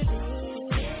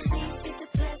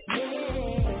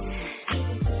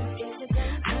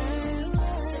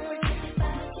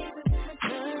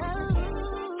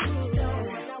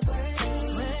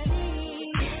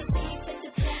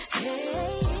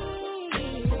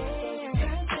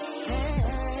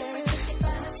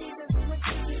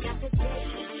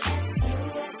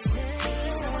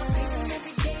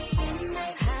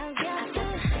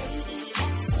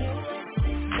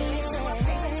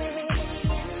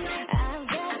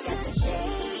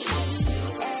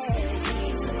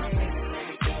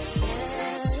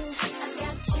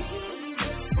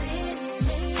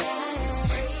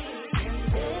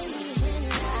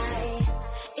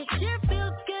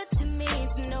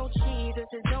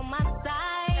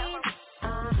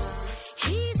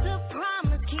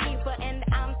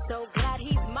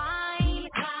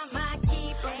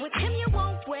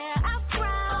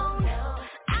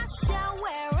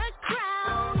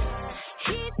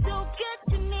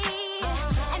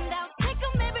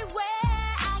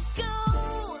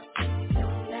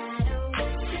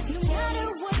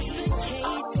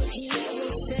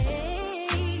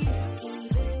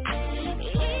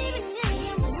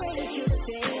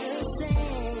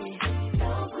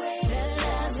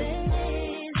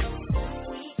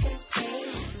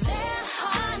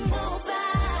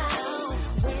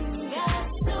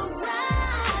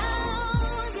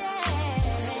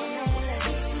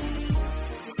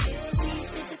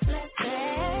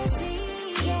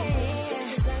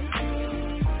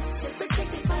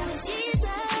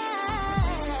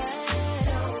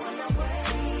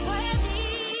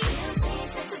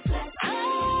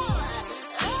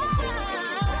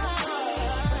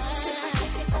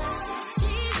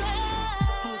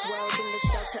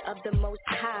 The Most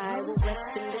High will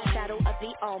rest in the shadow of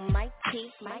the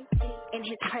Almighty. In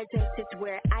His presence is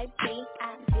where I be.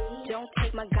 Don't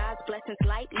take my God's blessings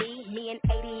lightly. Me and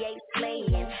 88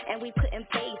 slaying, and we putting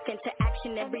faith into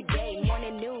action every day.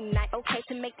 Morning, noon, night, okay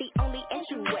to make the only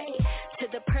entryway to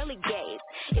the pearly gates.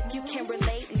 If you can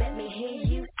relate, let me hear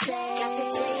you say.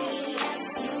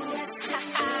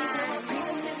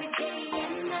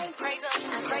 Praise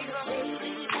Him.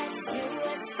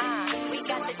 We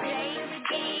got the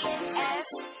J-E-S-U-S.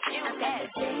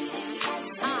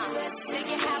 Do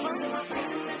you have them?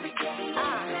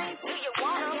 Do you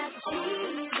want them?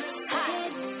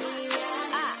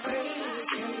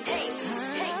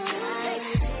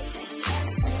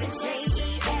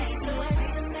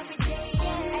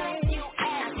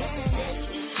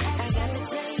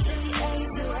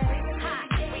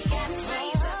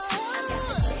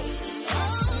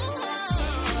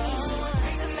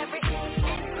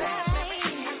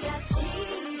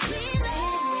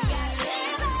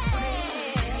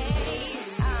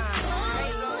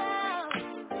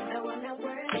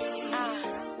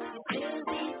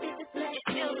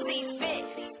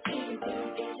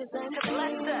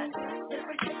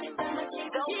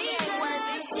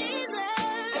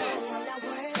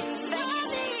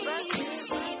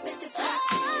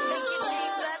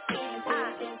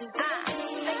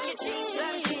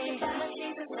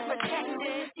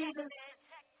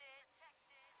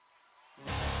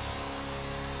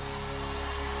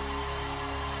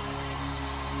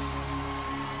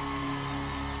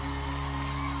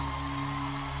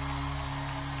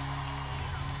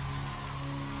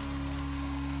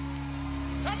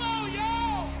 Come on,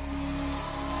 y'all.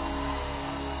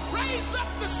 Raise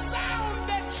up the sound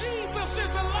that Jesus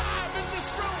is alive in this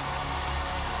room.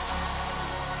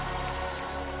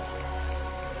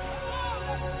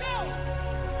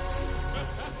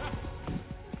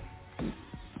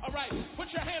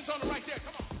 hands on it right there.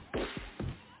 Come on.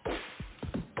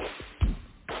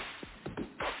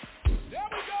 There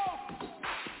we go.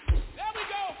 There we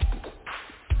go.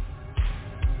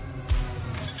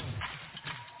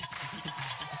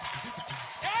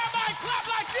 Everybody clap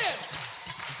like this.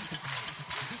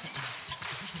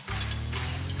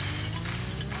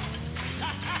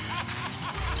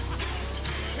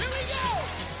 Here we go.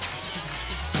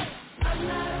 I'm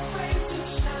not afraid to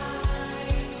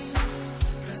shine,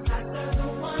 'cause I serve the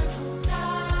one who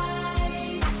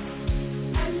died.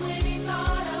 And when he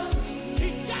thought of me, he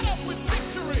got up with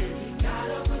victory.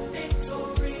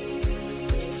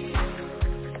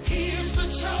 He is the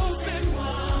chosen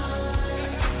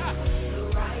one, the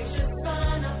righteous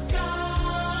Son of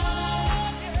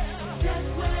God. Death,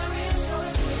 where is your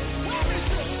sting? Where is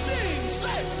your sting?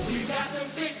 Say, we got the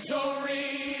victory.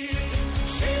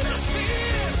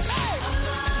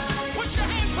 Put your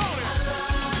hands on it.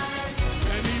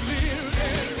 And he lives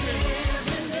in me.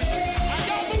 Are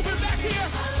y'all moving back here?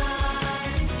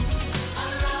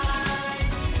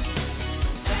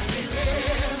 And he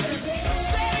lives in me.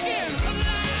 Say it again.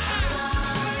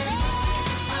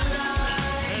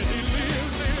 And he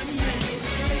lives in me.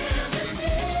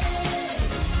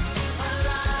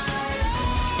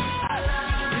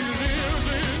 He lives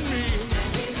in me.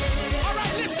 All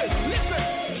right, listen.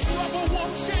 Trouble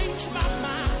won't change my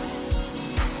mind.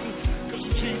 'Cause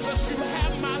Jesus, you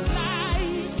have my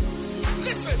life.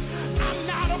 Listen, I'm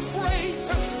not afraid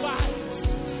to fight.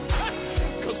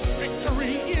 'Cause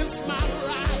victory is my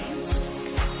right.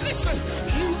 Listen,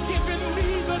 you've given me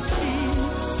the keys.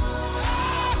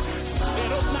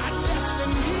 Settle my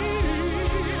destiny.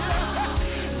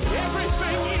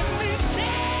 Everything in me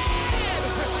dead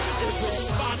is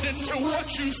responding to what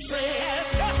you said.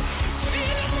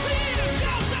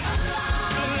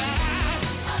 Alive.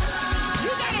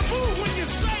 You gotta move when you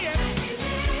say it.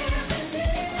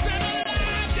 Say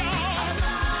alive, y'all.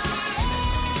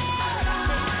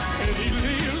 And he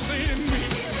lives in me.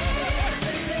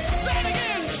 Say it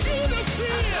again. Jesus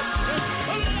is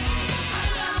alive.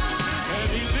 And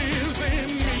he lives in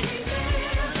me.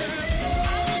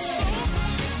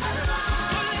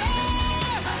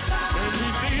 And he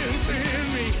lives in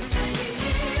me.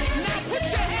 Now put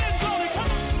your hands on it.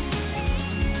 Come on.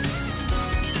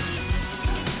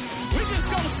 We're just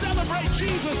gonna celebrate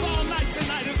Jesus all night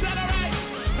tonight. Is that all right?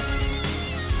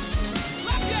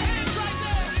 Clap your hands right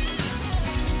there.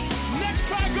 Next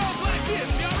part goes like this.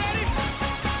 Y'all ready?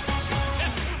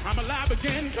 I'm alive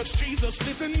again 'cause Jesus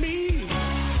lives in me.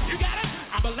 You got it?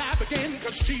 I'm alive again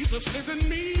 'cause Jesus lives in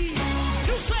me.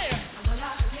 You say it. I'm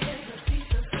alive again 'cause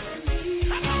Jesus lives in me.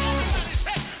 Come on, everybody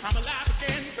say it. I'm alive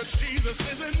again 'cause Jesus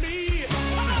lives in me.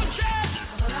 Come on, church.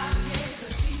 I'm alive again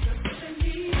 'cause Jesus lives in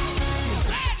me.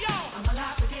 Say it, y'all. I'm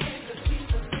alive again 'cause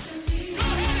Jesus lives in me. Go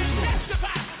ahead and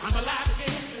testify. I'm alive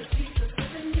again. 'Cause Jesus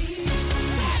lives in me.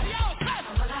 Say it, y'all. Say it.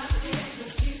 I'm alive again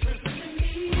 'cause Jesus lives in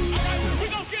me. All right,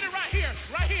 we're gonna get it right here.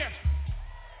 Right here.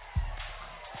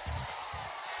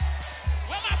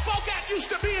 Where my folk at used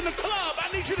to be in the club. I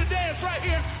need you to dance right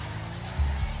here.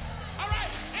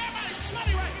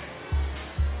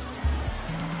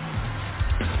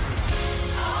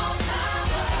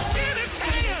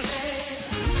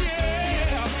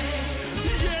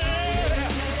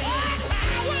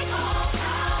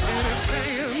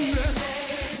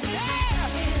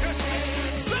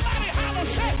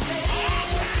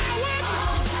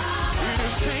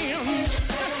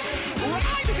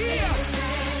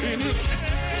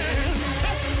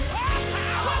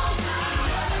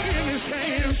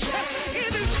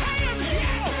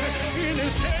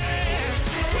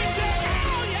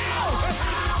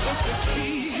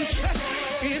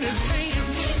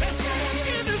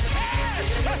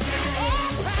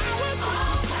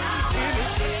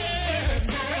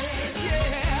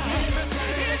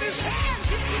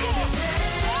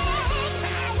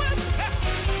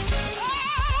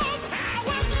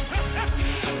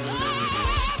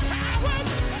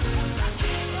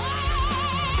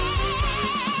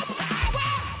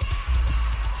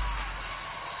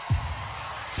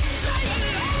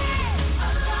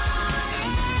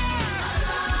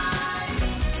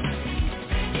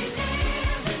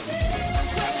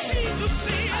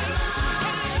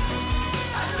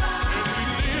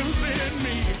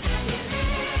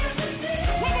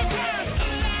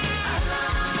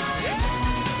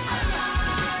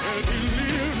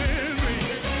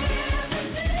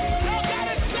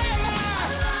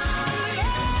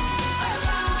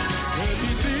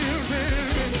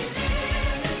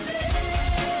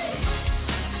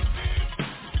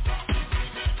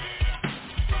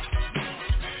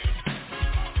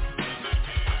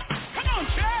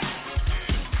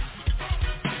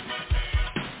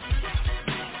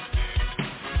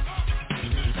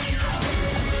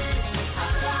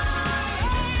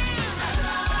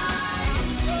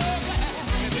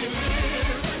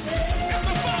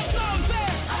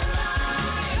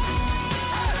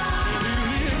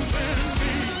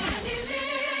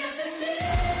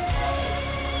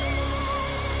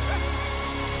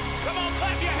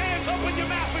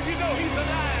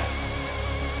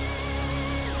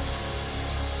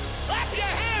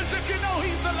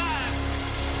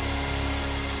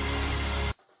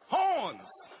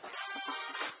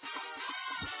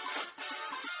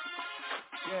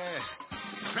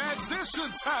 Transition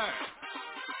time.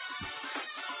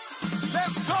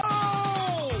 Let's go!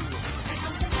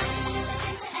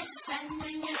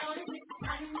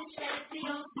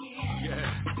 Yeah.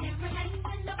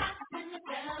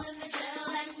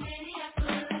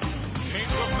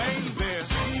 Can't remain there.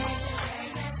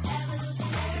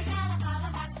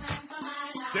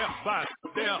 Step by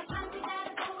step.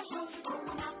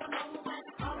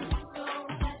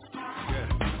 Yeah,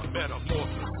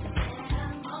 metamorphosis.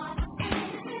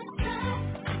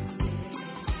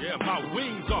 Yeah, my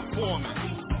wings are forming.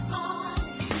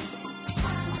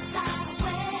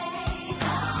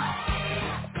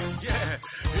 Yeah,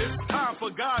 it's time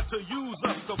for God to use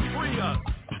us to free us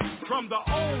from the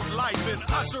old life and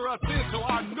usher us into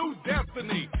our new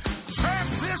destiny.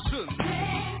 Transition.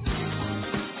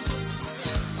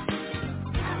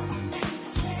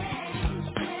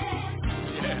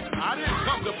 Yeah, I didn't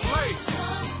come to play.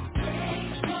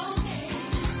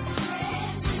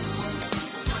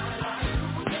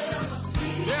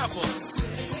 Never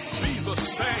be the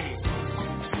same.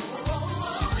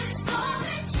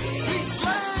 Be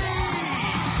slain.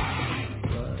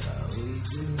 What are we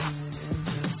doing in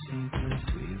the secret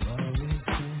we've always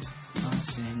been?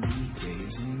 Constantly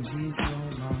gazing, he's no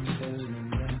longer in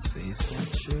that faithful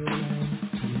children.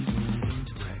 We need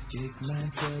to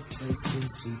recognize the places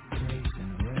we praise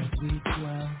and where we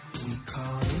dwell. We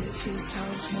call it his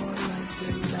house, more like the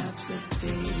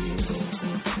dilapidated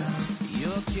hotel.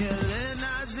 You're killing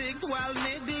Isaac while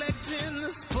neglecting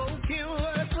the spoken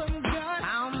word from God.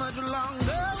 How much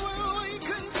longer will we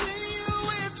continue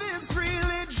with this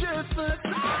religious facade?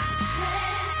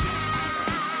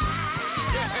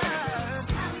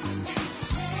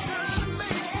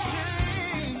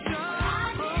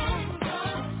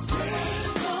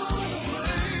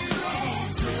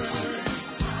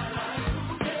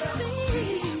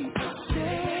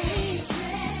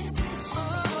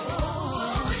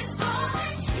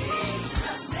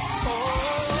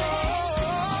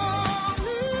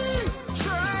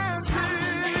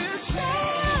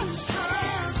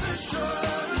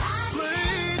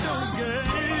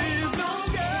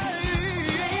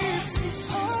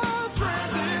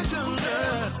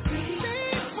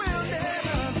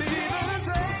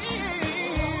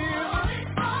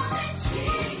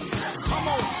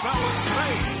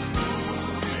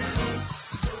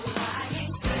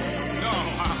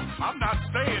 I'm not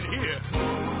staying here.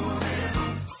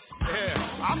 Yeah,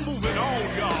 I'm moving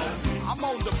on, y'all. I'm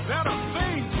on to better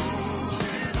things.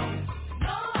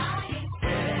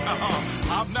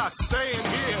 I'm not staying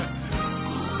here.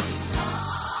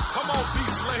 Come on,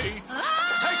 P-Slade.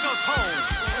 Take us home.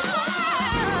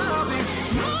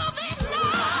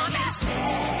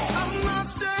 I'm not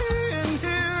staying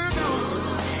here, no.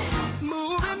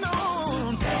 Moving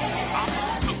on. I'm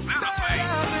on to better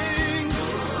things.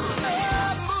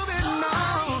 Moving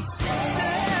on.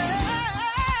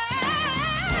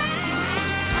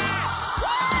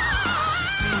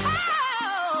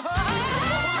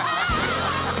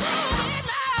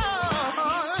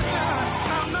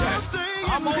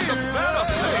 I'm on the better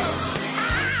things.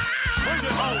 Bring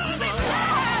it home, son.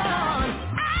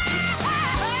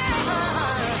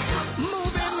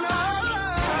 Moving on.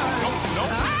 No.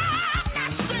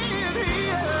 Staying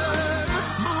here.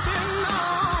 Moving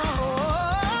on.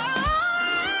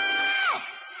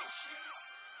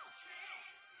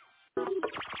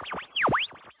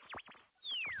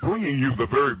 Bringing you the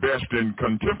very best in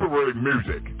contemporary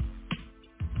music.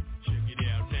 Check it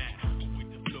out now. With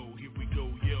the flow, here we go,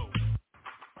 yo.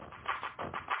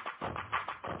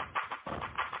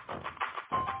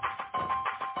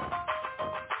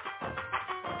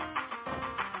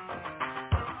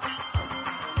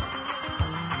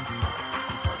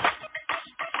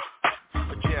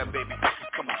 Yeah, baby.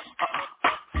 Come on.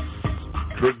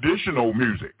 Traditional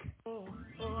music.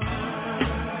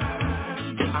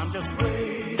 I'm just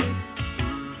waiting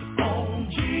on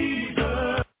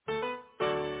Jesus.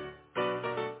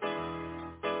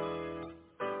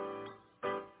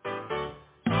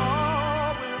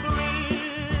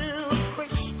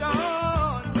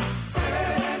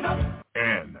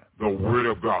 And the Word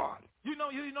of God.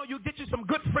 You get you some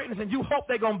good friends and you hope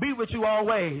they're going to be with you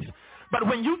always. But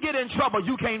when you get in trouble,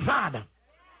 you can't find them.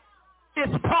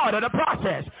 It's part of the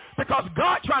process because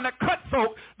God trying to cut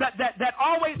folk that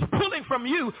always pulling from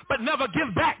you but never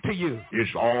give back to you.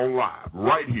 It's all live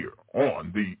right here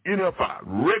on the NFI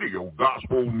Radio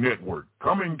Gospel Network,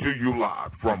 coming to you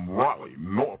live from Raleigh,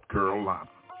 North Carolina.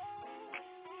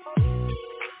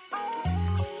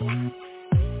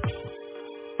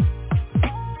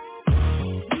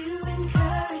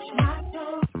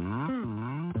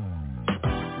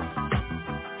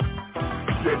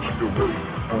 Catch the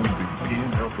wave on the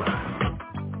Pen of Life.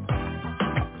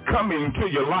 Coming to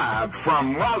you live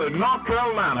from Raleigh, North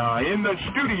Carolina, in the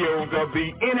studios of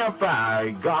the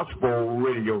NFI Gospel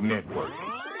Radio Network.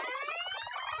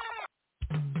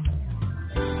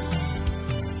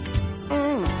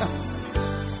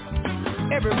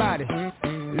 Everybody,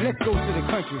 let's go to the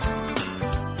country.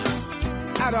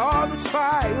 Out of all the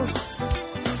trials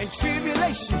and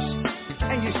tribulations,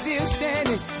 and you're still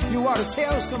standing, you ought to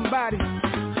tell somebody,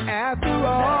 after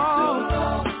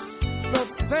all the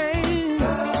things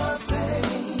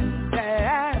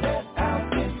that I've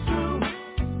been through,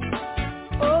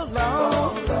 oh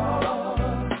Lord,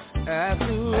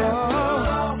 after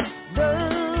all the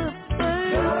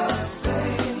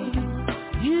things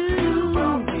you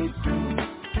brought me through,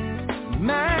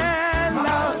 my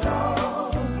Lord,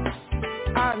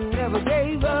 I never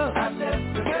gave up, I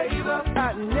never gave up,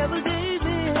 I never gave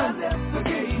in, I never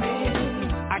gave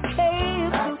in, I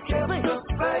kept the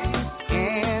faith,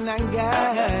 and I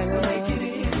got to make it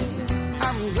in.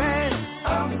 I'm glad,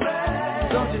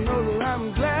 don't you know that I'm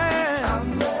glad,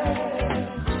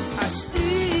 I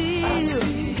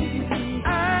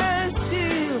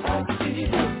still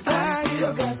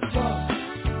got joy,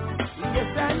 yes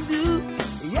I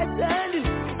do,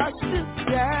 I still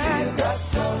got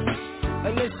joy,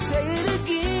 let's say it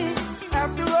again,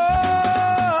 after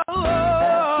all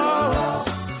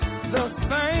the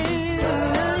things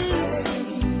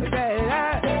that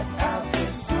I've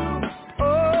been through, oh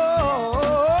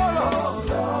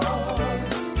Lord,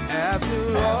 after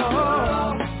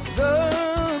all the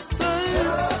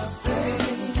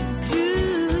things you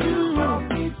brought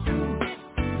me through,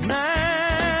 my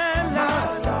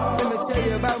Lord, let me tell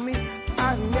you about me, I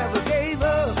never gave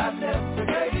up, I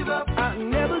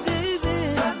never gave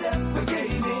in,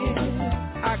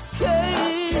 I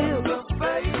kept the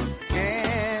faith,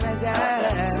 and I got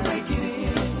to make it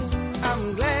in. I'm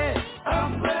glad,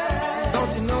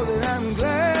 don't you know that I'm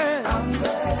glad,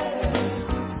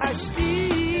 I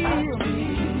still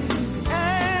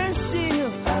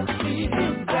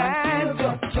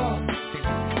got joy,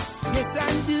 yes I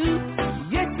do,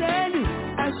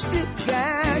 I still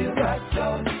got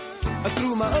joy,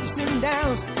 through my ups and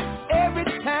downs, every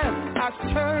time I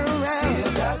turn around,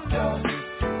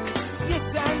 yes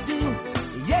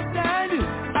I do,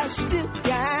 I still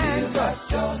got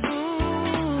joy.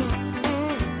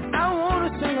 I wanna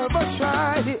sing about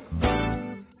try it.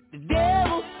 The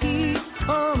devil he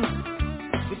comes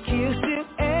to kill, steal,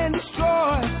 and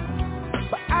destroy,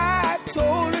 but I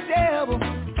told the devil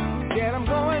that I'm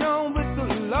going on with the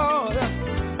Lord.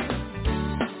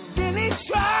 Then he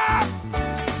tried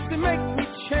to make me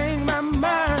change my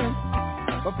mind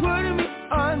by putting me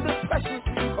under pressure,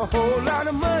 a whole lot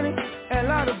of money and a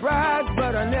lot of bribes,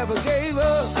 but I never gave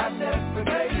up, I never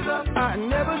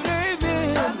gave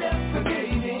in,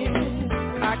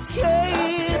 I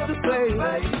kept the faith,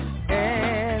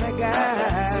 and I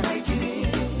got to make it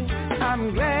in. I'm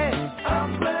glad,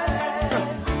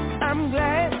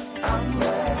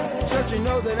 church, you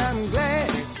know that I'm glad,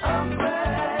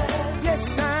 yes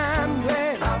I'm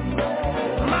glad,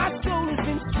 my soul has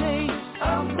been saved,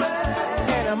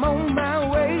 and I'm on my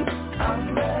way,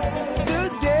 the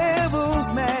devil's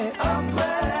mad,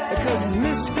 because he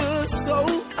missed the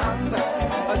soul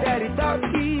that he thought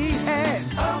he had,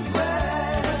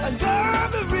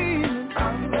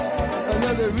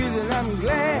 another reason I'm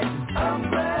glad,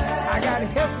 I got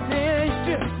health and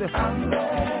strength,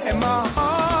 and my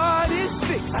heart is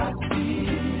fixed, I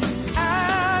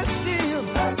still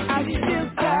got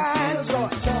joy,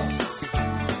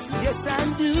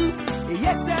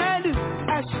 yes I do, I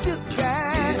still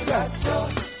got joy.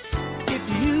 If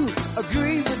you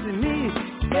agree with me,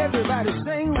 everybody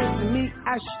sing with me, I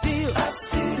still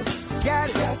got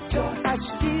it, I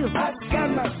still got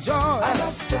my joy,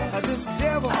 the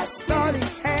devil thought he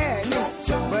had me,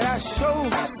 but I sure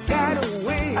got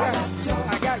away, I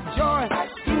got joy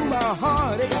through my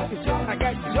heartache, I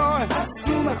got joy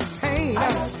through my pain,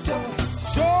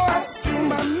 joy through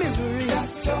my misery,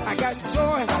 I got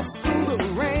joy through the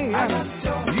rain,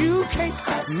 you can't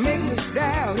make me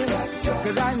doubt it,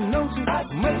 cause I know too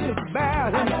much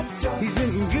about him, he's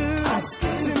been good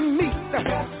to me,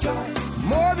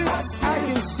 more than I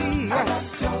can see,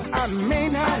 I may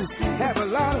not have a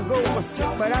lot of gold,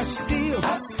 but I still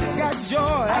got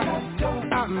joy,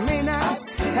 I may not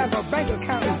have a bank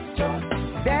account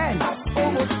that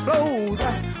overflows,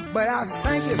 but I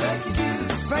thank you,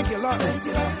 Lord,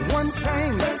 one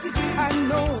thing I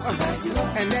know,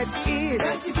 and that is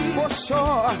for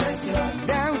sure,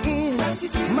 down in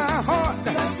my heart,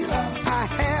 I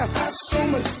have so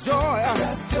much joy,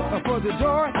 for the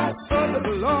joy of the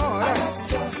Lord,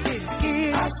 it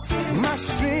is my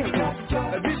strength.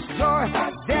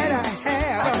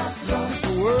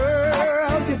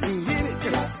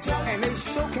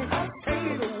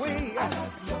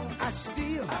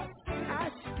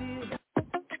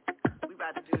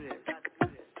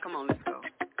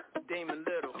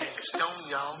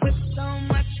 y'all. With so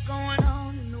much going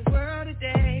on in the world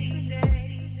today,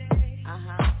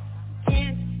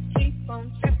 can't keep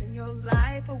on stressing your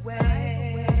life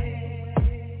away.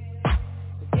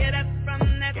 Get up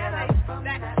from that place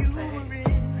that you were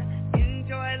in.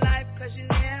 Enjoy life, cause you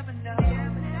never know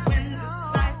when this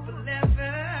life will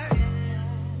ever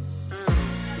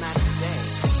end. Not today.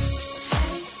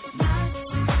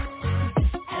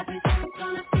 Everything's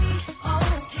gonna be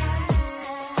okay.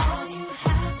 All you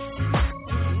have to do,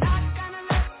 you're not gonna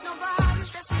let nobody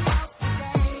stress you out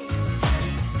today.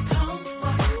 Come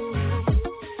on,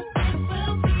 it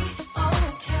will be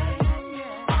okay.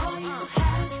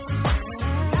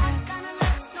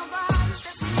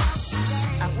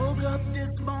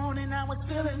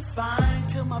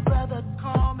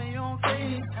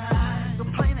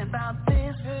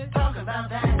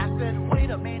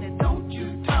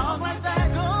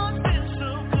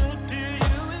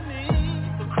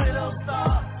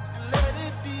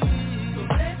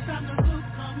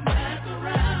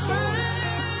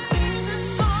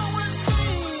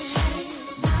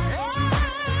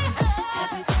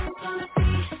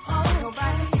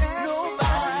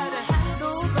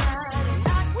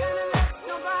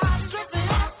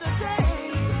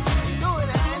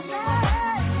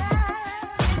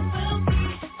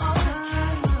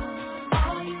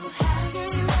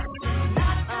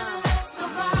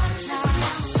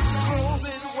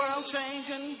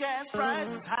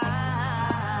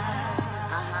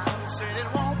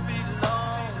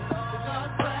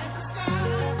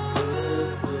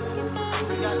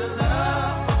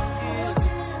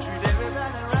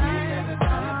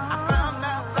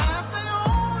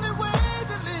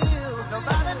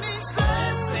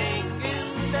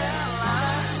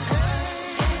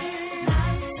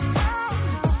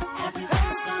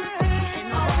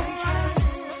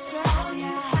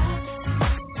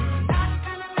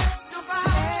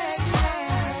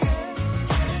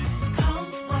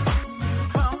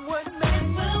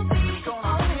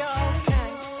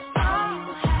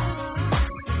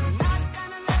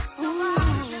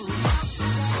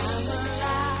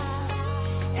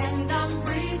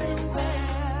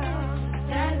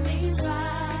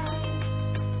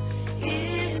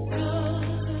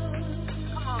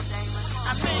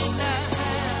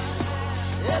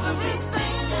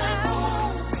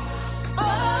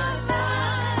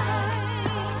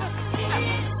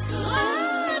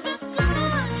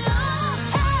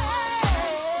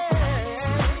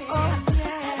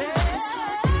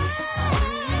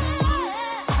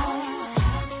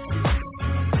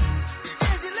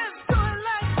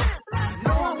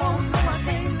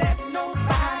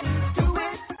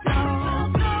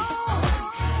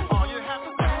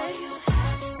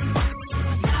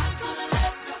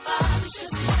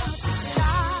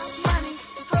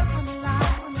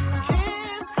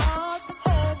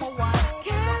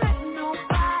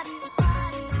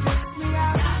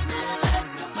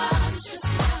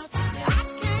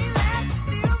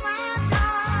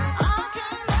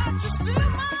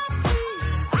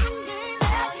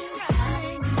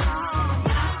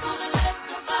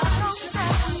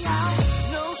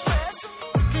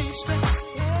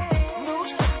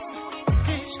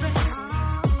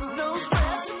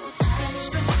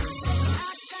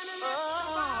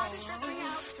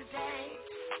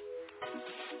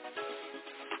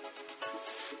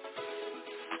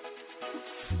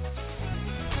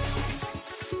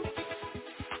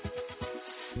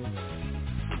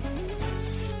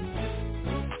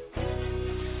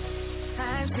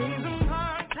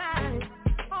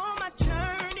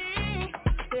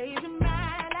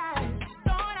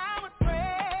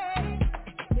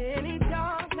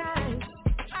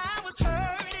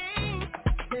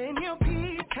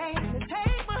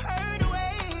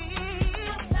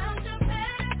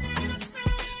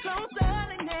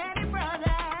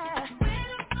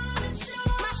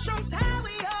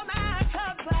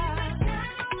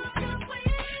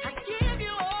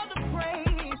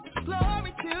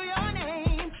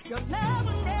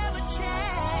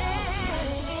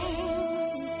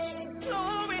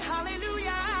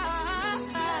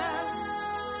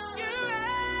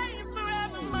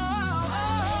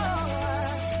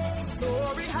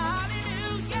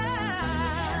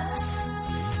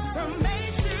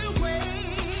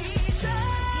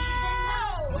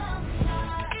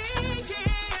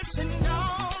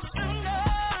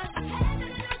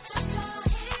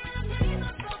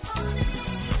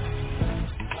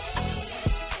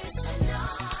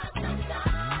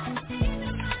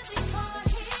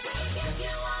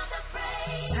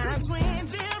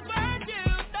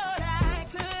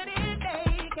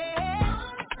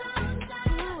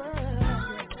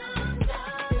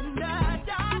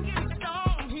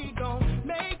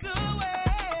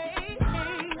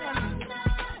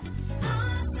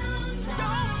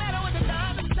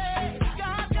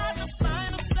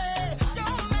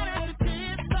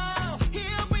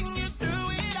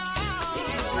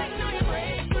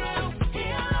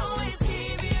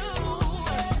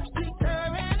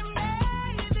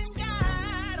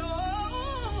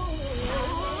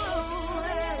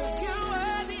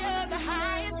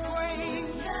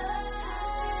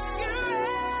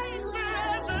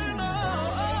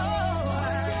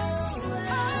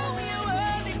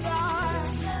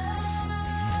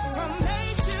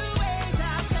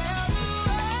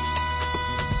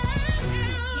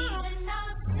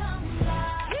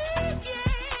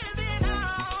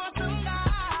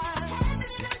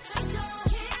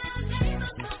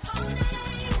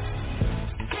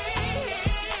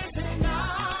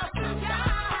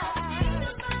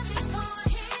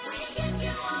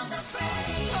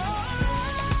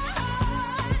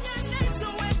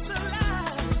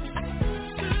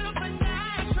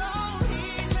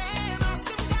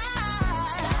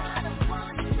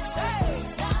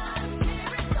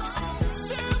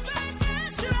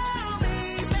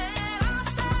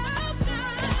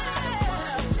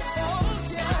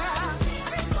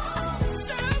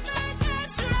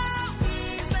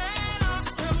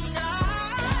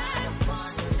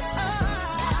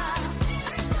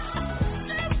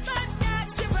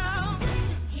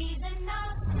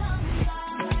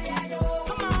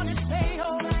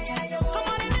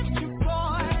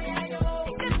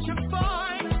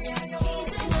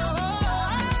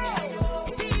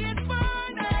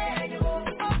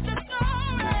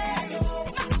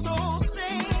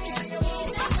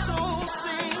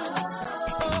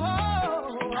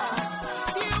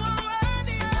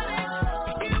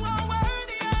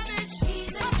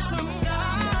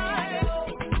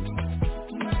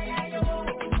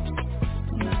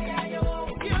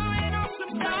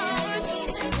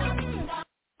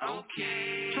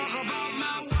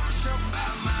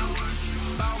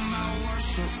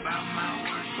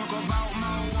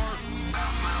 work,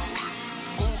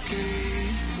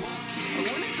 okay.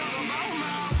 When they talk about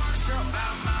my worship,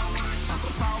 talk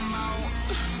about my work.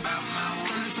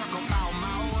 When they talk about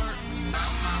my work,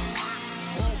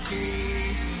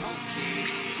 okay.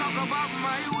 Talk about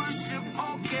my worship,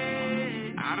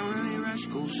 okay. I don't really rush,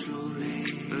 go slowly.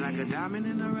 Like a diamond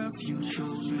in the rough, you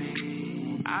chose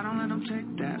me. I don't let them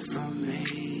take that from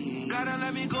me. Gotta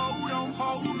let me go, don't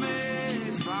hold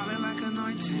me. Falling like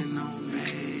anointing on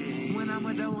me. When I'm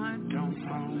with the one, don't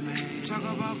phone me. Talk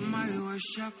about my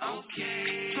worship,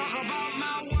 okay. Talk about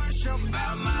my worship,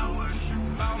 about my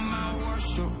worship, about my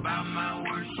worship, about my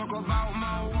worship. Talk about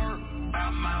my work,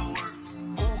 about my work,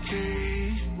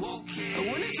 okay. And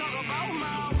when they talk about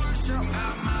my worship,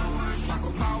 about my worship, talk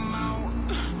about my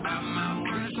work, about my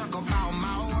work. When they talk about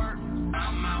my work,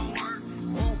 about my work,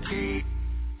 okay.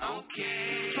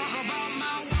 Talk about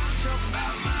my worship,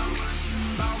 about my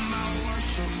worship, about my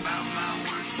worship, about my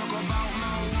worship. Talk about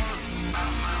my work,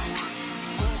 about my work,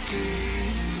 okay.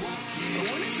 And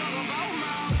when they talk about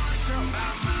my worship,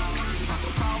 about my worship, talk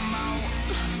about my work,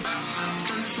 about my work.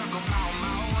 When they talk about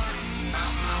my work,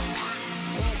 about my work,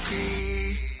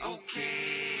 okay.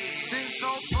 Since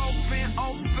so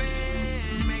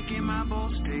open, making my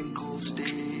boasting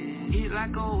coasting. Eat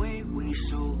like a wave, we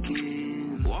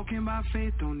soaking. Walking by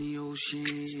faith on the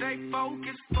ocean. Stay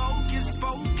focused.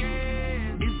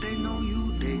 If they know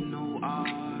you, they know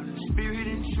ours. Spirit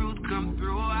and truth come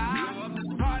through us. Blow up the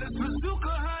spot, it's bazooka,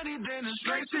 honey. Then it's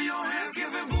straight to your hand,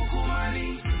 giving buku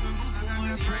money. I got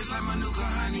that praise like Manuka,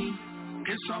 honey.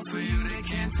 It's all for you, they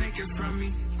can't take it from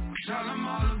me. Tell them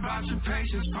all about your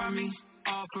patience for me.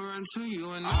 Offer unto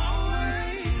you and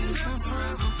always and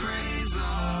forever praise,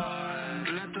 Lord.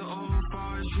 Let the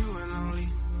overflow is you and only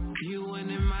you, and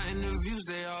in my interviews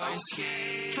they always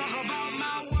okay. Talk about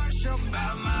my worship,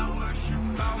 about my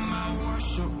worship, about my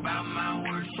worship, about my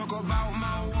worship. Talk about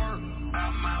my work,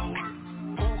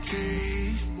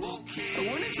 okay. And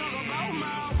when they talk about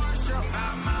my worship,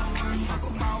 about my worship, talk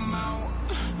about my work,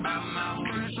 about my work.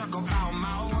 When they talk about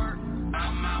my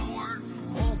work,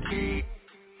 okay.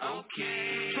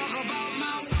 Talk about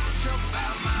my worship,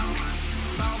 about my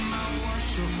worship, about my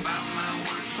worship, about my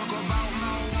worship. Talk about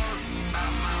my work,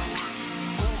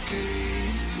 okay.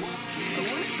 And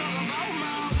when they talk about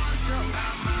my worship,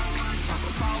 about my worship, talk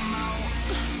about my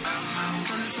work, about my work.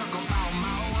 When they talk about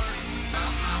my work,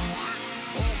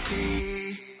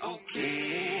 okay.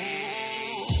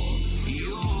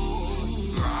 You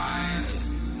rise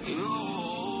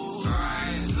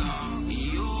up,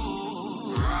 you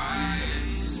rise,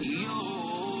 you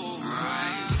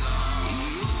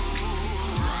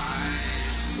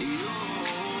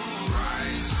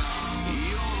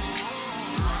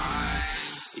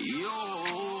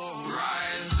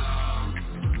rise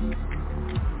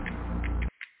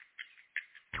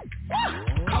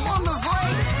Come on, the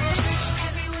voice.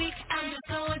 Every week I'm just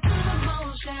going through the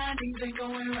motion. Things ain't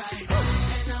going right,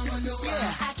 and I wonder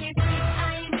why. I can't sleep,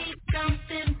 I need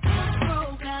something to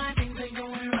broken. Things ain't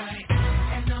going right,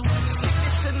 and I wonder why.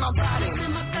 It's in my body,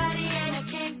 and I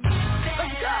can't get better.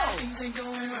 Let's go. Things ain't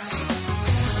going right.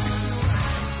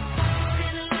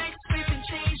 Feeling like scraping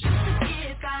change just to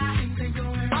get by. Things ain't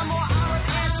going right. I'm more out of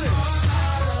answers.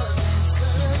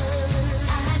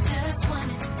 I just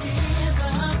wanted to give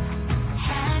up.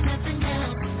 Had nothing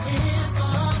else to live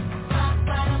for. Rock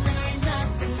bottom, there ain't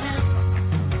nothing left.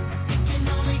 It can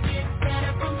only get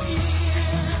better from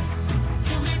here.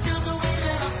 Can we feel the way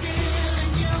that I feel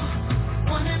in you?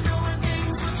 Wanna know when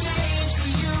things will change for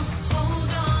you?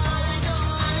 Hold on,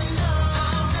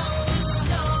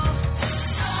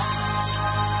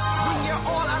 When you're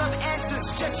all out of answers,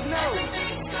 just know.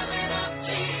 everything's coming up,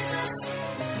 Jesus.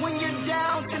 When you're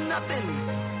down to nothing,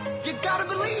 you gotta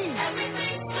believe.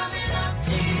 Everything's coming up,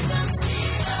 Jesus,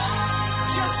 Jesus.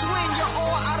 Just when you're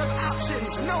all out of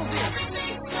options, know this.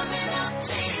 Everything's coming up,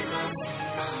 Jesus.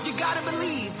 You gotta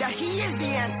believe that He is the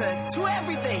answer to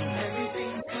everything.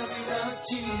 Everything's coming up,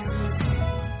 Jesus.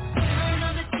 Turn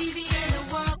on the TV and the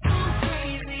world goes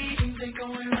crazy. Things ain't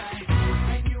going right,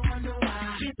 and you wonder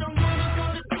why. Kids don't wanna go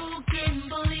to school, getting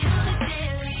bullied on the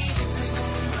daily. Things ain't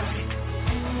going right,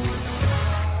 and you wonder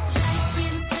why. Life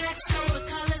being taxed over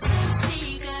colors and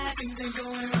sneakers. Things ain't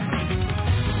going right.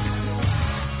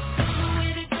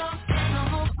 Nowhere to go, and the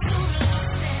hope so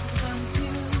lost and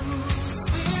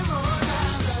confused. We're all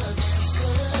out of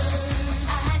answers.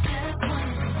 I just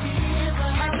wanted to give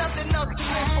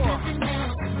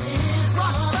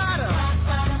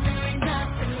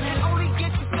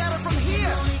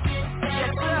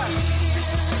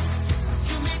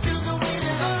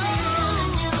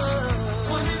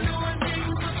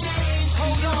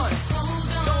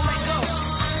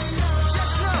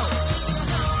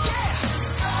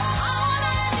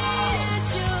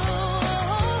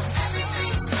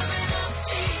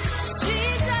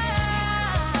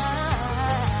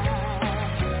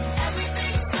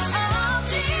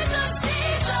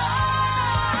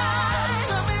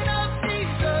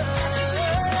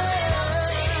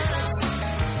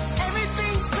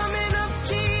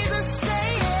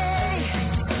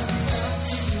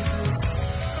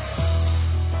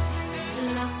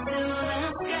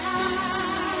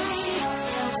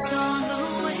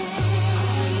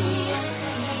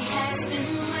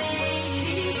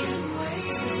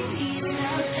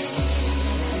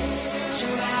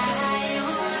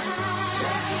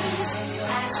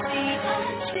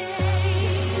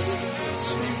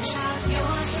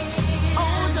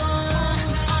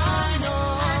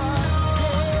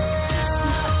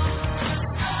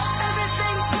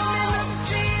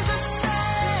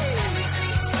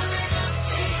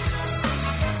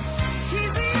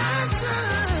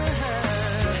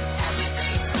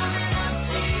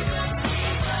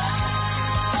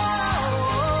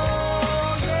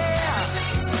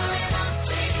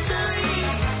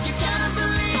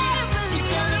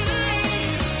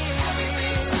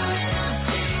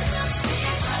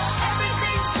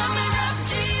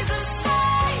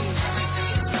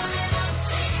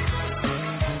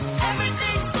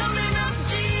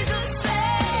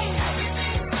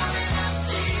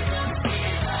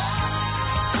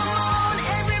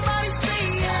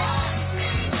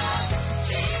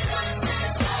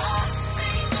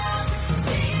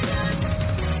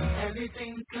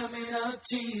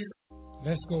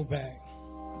Let's go back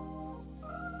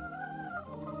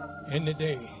in the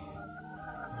day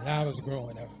when I was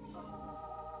growing up.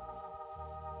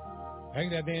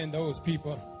 Back then, those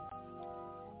people,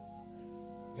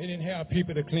 they didn't have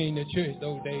people to clean the church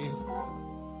those days.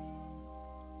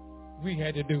 We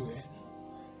had to do it.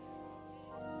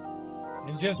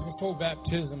 And just before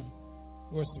baptism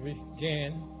was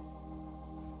began,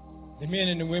 the men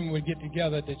and the women would get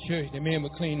together at the church. The men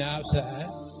would clean the outside,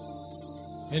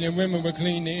 and the women would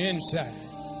clean the inside.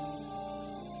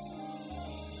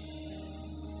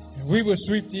 And we would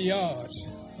sweep the yards,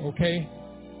 okay?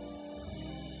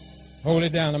 Hold it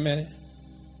down a minute.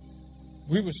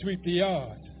 We would sweep the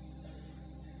yard.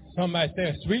 Somebody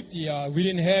said, sweep the yard. We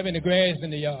didn't have any grass in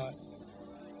the yard.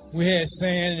 We had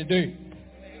sand and dirt.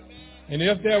 And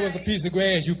if there was a piece of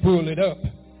grass, you pulled it up.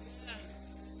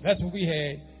 That's what we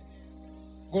had.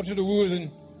 Go to the woods and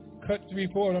cut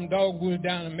 3-4 of them dogwoods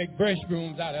down and make brush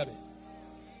brooms out of it.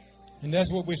 And that's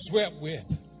what we swept with,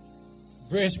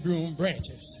 brush broom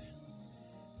branches.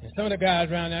 And some of the guys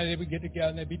around there, they would get together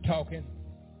and they'd be talking.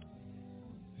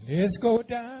 Let's go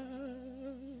down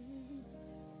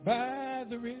by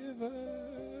the river.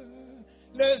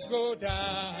 Let's go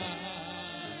down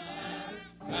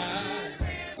by the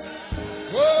river.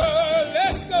 Oh,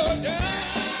 let's go down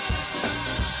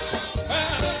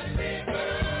by the river.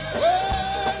 Oh,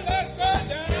 let's go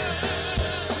down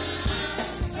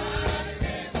by the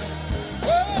river.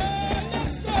 Oh,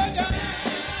 let's go down by the river.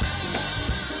 Oh,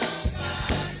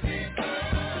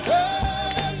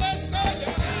 let's go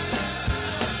down.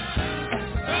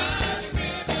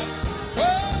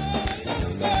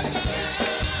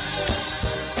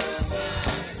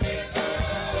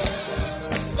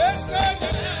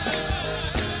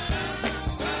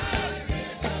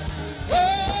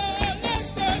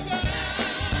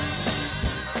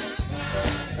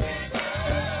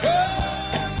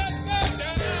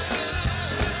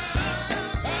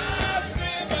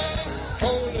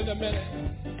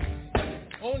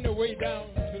 On the way down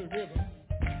to the river,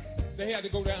 they had to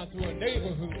go down through a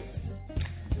neighborhood.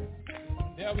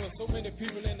 There were so many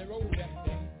people in the road that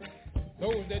day.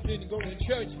 Those that didn't go to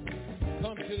church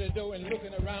come to the door and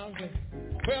looking around and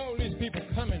where all these people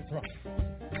coming from?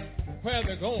 Where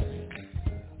they're going?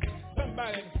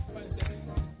 Somebody said,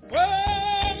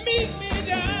 well, meet me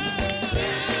down.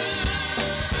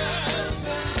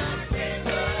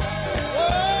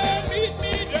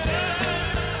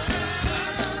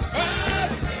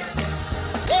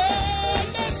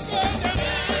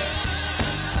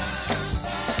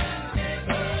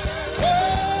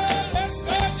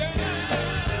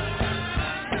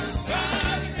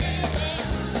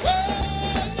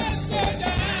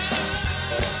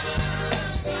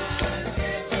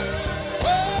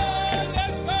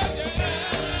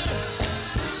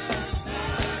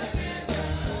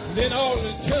 Then all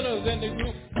the tenors in the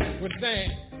group would sing,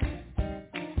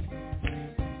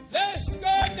 let's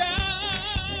go down.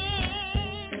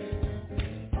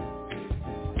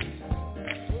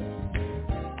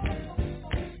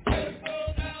 Let's go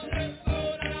down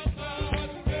by the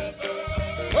river.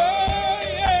 Oh,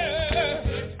 yeah.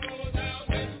 Let's go down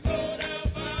by the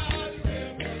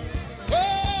river.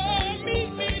 Oh,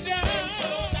 meet me down.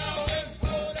 Let's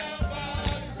go down by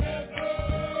the river.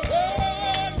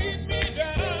 Oh, meet me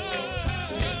down.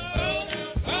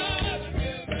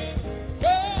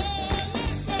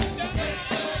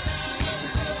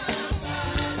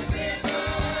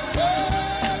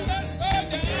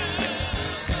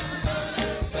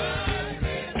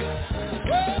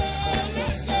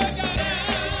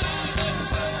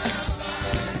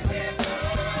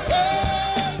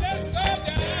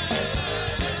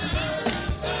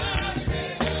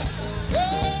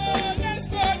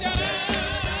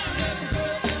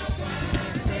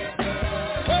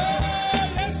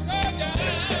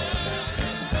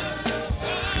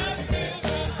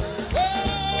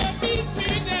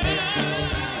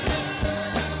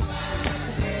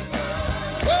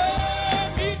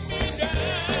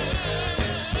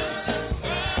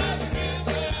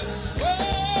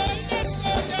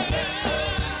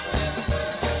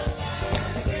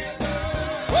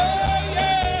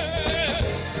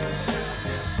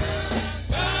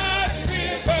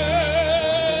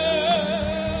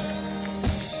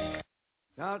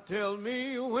 Now tell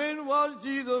me, when was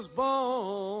Jesus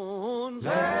born?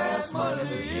 Last month of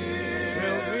the year.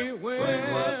 Tell me,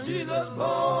 when was Jesus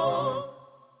born?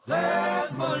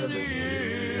 Last month of the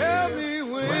year. Tell me,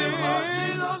 when was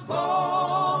Jesus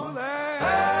born?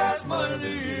 Last month of the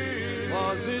year.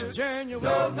 Was it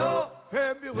January? No.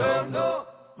 February? No.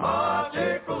 March,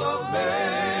 April, or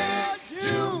May.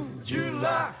 June,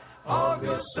 July,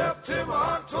 August, September,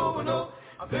 October,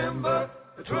 November,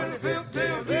 the 25th day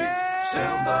of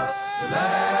December, the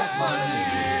last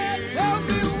Monday. Tell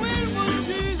me when was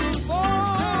Jesus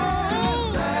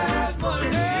born? Last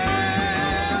Monday.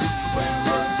 When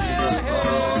was Jesus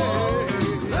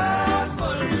born? Last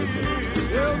Monday.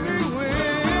 Tell me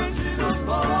when Jesus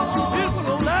born. This was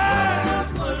the last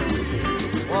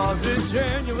Monday. Was it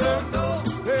January?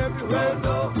 February?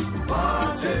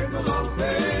 March, April,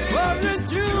 May? Was it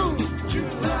June?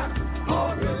 July?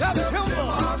 August? September?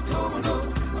 October?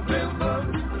 November?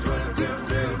 The 25th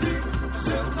day of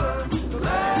December, the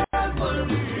last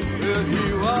Monday. Here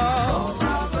you are, all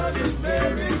my Virgin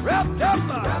Mary, wrapped up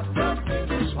in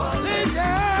the swaddling, lay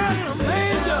down in a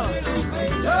manger.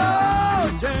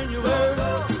 Oh, January,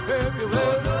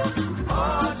 February,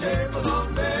 March, April,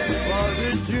 May. Was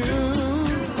it June?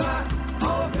 July,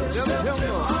 August,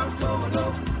 September, October,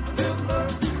 November,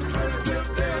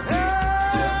 25th day of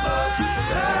December, the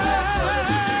last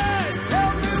Monday.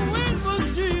 Tell me when was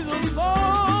Jesus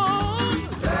born?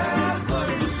 Last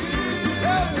Monday.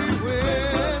 Tell me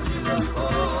when Jesus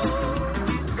born.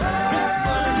 Last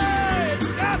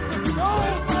Monday. Got to know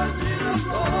when Jesus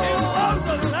born. It was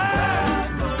the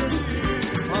last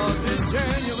Monday. Was it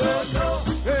January?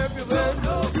 February?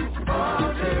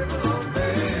 March, April,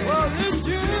 May? Was it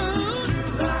June?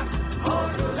 July,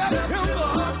 August, September,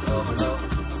 October,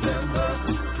 November,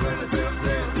 25th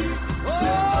day of December,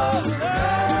 the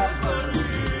last Monday.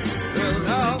 Well,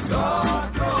 now God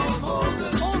called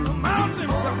Moses on the mountain,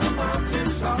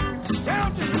 down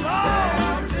to the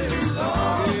Lord.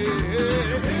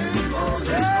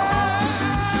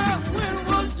 Yeah, when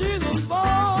was Jesus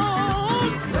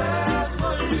born? Last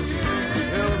Monday.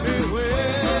 Tell me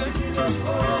when Jesus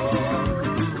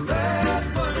born. Last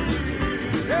Monday.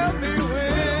 Tell me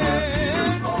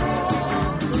when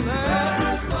born. The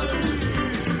last Monday.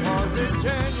 Was it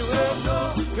January?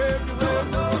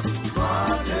 February?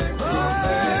 March, April,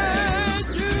 May?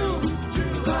 June?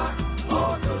 July,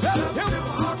 August,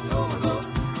 September, October,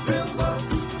 November,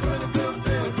 25th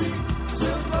day of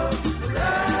December, the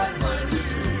last Monday.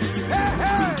 Hey,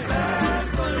 hey! Last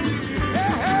Monday.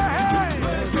 Hey, hey, hey!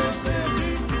 25th day of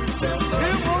December.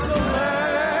 It was the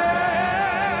last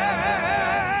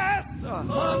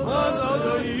month of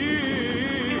the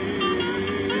year.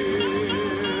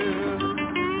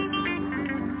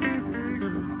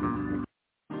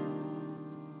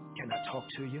 Can I talk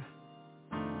to you?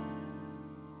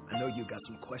 I know you got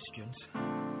some questions.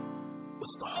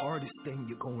 What's the hardest thing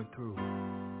you're going through?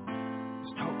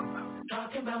 Let's talk about it.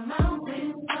 Talking about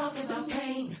mountains, talking about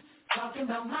pain, talking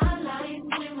about my life,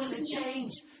 when will it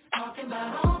change? Talking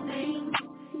about all things,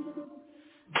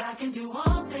 God can do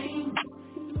all things.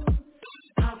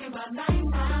 Talking about nights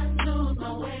I lose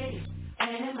my way,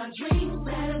 and my dreams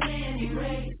that have been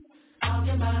erased.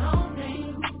 Talking about all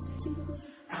things,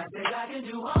 I said I can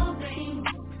do all things.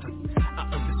 I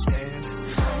understand.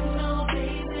 I know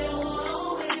things will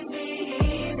always be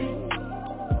easy.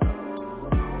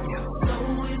 So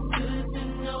it's good to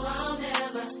know I'll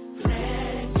never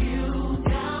let you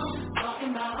down.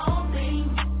 Talking about all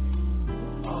things,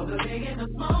 all the big and the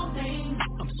small things.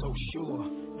 I'm so sure.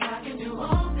 God can do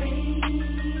all things.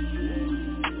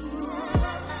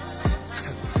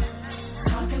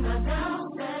 Talking about doubts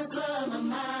that flood my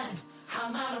mind.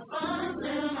 I'm out of funds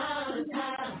and I'm out of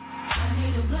time. I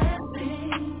need a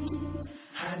blessing.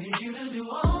 I need you to do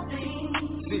all things.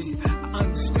 See, I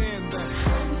understand that.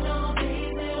 I know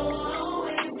things will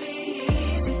always be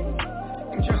easy.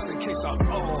 Just in case I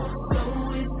fall. So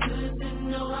it's good to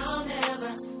know I'll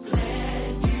never let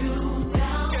you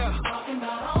down. Yeah. Talking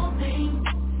about all things,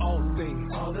 All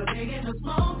things. all the big and the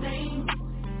small things.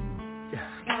 Yeah.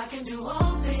 God can do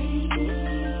all things.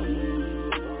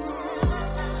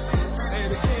 Say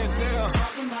it again, Dale.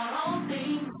 Talking about all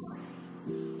things,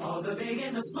 all the big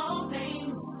and the small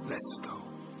things. Let's go.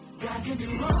 God can do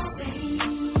all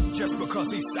things. Just because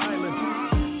he's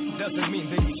silent doesn't mean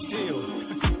that he's still.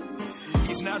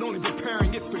 He's not only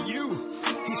preparing it for you,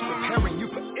 he's preparing you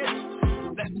for it.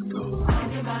 Let's go.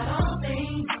 Talking about all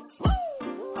things,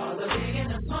 all the big and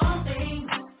the small things.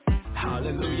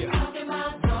 Hallelujah. Talking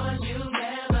about doors you've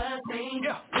never seen.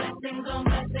 Yeah. Blessings on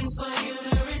blessings for you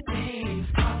to receive.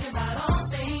 Talking about all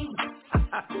things,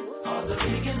 all the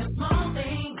big and the small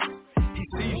things. He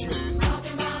sees you.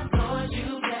 Talking about doors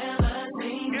you've never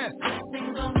seen. Yes.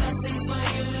 Blessings on blessings for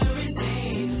you to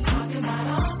receive. Talking about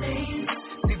all things,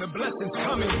 See the blessings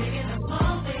coming, big and the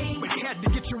small things. but he had to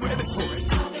get you ready for it.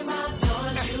 Talking about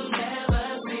doors you've never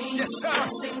seen. Yes, sir.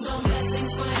 Blessings on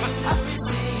blessings for you to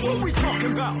receive. What we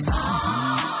talking about?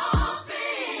 All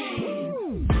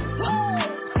things.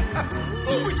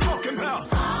 What we talking about?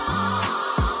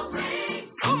 All things.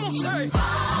 Come on, say.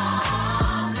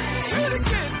 All things. Say it again.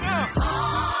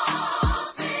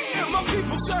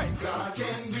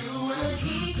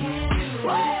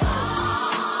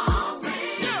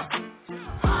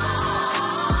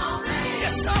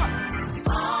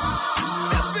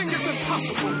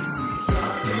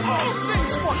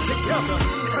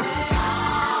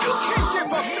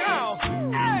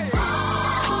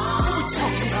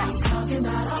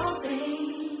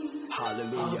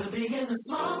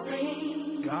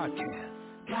 can.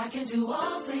 God can do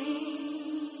all things.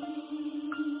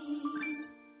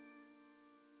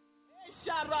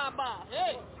 Sharaba,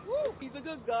 hey, woo, he's a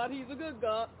good God, he's a good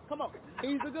God. Come on,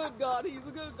 he's a good God, he's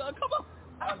a good God. Come on.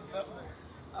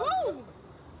 Woo!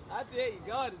 I tell you,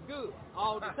 God is good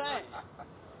all the time.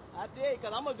 I tell you,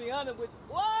 because I'm going to be honest with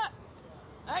you. What?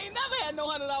 I ain't never had no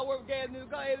 $100 worth of gas in this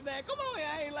car. Come on here,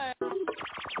 I ain't lying.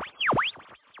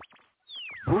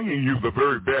 Bringing you the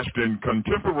very best in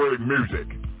contemporary music.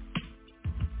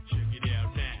 Check it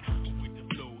out now. With the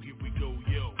flow, here we go,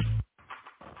 yo.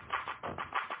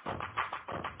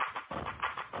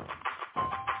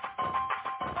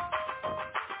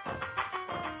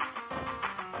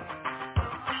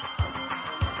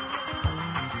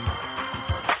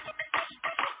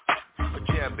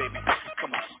 Yeah, baby.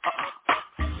 Come on.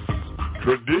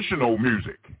 Traditional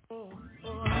music.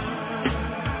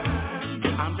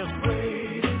 I'm just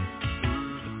waiting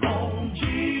on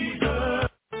Jesus.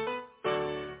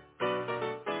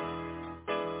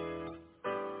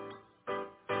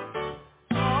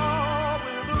 Oh,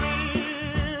 with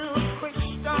real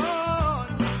Christian.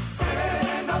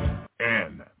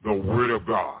 And the Word of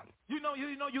God.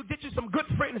 You get you some good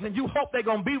friends and you hope they're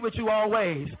going to be with you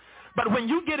always. But when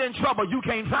you get in trouble, you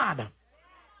can't find them.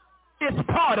 It's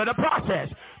part of the process.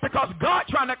 Because God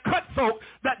trying to cut folk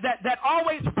that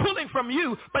always pulling from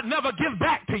you but never give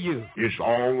back to you. It's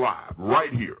all live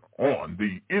right here on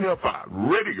the NFI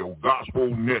Radio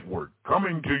Gospel Network,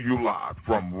 coming to you live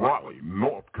from Raleigh,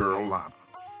 North Carolina.